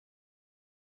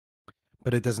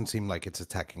 But it doesn't seem like it's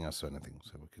attacking us or anything,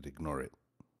 so we could ignore it.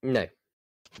 No.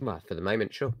 Well, for the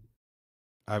moment, sure.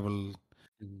 I will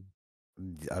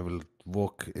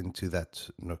walk into that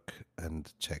nook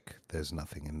and check. There's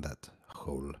nothing in that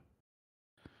hole.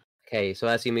 Okay, so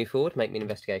as you move forward, make me an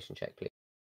investigation check, please.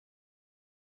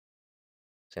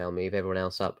 So I'll move everyone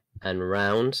else up and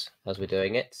round as we're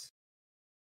doing it.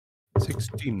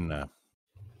 16.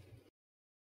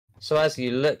 So as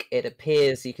you look, it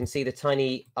appears you can see the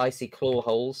tiny icy claw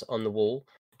holes on the wall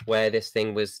where this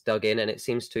thing was dug in, and it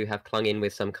seems to have clung in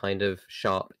with some kind of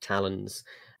sharp talons.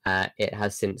 It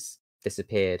has since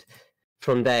disappeared.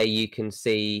 From there, you can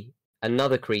see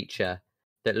another creature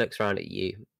that looks around at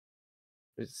you.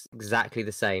 It's exactly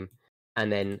the same,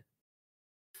 and then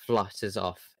flutters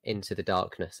off into the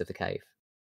darkness of the cave.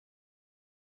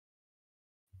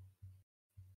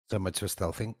 So much for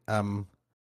stealthing.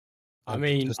 I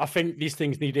mean, just- I think these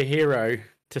things need a hero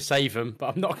to save them,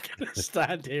 but I'm not going to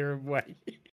stand here and wait.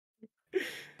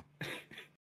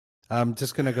 I'm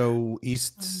just gonna go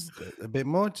east a bit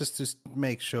more, just to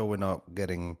make sure we're not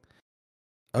getting.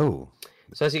 Oh,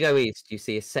 So as you go east, you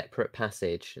see a separate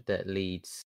passage that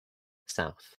leads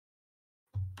south.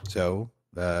 so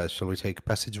shall we take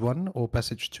passage 1 or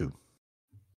passage 2?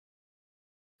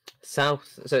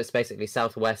 South, so it's basically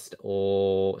southwest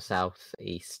or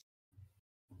southeast,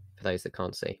 for those that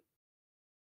can't see.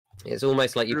 It's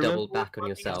almost like you've Remember doubled back on what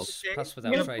yourself. you pass said?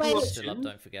 without Which trace way- is still up.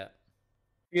 Don't forget.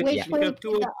 You, Which you way have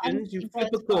two did the options. You icy flip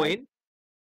a birds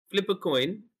go?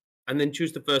 coin, and then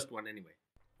choose the first one anyway.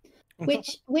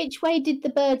 Which way did the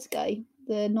birds go?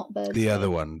 The not birds. The go? other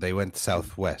one, they went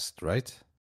southwest, right?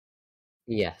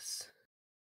 Yes.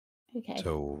 Okay.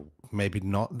 So maybe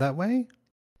not that way.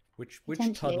 Which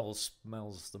Potentially. tunnel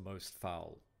smells the most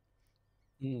foul?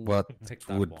 What Pick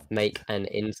that would one. Make an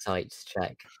insight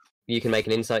check. You can make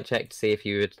an insight check to see if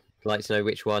you would like to know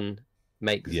which one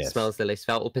make Yes. smells the least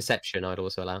felt, or perception I'd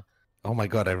also allow. Oh my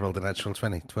god, I rolled a natural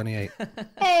 20. 28.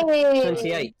 Hey!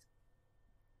 28.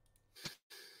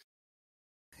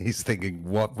 He's thinking,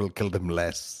 what will kill them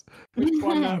less? Which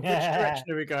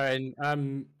direction are we going?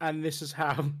 And this is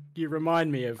how you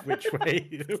remind me of which way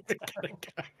we're gonna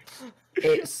go.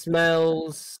 It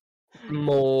smells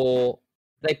more.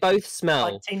 They both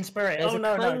smell Like Teen Spirit. There's Oh a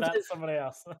no, kind that's of- somebody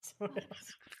else. That's somebody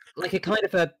else. like a kind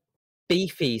of a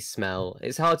beefy smell.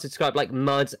 It's hard to describe, like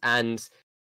mud and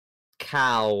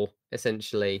cow,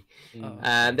 essentially. Oh,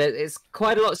 It's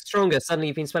quite a lot stronger. Suddenly,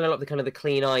 you've been smelling a lot of the kind of the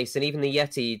clean ice, and even the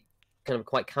Yeti, kind of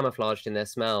quite camouflaged in their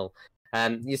smell.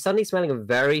 You're suddenly smelling a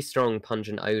very strong,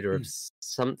 pungent odor of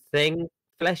something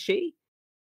fleshy.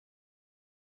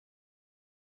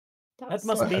 That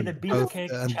must be the Both-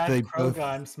 beefcake and Chad they Kroger both-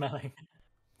 I'm smelling.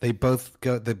 They both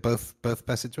go. They both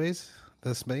passageways.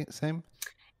 The same.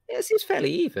 Yeah, it seems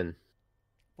fairly even.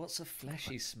 what's a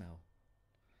fleshy smell?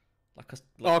 Like a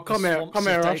Oh, the come here, swamps come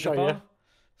of here, I'll show you. Dagobah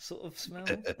sort of smell.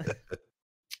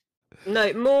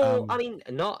 No, more. Um, I mean,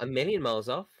 not a million miles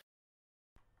off.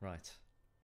 Right.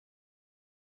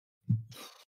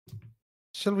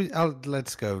 Shall we?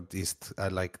 Let's go east. I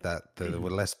like that. There were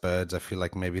less birds. I feel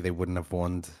like maybe they wouldn't have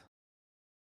warned.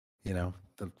 You know.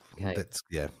 Okay. That's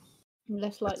yeah.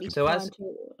 Less likely So to as find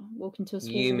to walk into a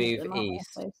small you room with move them, aren't they, I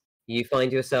east, suppose? You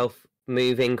find yourself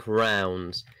moving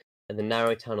round the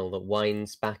narrow tunnel that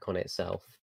winds back on itself,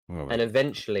 Well, and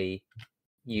eventually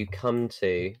you come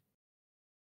to.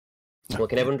 Well,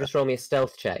 can everyone just roll me a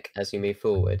stealth check as you move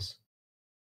forward?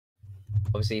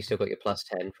 Obviously, you've still got your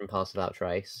 +10 from Pass Without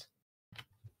Trace.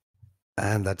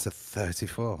 and that's a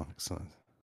 34. Excellent.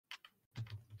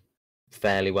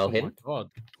 Fairly well Oh my hidden. god.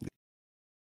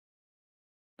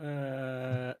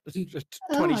 Oh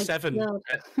my 27 God.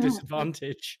 at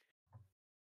disadvantage.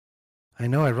 I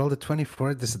know. I rolled a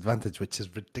 24 at disadvantage, which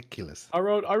is ridiculous. I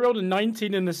rolled a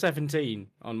 19 and a 17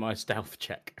 on my stealth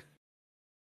check.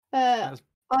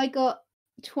 I got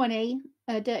 20,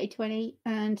 a dirty 20,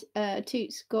 and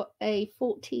Toots got a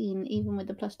 14, even with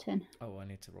the +10. Oh, I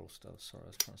need to roll stealth. Sorry, I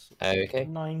was trying to. Okay.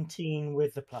 19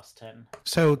 with the +10.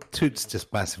 So Toots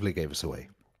just massively gave us away.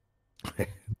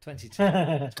 22.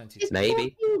 22. It's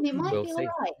Maybe. 14, it might We'll be see.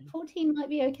 alright. 14 might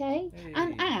be okay.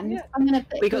 And Hey. I'm going to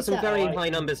put We got this some up. very Right. high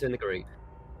numbers in the group.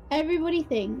 Everybody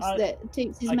thinks I- that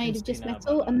Toots is I made can of just see now,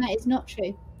 metal, but- and that is not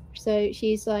true. So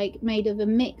she's like made of a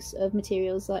mix of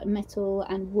materials like metal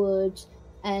and wood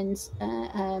and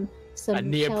some A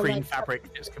neoprene shell-like-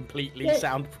 fabric that's completely Yeah.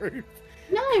 soundproof.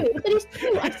 No, but it's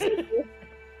true. I said this.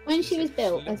 When she was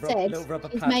built, I said little rubber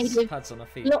she's pads, made of pads on her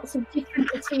feet. lots of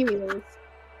different materials.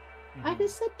 I Mhm.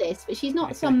 just said this, but she's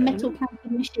not some Okay. metal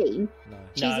counting machine. No.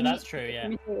 She's No, a that's mix of true, yeah.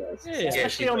 different materials. Yeah, So- yeah.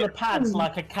 Especially on the pads, Mm.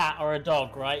 like a cat or a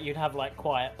dog, right? You'd have like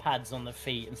quiet pads on the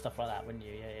feet and stuff like that, wouldn't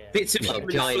you? Yeah, yeah. Bits of Yeah, human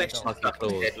giant flesh fucking stuck in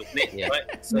the claws. head, wasn't it? Yeah.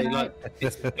 Right? So No. like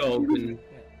bits of dog and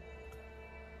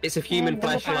It's a human Yeah,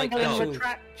 flesh like well, dog.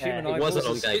 Human Yeah. It was a eyeballs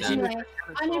long is- day now. Anyway,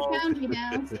 I'm in Foundry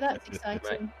now, so that's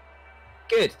exciting.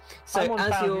 Good. So I'm on as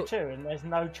Foundry you're too, and there's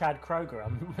no Chad Kroger.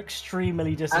 I'm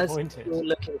extremely as disappointed. you're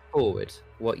looking forward,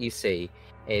 what you see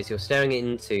is you're staring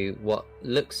into what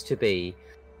looks to be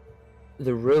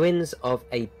the ruins of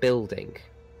a building,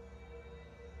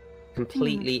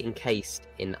 completely encased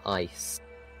in ice.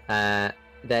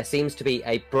 There seems to be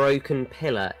a broken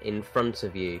pillar in front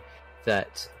of you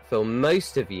that, for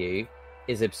most of you,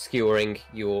 is obscuring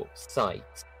your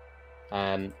sight.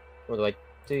 Although I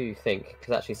do think,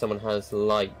 because actually someone has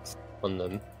light on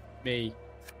them. Me.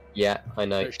 Yeah, I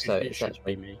know. It So should it's be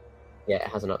actually me. yeah, it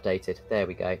hasn't updated. There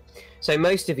we go. So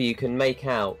most of you can make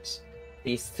out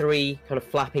these three kind of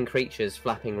flapping creatures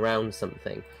flapping round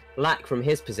something. Lack, from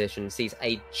his position, sees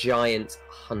a giant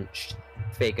hunched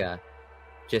figure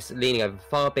just leaning over,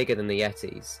 far bigger than the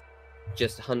Yetis,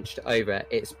 just hunched over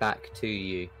its back to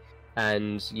you.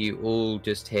 And you all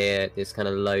just hear this kind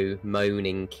of low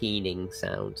moaning, keening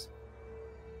sound.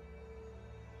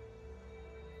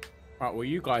 Right, well,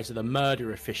 you guys are the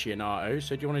murder aficionados,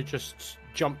 so do you want to just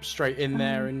jump straight in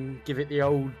there and give it the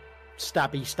old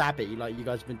stabby like you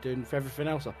guys have been doing for everything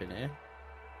else up in here?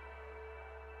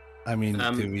 I mean,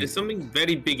 do we... there's something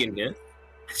very big in here.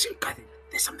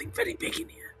 There's something very big in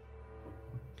here.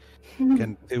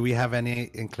 do we have any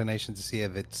inclination to see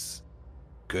if it's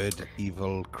good,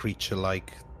 evil,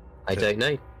 creature-like I don't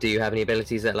know. Do you have any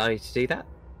abilities that allow you to do that?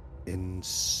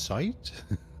 insight?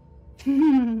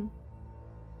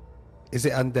 Is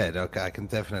it undead? Okay, I can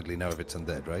definitely know if it's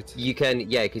undead, right? You can,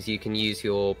 yeah, because you can use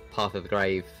your Path of the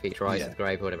Grave, Feature Eyes Yeah. of the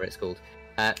Grave, or whatever it's called.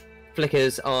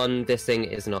 Flickers on this thing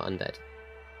is not undead.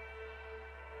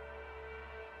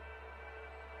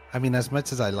 I mean, as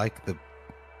much as I like the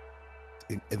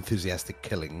enthusiastic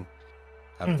killing.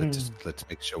 Let's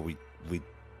make sure we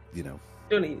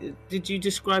Johnny, did you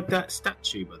describe that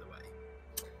statue, by the way?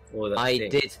 Or that I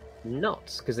thing? did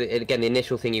not, because again, the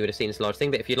initial thing you would have seen is a large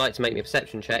thing. But if you'd like to make me a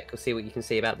perception check, we'll see what you can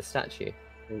see about the statue.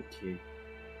 Thank you.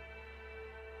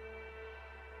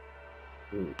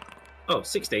 Ooh. Oh,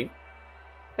 16.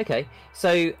 Okay,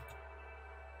 so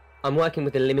I'm working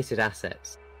with the limited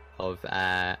assets of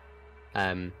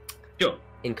Sure.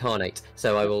 Incarnate,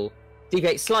 so I will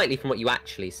deviate slightly from what you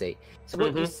actually see. So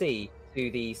what you see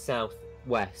to the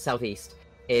southeast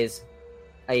is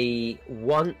a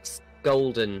once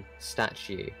golden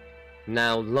statue,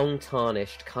 now long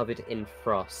tarnished, covered in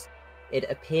frost. It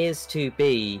appears to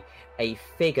be a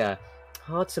figure,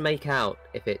 hard to make out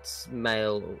if it's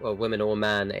male or woman or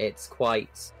man. It's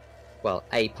quite, well,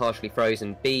 A, partially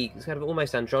frozen, B, it's kind of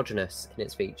almost androgynous in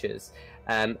its features.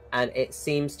 And it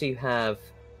seems to have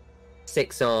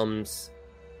 6 arms,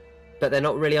 but they're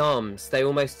not really arms. They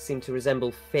almost seem to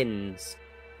resemble fins,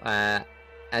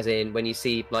 as in when you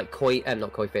see like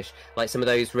not koi fish, like some of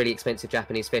those really expensive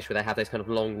Japanese fish where they have those kind of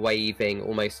long waving,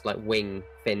 almost like wing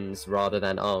fins rather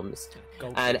than arms.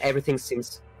 And everything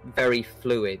seems very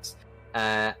fluid.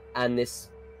 And this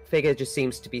figure just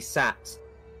seems to be sat,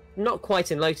 not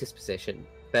quite in lotus position,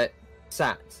 but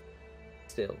sat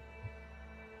still.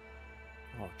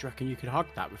 Oh, do you reckon you could hug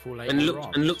that before later?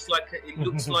 And looks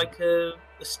like a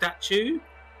statue.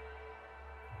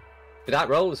 For that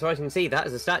roll, as far as you can see, that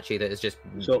is a statue that is just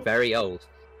very old.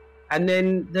 And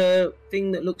then the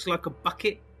thing that looks like a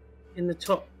bucket in the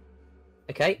top.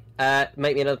 Okay,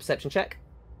 make me another perception check.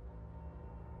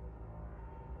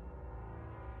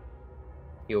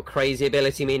 Your crazy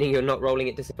ability, meaning you're not rolling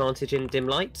at disadvantage in dim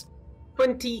light.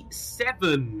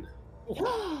 27.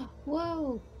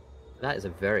 Whoa. That is a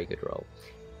very good roll.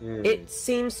 It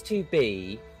seems to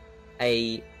be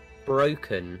a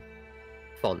broken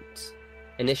font,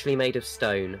 initially made of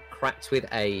stone, cracked with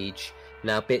age.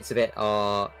 Now bits of it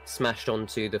are smashed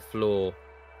onto the floor.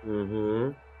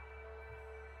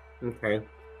 Okay.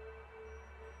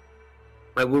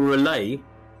 I will relay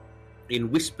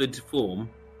in whispered form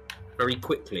very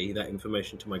quickly that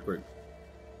information to my group.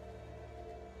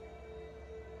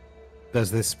 Does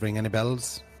this ring any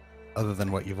bells, other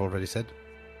than what you've already said?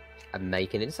 And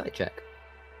make an insight check.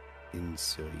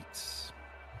 Insight.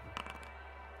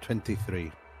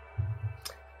 23.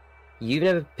 You've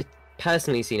never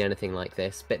personally seen anything like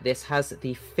this, but this has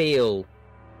the feel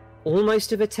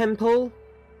almost of a temple,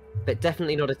 but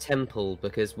definitely not a temple,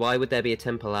 because why would there be a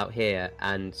temple out here,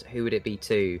 and who would it be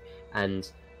to? And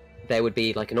there would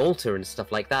be like an altar and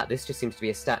stuff like that. This just seems to be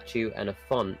a statue and a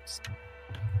font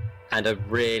and a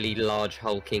really large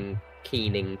hulking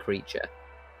keening creature.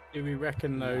 Do we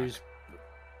reckon those...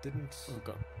 Didn't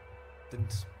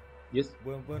Yes.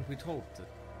 weren't we told that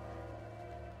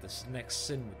this next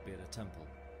sin would be at a temple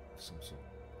of some sort?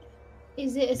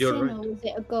 Is it a You're sin right. or is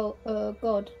it a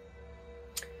god?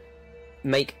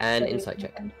 Make an That we insight can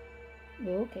check. find?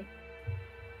 Oh, okay.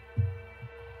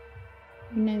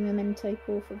 No memento,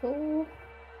 por favor.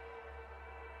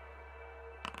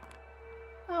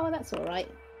 Oh, that's all right.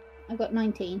 I got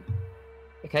 19.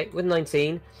 Okay, with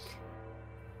 19,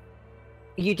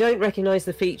 you don't recognise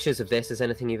the features of this as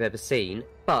anything you've ever seen,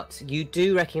 but you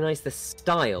do recognise the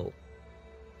style.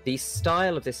 The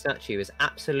style of this statue is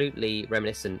absolutely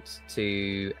reminiscent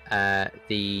to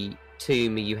the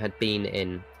tomb you had been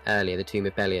in earlier, the Tomb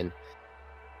of Belian.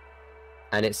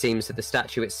 And it seems that the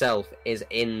statue itself is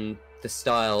in the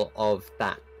style of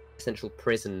that central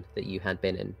prison that you had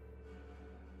been in.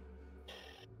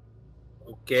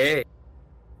 Okay.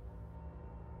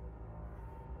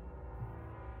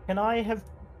 Can I have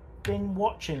been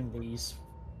watching these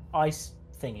ice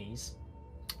thingies?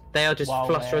 They are just While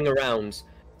fluttering around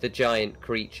the giant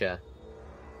creature.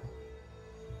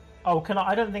 Oh, can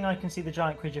I don't think I can see the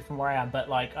giant creature from where I am, but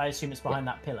like I assume it's behind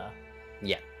that pillar.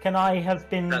 Yeah. Can I have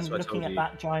been That's what I looking told at you.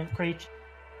 that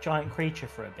giant creature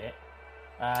for a bit?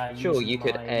 Sure, using you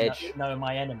could my edge. know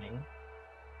my enemy.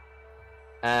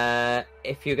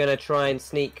 If you're going to try and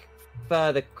sneak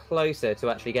further closer to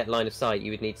actually get line of sight, you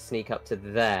would need to sneak up to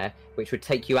there, which would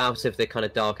take you out of the kind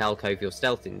of dark alcove you're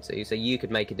stealthed into. So you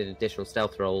could make it an additional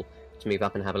stealth roll to move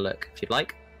up and have a look if you'd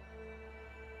like.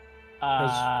 Has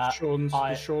I-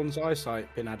 has Sean's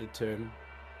eyesight been added to him?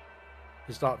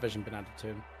 His dark vision been added to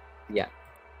him? Yeah,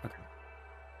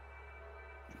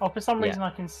 Oh, for some Yeah. reason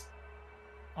I can.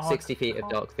 60 feet of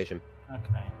can't- dark vision.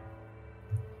 Okay.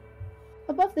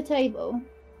 Above the table,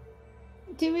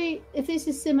 if this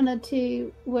is similar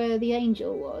to where the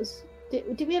angel was,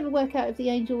 did we ever work out if the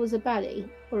angel was a baddie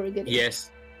or a goodie?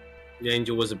 Yes. The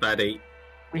angel was a baddie.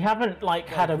 We haven't like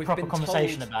had a we've proper been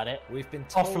conversation told- about it. We've been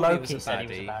Off told Loki he was a said he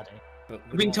was a baddie, baddie. but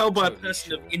I've been we're told not by a totally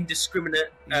person sure. of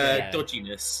indiscriminate Yeah.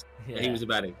 dodginess that he Yeah. was a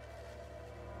baddie.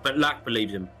 But Lack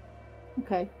believes him.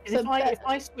 Okay. If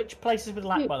I switch places with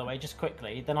Lack, by the way, just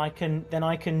quickly, then I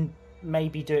can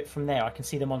maybe do it from there. I can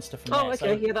see the monster from Oh, there. okay,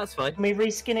 So yeah, that's fine. can we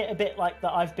reskin it a bit like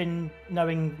that? I've been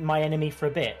knowing my enemy for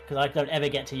a bit because I don't ever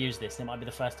get to use this. It might be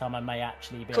the first time I may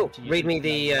actually be Cool. able to use it. Read me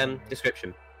the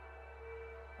description.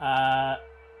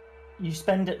 You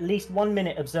spend at least 1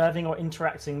 minute observing or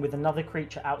interacting with another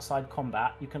creature outside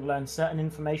combat. You can learn certain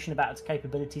information about its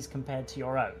capabilities compared to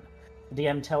your own. The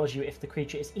DM tells you if the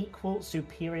creature is equal,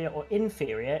 superior, or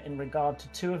inferior in regard to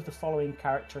 2 of the following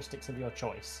characteristics of your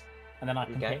choice. And then I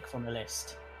can Okay. pick from a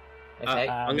list. Okay.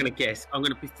 I'm going to guess. I'm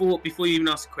going to before you even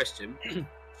ask a question,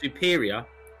 superior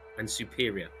and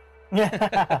superior.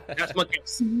 That's my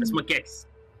guess. That's my guess.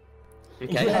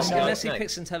 Okay. Yeah, Unless, no, unless he no.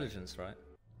 picks intelligence, right?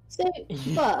 So,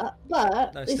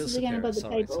 but No, this still is again superior, above the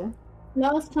sorry, table.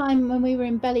 Last time when we were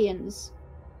in Bellion's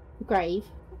grave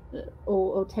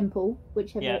or temple,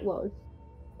 whichever Yeah. it was,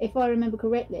 if I remember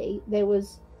correctly, there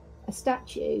was a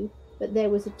statue, but there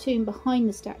was a tomb behind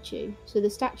the statue. So the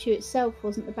statue itself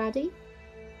wasn't the baddie. Do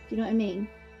you know what I mean?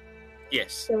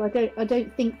 Yes. So I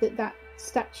don't think that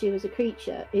statue is a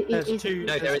creature. It There's is two-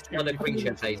 No, there is Two another different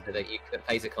creature creatures. phaser that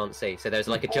Phaser can't see. So there's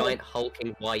like a giant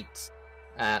hulking white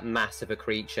mass of a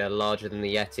creature larger than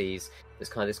the Yetis. It's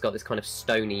got this kind of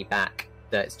stony back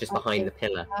that's just behind Okay. the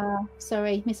pillar.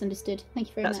 Sorry, misunderstood. Thank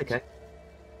you very That's much. okay.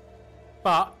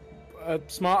 But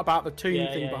smart about the tomb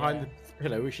Yeah, thing yeah, behind yeah. the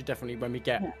pillar. We should definitely, when we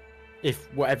get, Yeah.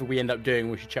 if whatever we end up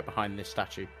doing, we should check behind this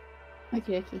statue.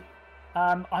 Okay.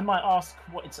 I might ask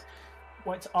what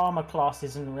its armor class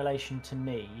is in relation to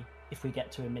me if we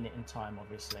get to a minute in time,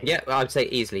 obviously. Yeah, I would say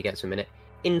easily gets a minute.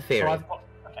 So Inferior. I've got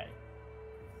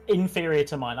inferior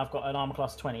to mine. I've got an armor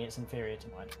class 20. It's inferior to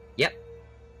mine. Yep.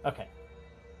 Okay.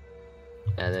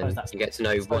 And suppose then that's- you get to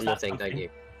know suppose one more that's thing, don't something. you?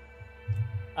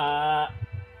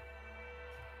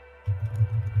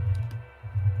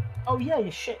 Oh yeah,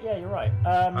 you shit. Yeah, you're right.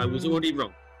 I was already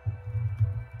wrong.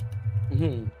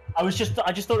 Mm-hmm. I just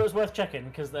thought it was worth checking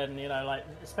because then like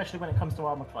especially when it comes to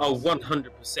armor class. Oh,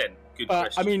 100%. Good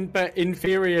question. But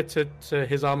inferior to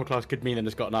his armor class could mean that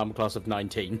it's got an armor class of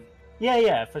 19.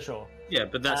 Yeah, for sure. Yeah,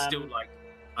 but that's still like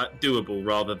doable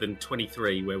rather than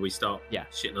 23 where we start Yeah.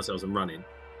 shitting ourselves and running.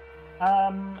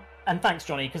 And thanks,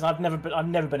 Johnny, because I've never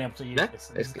been able to use No, this.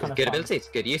 This it's is kind of good fun. ability. It's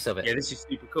good use of it. Yeah, this is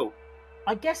super cool.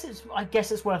 I guess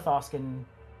it's worth asking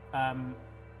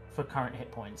for current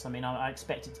hit points. I mean, I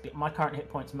expect it to be my current hit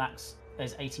points max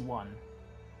is 81.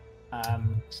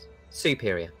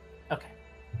 Superior. Okay.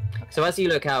 So as you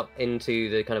look out into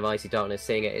the kind of icy darkness,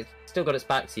 seeing it, it's still got its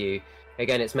back to you.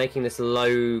 Again, it's making this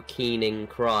low, keening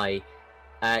cry.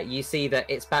 You see that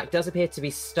its back does appear to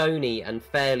be stony and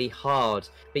fairly hard,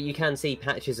 but you can see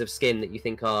patches of skin that you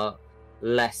think are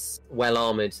less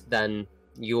well-armoured than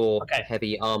your Okay.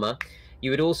 heavy armour. You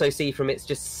would also see from its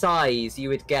just size, you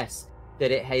would guess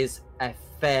that it is a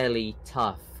fairly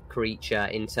tough creature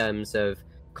in terms of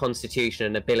constitution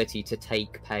and ability to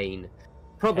take pain.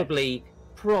 Probably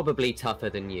tougher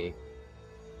than you.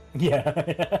 Yeah.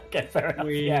 Okay. Fair enough.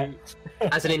 Yeah.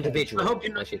 As an individual, I hope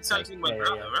you're I not should say. insulting my Yeah,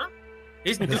 brother, yeah. huh?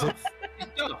 He's tough. He's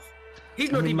tough.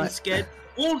 He's not mean, even my- scared.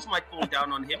 Walls might fall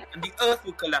down on him and the earth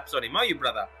will collapse on him, are you,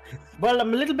 brother? Well,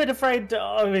 I'm a little bit afraid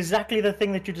of exactly the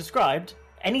thing that you described.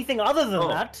 Anything other than Oh.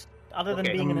 that, other than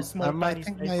Okay. being in a small I tiny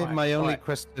think space. my only Alright.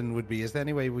 question would be: is there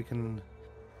any way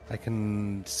I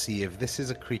can see if this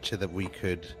is a creature that we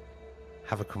could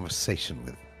have a conversation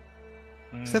with?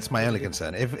 'Cause that's my only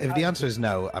concern. If the answer is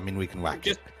no, I mean we can whack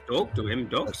Just it. talk to him,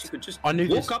 dogs. You could just I knew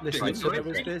walk this. up to Listen, him. so there right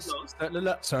was there. this.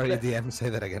 Close. Sorry, DM, say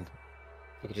that again.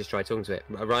 You could just try talking to it.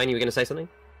 Ryan, you were going to say something?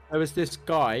 There was this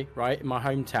guy, right, in my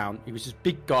hometown. He was this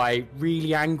big guy,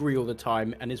 really angry all the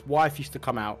time, and his wife used to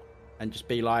come out and just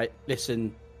be like,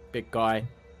 "Listen, big guy,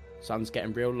 sun's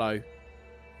getting real low."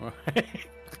 Right?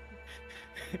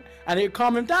 And it would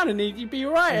calm him down, and he'd be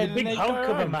alright. And And a big then they'd hulk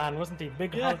go of a home. man, wasn't he?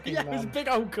 Big Yeah, hulking yeah, he was a man. big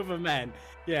hulk of a man.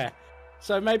 Yeah.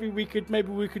 So maybe we could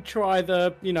try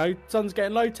the sun's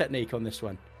getting low technique on this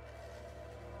one.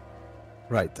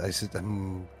 Right, I said,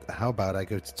 how about I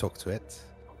go to talk to it,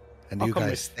 and I'll you come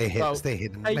guys with- well, stay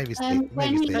hidden, hey, maybe stay, When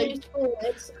maybe he stay. moves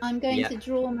forwards, I'm going Yeah. to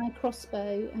draw my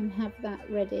crossbow and have that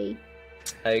ready.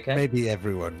 Okay. Maybe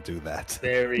everyone do that.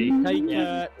 Very.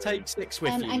 Take 6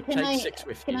 with you. And Take 6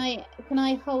 with you. Can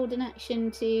I hold an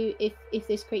action to if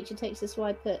this creature takes a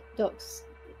swipe at Doc's,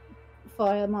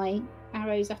 fire my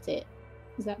arrows at it?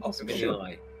 Is that possible?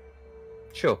 Shy.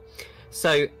 Sure.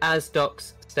 So as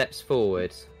Dox steps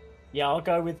forward, Yeah, I'll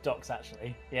go with Docs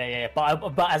actually. Yeah.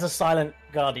 But as a silent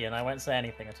guardian, I won't say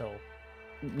anything at all.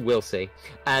 We'll see.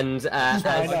 And I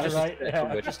know, as- right?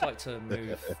 Yeah. I'd just like to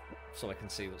move so I can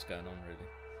see what's going on, really.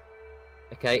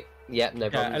 Okay, yeah, no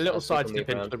problem. Yeah, a little I'll side move step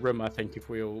into around. the room, I think, if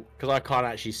we all... Because I can't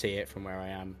actually see it from where I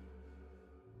am.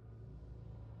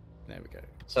 There we go.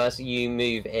 So as you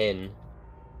move in,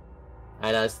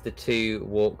 and as the two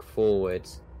walk forward,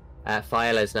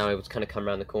 Fiala is now able to kind of come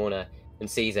around the corner and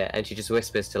sees it, and she just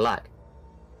whispers to Lack,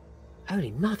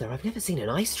 "Holy mother, I've never seen an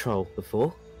ice troll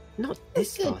before. Not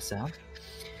this good. far south."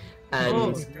 And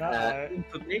no.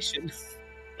 Information.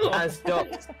 as Doc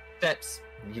steps...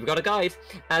 You've got a guide.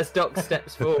 As Doc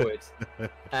steps forward,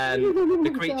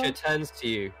 the creature turns to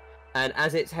you, and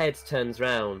as its head turns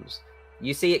round,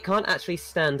 you see it can't actually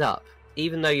stand up.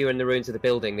 Even though you're in the ruins of the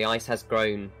building, the ice has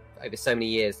grown over so many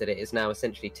years that it is now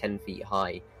essentially 10 feet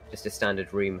high, just a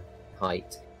standard room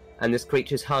height. And this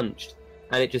creature's hunched,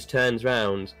 and it just turns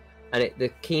round, and the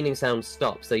keening sound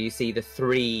stops, so you see the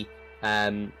three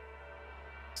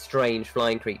strange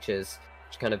flying creatures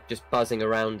just kind of just buzzing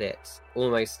around it,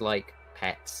 almost like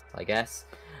pets, I guess.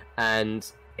 And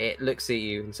it looks at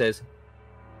you and says,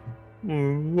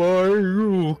 "Why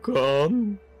you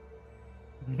come?"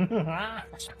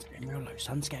 Sun's getting real low.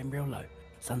 Sun's getting real low.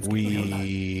 Sun's getting real low.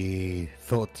 We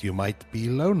thought you might be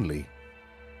lonely.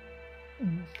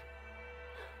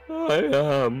 "I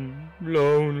am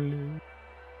lonely."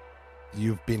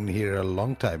 You've been here a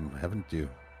long time, haven't you?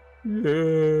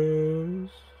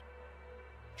 "Yes."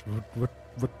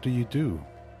 What do you do?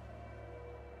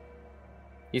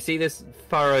 You see this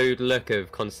furrowed look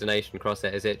of consternation across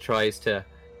it as it tries to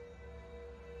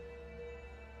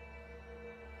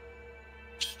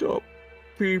stop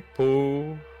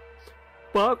people,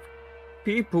 but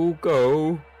people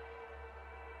go.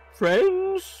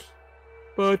 Friends,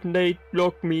 but they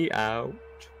lock me out.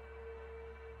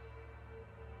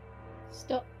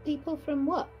 Stop people from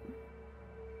what?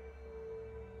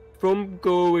 From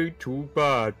going to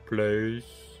bad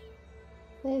place.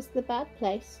 Where's the bad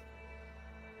place?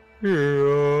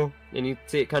 Yeah. And you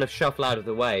see it kind of shuffle out of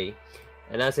the way,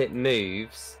 and as it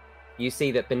moves, you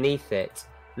see that beneath it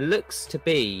looks to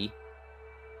be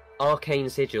arcane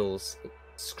sigils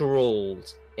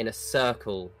scrawled in a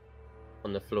circle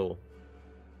on the floor.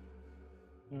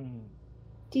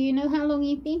 Do you know how long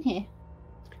you've been here?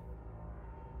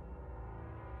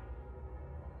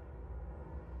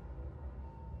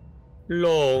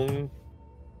 Long.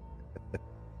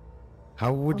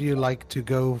 How would you like to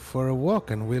go for a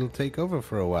walk and we'll take over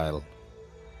for a while?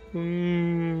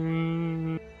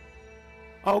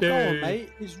 Oh, go on, Hey. mate.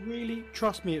 It's really...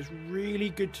 Trust me, it's really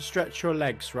good to stretch your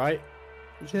legs, right?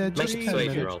 It's Yeah, Make just a 10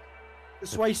 persuasion minutes. roll.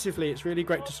 Persuasively, it's really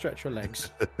great to stretch your legs.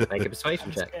 Make a persuasion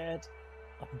I'm check. scared.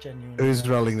 I'm genuinely. Who's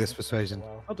scared. rolling this persuasion?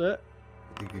 Well, I'll do it.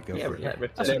 You could go Yeah, for it. let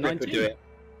Rip That's do a it. Let Rip 19. do it.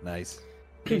 Nice.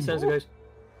 He turns and goes,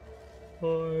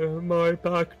 my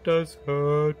back does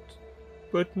hurt,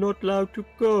 but not allowed to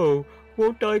go.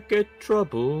 Won't I get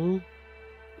trouble?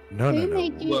 No, who no,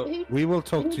 made no. you? Well- We will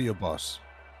talk to your boss.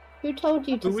 Who told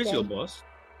you to Who is stay? your boss?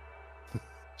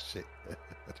 Shit.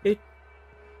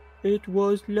 It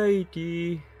was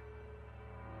Lady.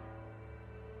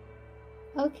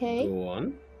 Okay. Go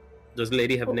on. Does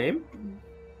lady have name?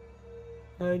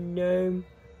 Her name.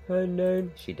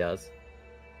 She does.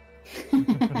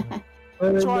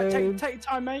 It's alright, take your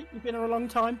time, mate. You've been here a long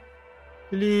time.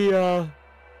 Leah.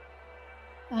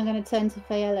 I'm going to turn to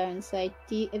Fayella and say,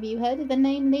 have you heard of the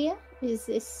name Leah? Is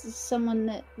this someone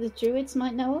that the druids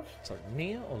might know of? Sorry,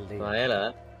 Nia or Leah?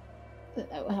 Fiala.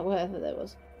 Whatever that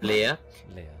was. Leah.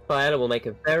 Leah. Fiala will make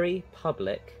a very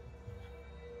public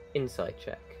insight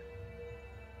check.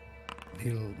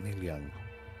 Neil Young.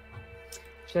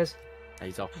 She says,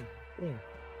 He's off. yeah.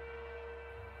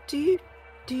 Do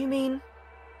you mean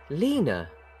Lena?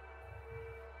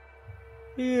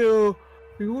 You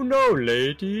know,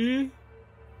 lady.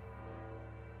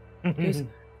 Yes,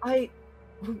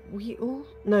 we all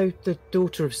know the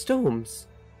Daughter of Storms.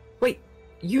 Wait,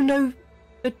 you know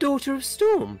the Daughter of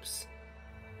Storms?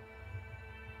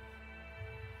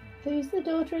 Who's the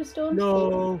daughter of Storms?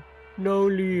 No,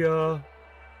 Leah.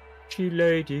 She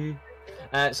lady.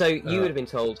 So you would have been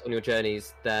told on your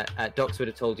journeys that Docs would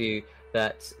have told you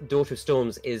that Daughter of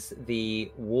Storms is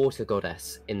the water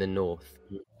goddess in the north.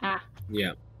 Ah,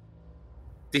 Yeah.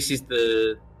 This is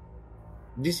the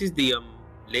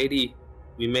lady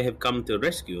we may have come to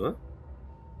rescue, huh?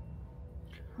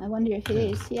 I wonder if it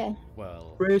is. Yeah.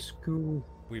 Well, Rescue.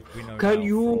 we know Can now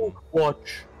you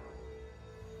watch?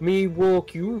 Me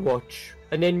walk, you watch,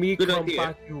 and then me Good come idea.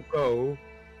 back, you go.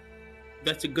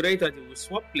 That's a great idea. We'll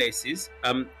swap places.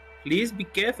 Please be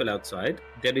careful outside.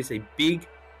 There is a big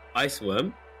ice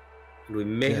worm, and we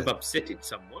may have Yeah. upset it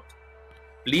somewhat.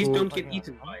 Please Oh, don't get okay.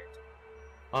 eaten by it.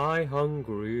 I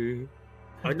hungry.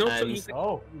 I know so And- easy.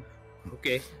 Oh,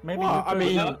 Okay. maybe. Well, we I put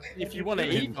mean, it up. if you want to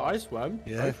eat the ice worm,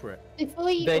 Yeah. go for it. Before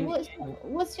you, Then-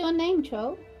 what's your name,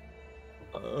 Troll?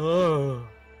 Oh,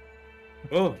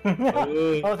 Oh.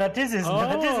 Oh, that is his name.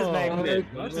 Oh,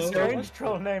 That's a strange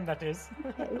troll name, that is.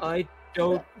 I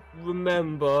don't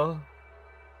remember.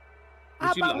 How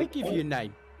Would you about we like- give you a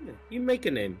name? Yeah, you make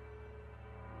a name.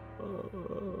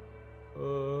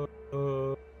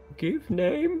 Give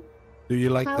name? Do you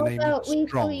like How the name about we call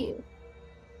Strong? you?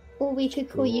 Or we could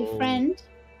call you Strong. friend.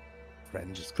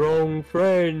 Friend. Strong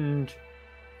friend.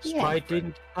 Yeah. I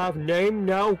didn't have name,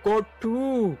 now got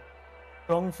two.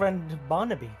 Strong friend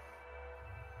Barnaby.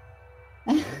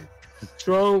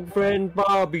 Strong friend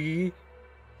Bobby.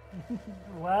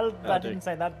 Well, I do. didn't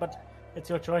say that, but it's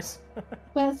your choice.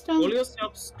 Well, strong. Call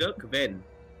yourself Sturk Ven.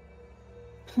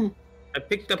 I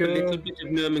picked up a little bit of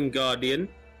Nerman Guardian.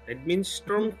 It means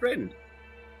strong friend.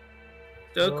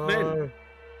 Sturk Ven.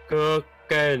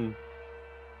 Kirken.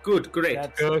 Good, great.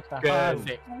 That's Good the girl. hard-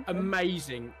 Perfect.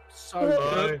 Amazing. So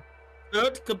Well- good.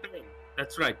 Kurt Cobain.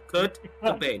 That's right, Kurt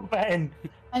Cobain. Ben.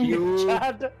 You-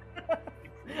 Chad.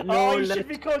 No, Oh, you let- should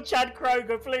be called Chad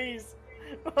Kroger, please.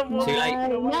 Too late.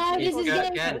 No, this is Go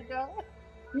good. again.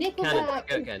 Nickelback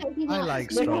Go is again. taking I out like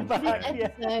some Strong of Friend. his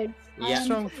episodes. Yeah. I am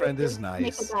Strong Friend is supporting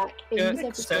nice. Nickelback in Good.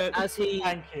 this So episode. as he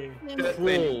Thank you. Kurt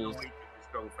Ven is crawls, always a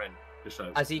strong friend. The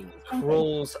show. as he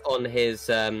crawls on his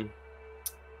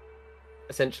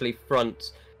essentially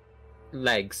front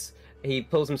legs, he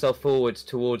pulls himself forward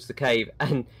towards the cave,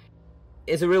 and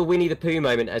it's a real Winnie the Pooh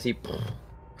moment as he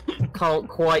can't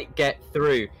quite get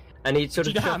through, and he sort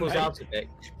of Damn, shuffles mate. out a bit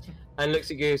and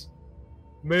looks at you and goes,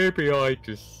 maybe I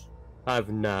just have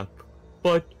a nap,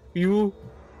 but you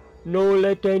no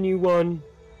let anyone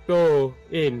go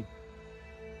in.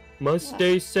 Must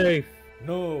stay safe.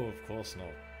 No, of course not.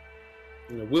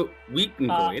 We can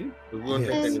go in. We won't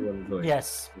let Yes. anyone go in.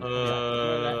 Yes. Won't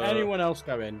let anyone else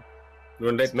go in. We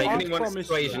won't let Make I a anyone. promise you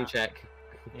persuasion that. check.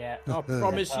 Yeah. I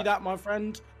promise you that, my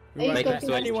friend. We He's won't Make got a let good-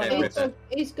 persuasion anyone check, else, Ripper.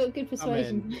 he's got good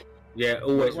persuasion. Yeah,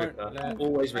 always won't Ripper. let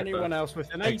Always Ripper. anyone else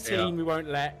with an Okay, 18. We won't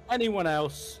let anyone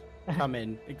else come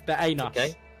in. That ain't us.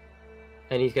 Okay.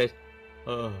 And he goes,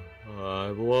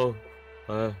 I won't.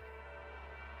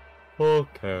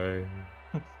 Okay.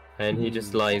 And he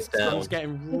just lies down. Someone's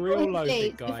getting real low,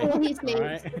 big guy. Before he sleeps,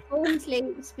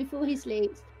 Alright. before he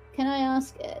sleeps, can I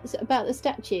ask about the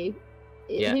statue?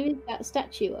 Yeah. Who is that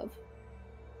statue of?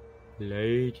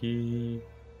 Lady.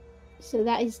 So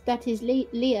that is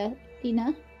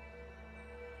Lena.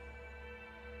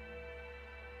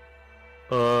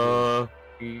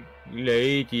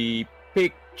 Lady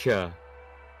picture.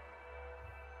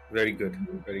 Very good.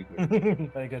 Very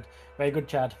good. Very good. Very good,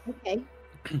 Chad. Okay.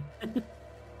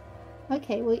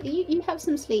 Okay. Well, you have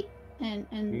some sleep, and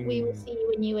we will see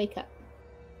you when you wake up.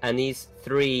 And these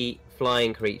three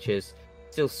flying creatures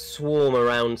still swarm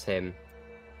around him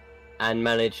and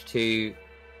manage to.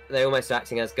 They're almost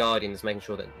acting as guardians, making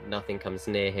sure that nothing comes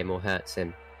near him or hurts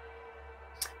him.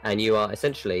 And you are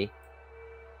essentially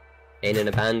in an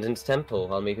abandoned temple.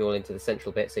 I'll move you all into the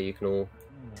central bit so you can all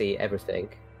see everything.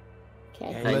 Okay.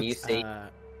 Okay, And you see uh,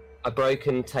 a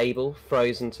broken table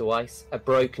frozen to ice, a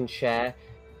broken chair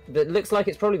that looks like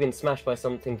it's probably been smashed by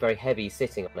something very heavy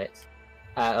sitting on it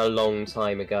a long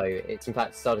time ago. It's in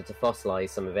fact started to fossilize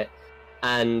some of it.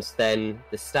 And then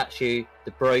the statue,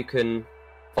 the broken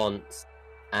fonts,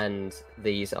 and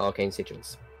these arcane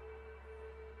sigils.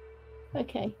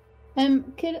 Okay.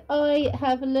 Could I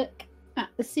have a look at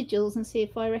the sigils and see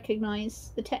if I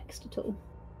recognise the text at all?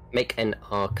 Make an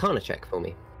arcana check for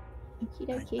me. Okie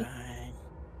dokie.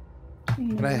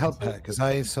 Can I help her? Because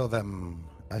I saw them.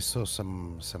 I saw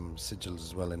some sigils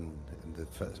as well in the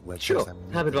first. When Sure, first time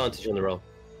we have met them. advantage on the roll.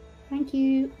 Thank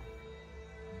you.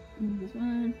 There's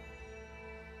one.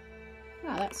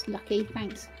 Oh, that's lucky.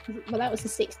 Thanks. Well, that was a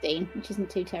 16, which isn't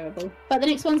too terrible. But the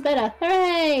next one's better.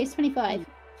 Hooray! It's 25.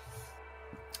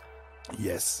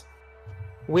 Yes.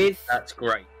 With That's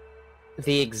great.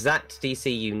 the exact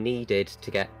DC you needed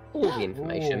to get all the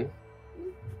information,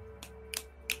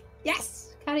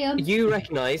 Yes! Carry on. you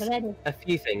recognise Ready. a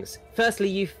few things. Firstly,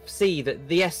 you see that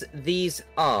these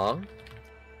are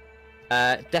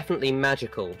definitely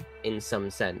magical in some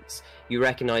sense. You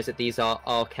recognise that these are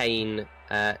arcane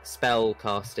spell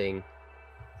casting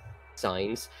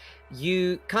signs.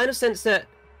 You kind of sense that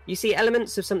you see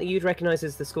elements of something you'd recognise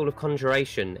as the School of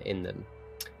Conjuration in them.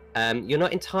 You're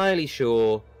not entirely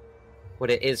sure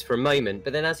what it is for a moment,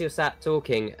 but then as you're sat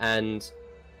talking and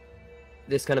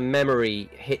this kind of memory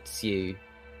hits you,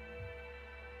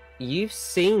 you've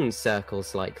seen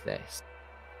circles like this.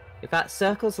 In fact,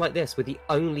 circles like this were the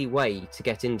only way to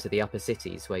get into the upper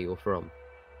cities where you're from.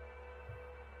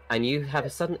 And you have a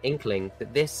sudden inkling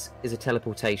that this is a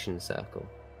teleportation circle.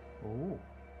 Ooh.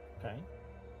 Okay.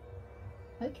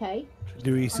 Okay.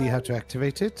 Do we see how to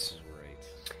activate it?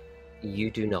 Great. You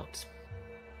do not.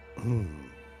 Hmm.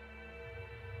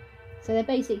 So they're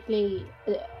basically.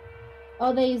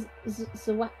 Are they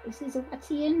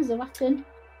Zawatian? Zawatan?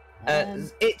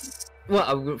 It's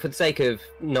well, for the sake of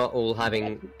not all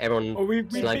having everyone. Oh,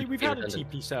 we've like, had a redundant.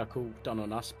 TP circle done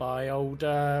on us by old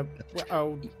fire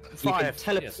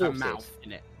teleported. mouth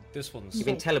in it. This one's You've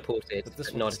been teleported, But this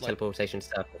but not a one's like- teleportation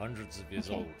circle. hundreds of years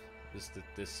Okay. old.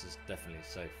 This is definitely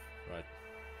safe, right?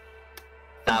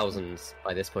 Thousands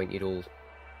by this point. You'd all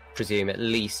presume at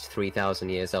least 3,000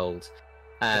 years old.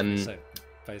 Definitely safe.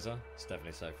 Phaser, it's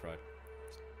definitely safe, right?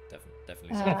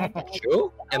 Definitely safe.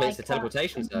 Sure. I mean, it's a I can't-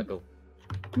 teleportation circle.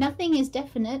 Nothing is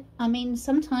definite. I mean,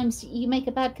 sometimes you make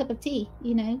a bad cup of tea,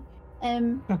 you know.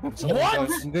 What?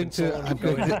 I'm going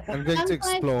to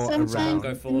explore sometimes around.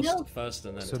 Go first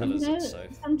and then So tell us No, it's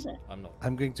safe. sometimes. I'm not.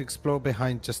 I'm going to explore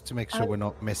behind just to make sure Oh. we're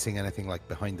not missing anything like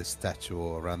behind the statue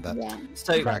or around that. Yeah.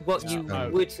 So, Correct. what you No.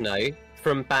 would know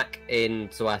from back in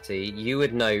Zawati, you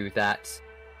would know that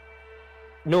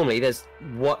normally there's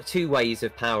two ways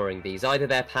of powering these. Either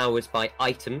they're powered by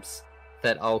items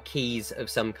that are keys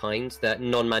of some kind that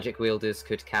non-magic wielders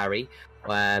could carry.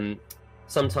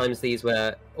 Sometimes these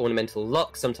were ornamental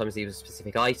locks, sometimes these were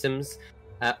specific items,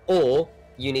 or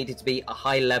you needed to be a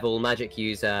high-level magic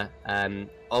user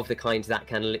of the kind that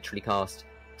can literally cast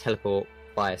teleport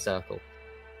by a circle.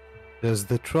 Does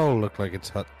the troll look like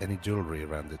it's got any jewelry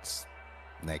around its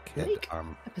neck, head, Make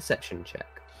arm? a perception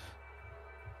check.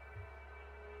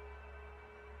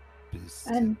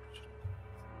 Um,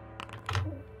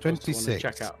 26.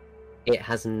 Check out. It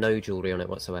has no jewelry on it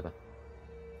whatsoever.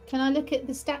 Can I look at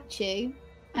the statue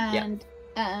and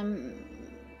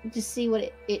just see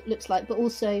what it looks like, but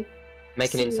also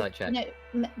Make an see- insight check.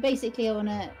 No, basically, I want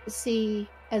to see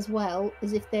as well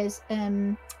as if there's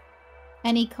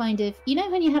any kind of, you know,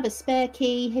 when you have a spare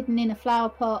key hidden in a flower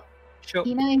pot, Sure.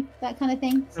 you know, that kind of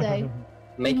thing. So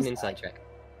Make an Insight. insight check.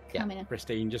 Yeah. coming in.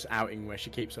 Christine just outing where she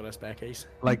keeps all her spare keys.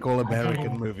 Like all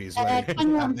American movies where you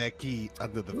 21. have their key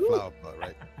under the Ooh. flower pot,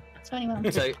 right?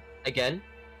 21. So again,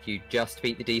 you just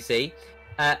beat the DC.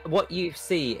 What you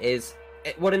see is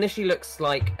what initially looks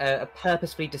like a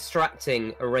purposefully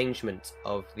distracting arrangement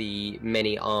of the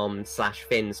many arms /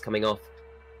 fins coming off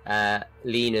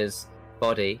Lena's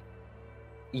body.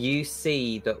 You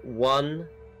see that one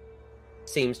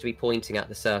seems to be pointing at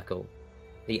the circle,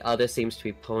 the other seems to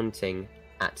be pointing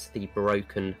at the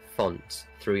broken font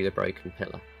through the broken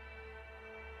pillar.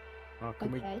 Oh,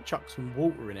 can Okay. we chuck some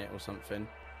water in it or something?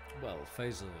 Well,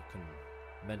 Phaser can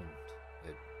mend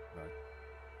it, right?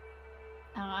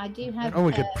 I do have. Oh,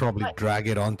 we could probably right, drag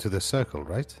it onto the circle,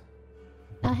 right?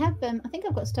 I have. I think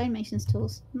I've got stonemason's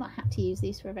tools. I've not had to use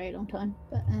these for a very long time,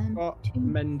 but Got two-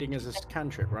 mending as a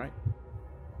cantrip, right?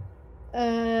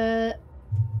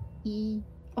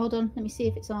 Hold on. Let me see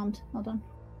if it's armed. Hold on.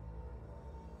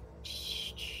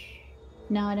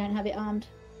 No, I don't have it armed.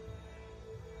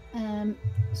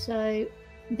 So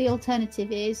the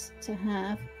alternative is to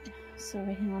have.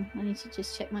 Sorry, hang on. I need to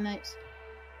just check my notes.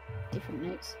 Different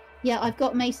notes. Yeah, I've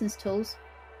got mason's tools.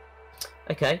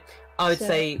 Okay, I would So-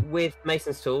 say with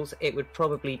Mason's tools, it would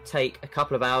probably take a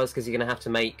couple of hours because you're going to have to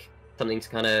make something to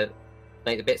kind of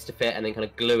make the bits to fit and then kind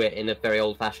of glue it in a very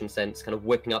old-fashioned sense, kind of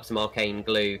whipping up some arcane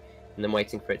glue and then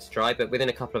waiting for it to dry. But within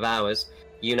a couple of hours,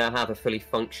 you now have a fully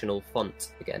functional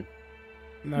font again.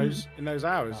 In those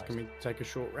hours, can we take a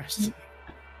short rest?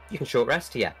 You can short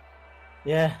rest, yeah.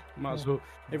 Yeah. Might as well.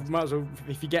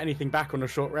 If you get anything back on a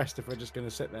short rest, if we're just going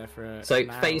to sit there for. So an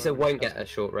hour Phaser or won't get something. a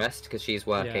short rest because she's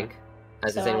working, as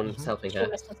is So anyone I- who's helping Short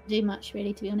her. rest doesn't do much,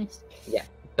 really, to be honest.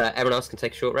 But everyone else can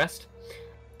take a short rest,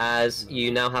 as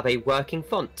you now have a working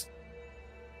font.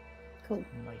 Cool.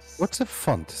 Nice. What's a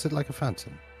font? Is it like a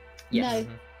fountain? Yes.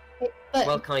 No, but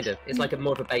Well, kind of. It's like a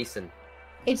more of a basin.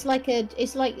 it's like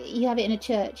you have it in a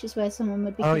church. It's where someone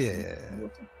would be. Oh, christened yeah, yeah, with yeah.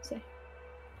 water, so.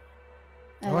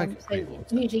 Oh, I So agree with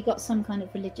it's that. usually got some kind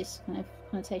of religious kind of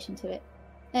connotation to it.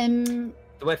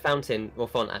 The word fountain or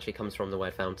font actually comes from the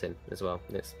word fountain as well.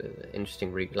 It's an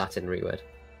interesting Latin root word.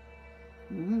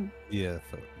 Yeah, I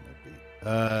thought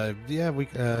maybe. Yeah, we.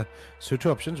 So two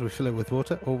options: we fill it with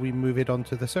water, or we move it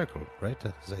onto the circle, right?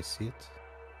 As I see it.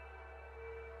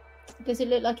 Does it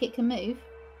look like it can move?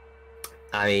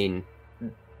 I mean,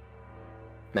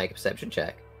 make a perception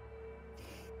check.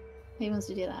 Who wants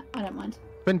to do that? I don't mind.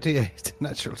 28,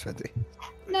 natural 20.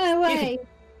 No way.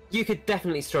 You could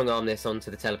definitely strong arm this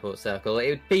onto the teleport circle. It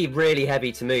would be really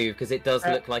heavy to move because it does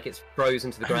look like it's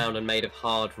frozen to the ground and made of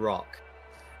hard rock.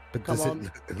 But Come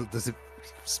does it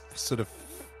sort of,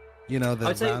 you know, the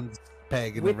I'd say round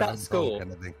peg and with the that round score, ball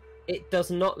kind of thing? It does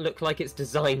not look like it's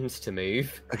designed to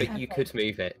move, but you Okay. could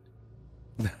move it.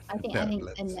 I think Yeah,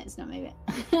 then let's not move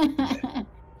it.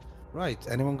 Right.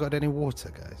 Anyone got any water,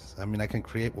 guys? I mean, I can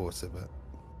create water, but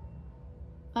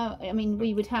Oh, I mean,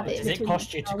 we would have it. Does it between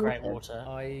cost you to our create water?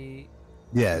 I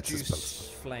yeah, it's a spell. produce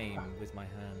flame with my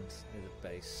hand near the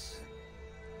base,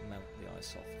 melt the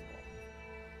ice off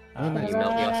the bottom. Oh, nice. You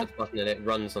melt the ice off the button and it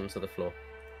runs onto the floor.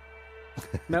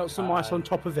 Melt some ice on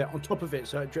top of it,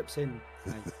 so it drips in.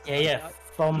 Yeah,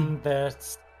 from the I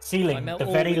ceiling, melt the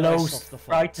all very the low, ice off the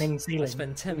frightening fight. I ceiling.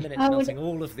 spend 10 minutes I would- melting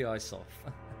all of the ice off.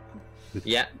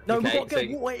 Yeah. No, okay, we've got to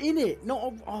get water in it,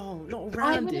 not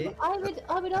around it. I would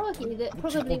argue that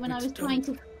What probably you when I want was me to trying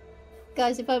to,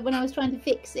 guys, when I was trying to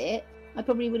fix it, I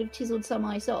probably would have chiseled some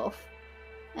ice off,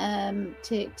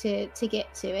 to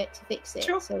get to it to fix it.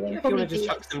 Sure. So there'll If you probably want to just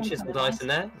be chuck some kind chiseled of ice in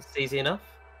there, it's easy enough.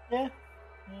 Yeah.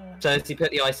 So as you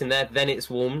put the ice in there, then it's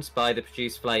warmed by the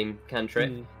produce flame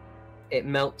cantrip. Mm. It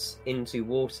melts into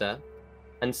water,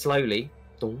 and slowly,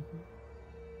 dong,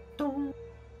 dong,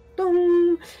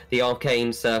 dong, the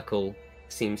arcane circle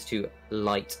seems to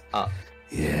light up.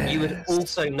 Yeah. You would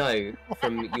also know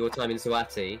from your time in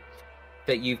Suati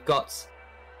that you've got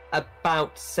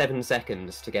about 7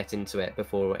 seconds to get into it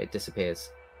before it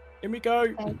disappears. In we go.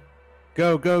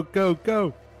 Go, go, go,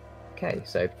 go. Okay,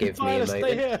 so give me a Fire, stay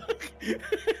moment. here.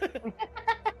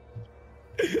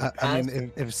 I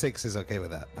mean, if 6 is okay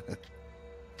with that.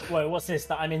 Wait, what's this?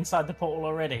 That I'm inside the portal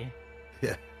already?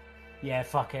 Yeah. Yeah,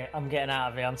 fuck it. I'm getting out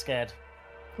of here. I'm scared.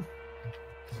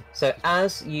 So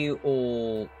as you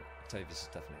all Octavius is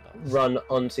definitely last. run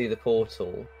onto the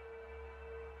portal,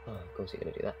 oh, of course you're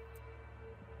going to do that.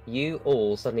 You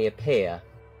all suddenly appear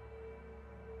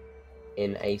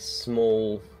in a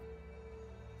small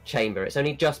chamber. It's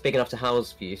only just big enough to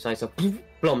house you, so it's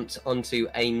blomped onto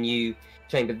a new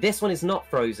chamber. This one is not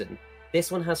frozen.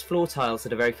 This one has floor tiles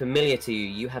that are very familiar to you.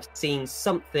 You have seen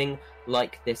something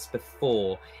like this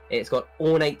before. It's got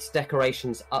ornate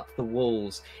decorations up the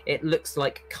walls. It looks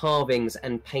like carvings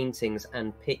and paintings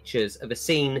and pictures of a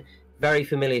scene very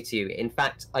familiar to you. In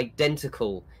fact,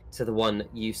 identical to the one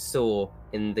you saw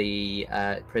in the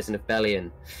prison of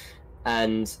Bellion.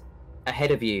 And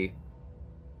ahead of you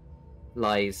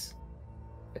lies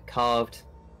a carved,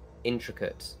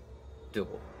 intricate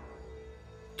door.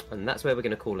 And that's where we're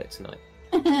going to call it tonight.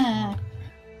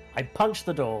 I punch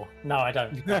the door. No, I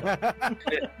don't. I'm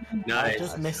Nice.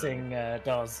 just missing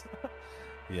Dawes.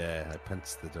 Yeah, I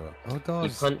punched the door. Oh, You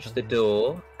doors. punch the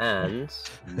door and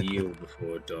Kneel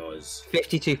before it does.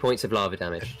 52 points of lava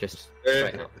damage, just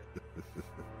straight up.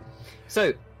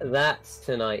 So that's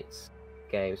tonight's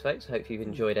games, folks. Hope you've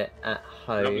enjoyed it at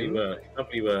Lovely home. work.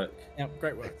 Lovely work. Yeah,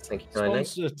 great work. Thank you kindly.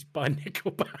 Sponsored by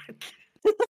Nickelback.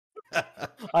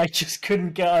 I just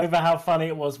couldn't get over how funny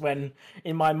it was when,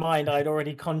 in my mind, I'd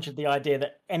already conjured the idea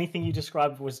that anything you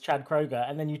described was Chad Kroger,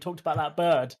 and then you talked about that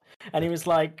bird, and he was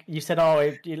like, you said,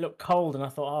 "Oh, you look cold," and I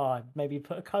thought, "Oh, maybe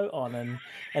put a coat on," and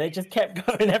it just kept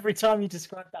going every time you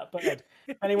described that bird.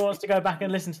 If anyone wants to go back and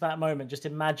listen to that moment, just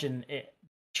imagine it,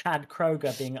 Chad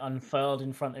Kroger being unfurled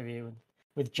in front of you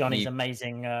with Johnny's You-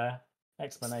 amazing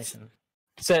explanation.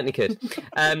 Certainly could.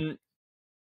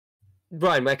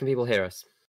 Ryan, where can people hear us?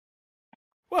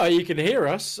 Well, you can hear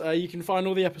us. You can find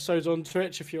all the episodes on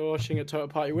Twitch if you're watching at Total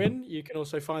Party Win. You can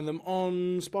also find them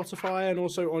on Spotify and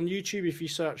also on YouTube if you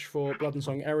search for Blood and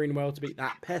Song Erinwell to beat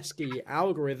that pesky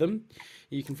algorithm.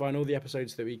 You can find all the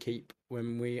episodes that we keep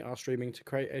when we are streaming to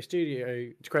create a studio,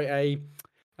 to create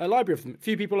a library of them. A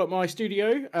few people at my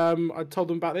studio, I told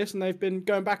them about this and they've been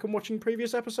going back and watching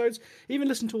previous episodes, even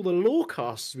listened to all the lore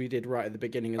casts we did right at the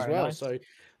beginning as Very well. nice. So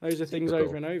those are things Super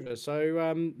over and over.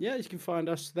 So, yeah, you can find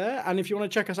us there. And if you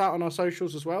want to check us out on our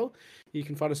socials as well, you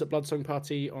can find us at Blood Song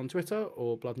Party on Twitter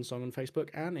or Blood and Song on Facebook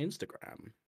and Instagram.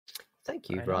 Thank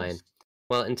you, Very Ryan. nice.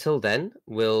 Well, until then,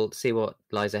 we'll see what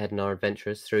lies ahead in our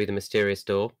adventures through the mysterious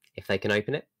door, if they can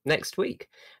open it, next week.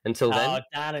 Until then, Oh,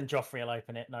 Dan and Joffrey will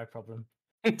open it, no problem.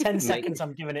 10 seconds,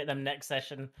 I'm giving it them next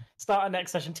session. Start a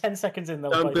next session, 10 seconds in,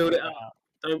 they'll Don't both build figure it up.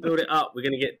 Don't build it up. We're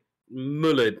going to get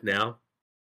mullered now.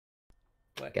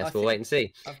 Wait, guess I we'll think- wait and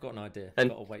see. I've got an idea.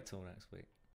 And- I've got to wait till next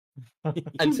week.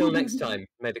 Until next time,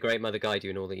 may the Great Mother guide you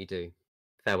in all that you do.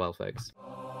 Farewell, folks.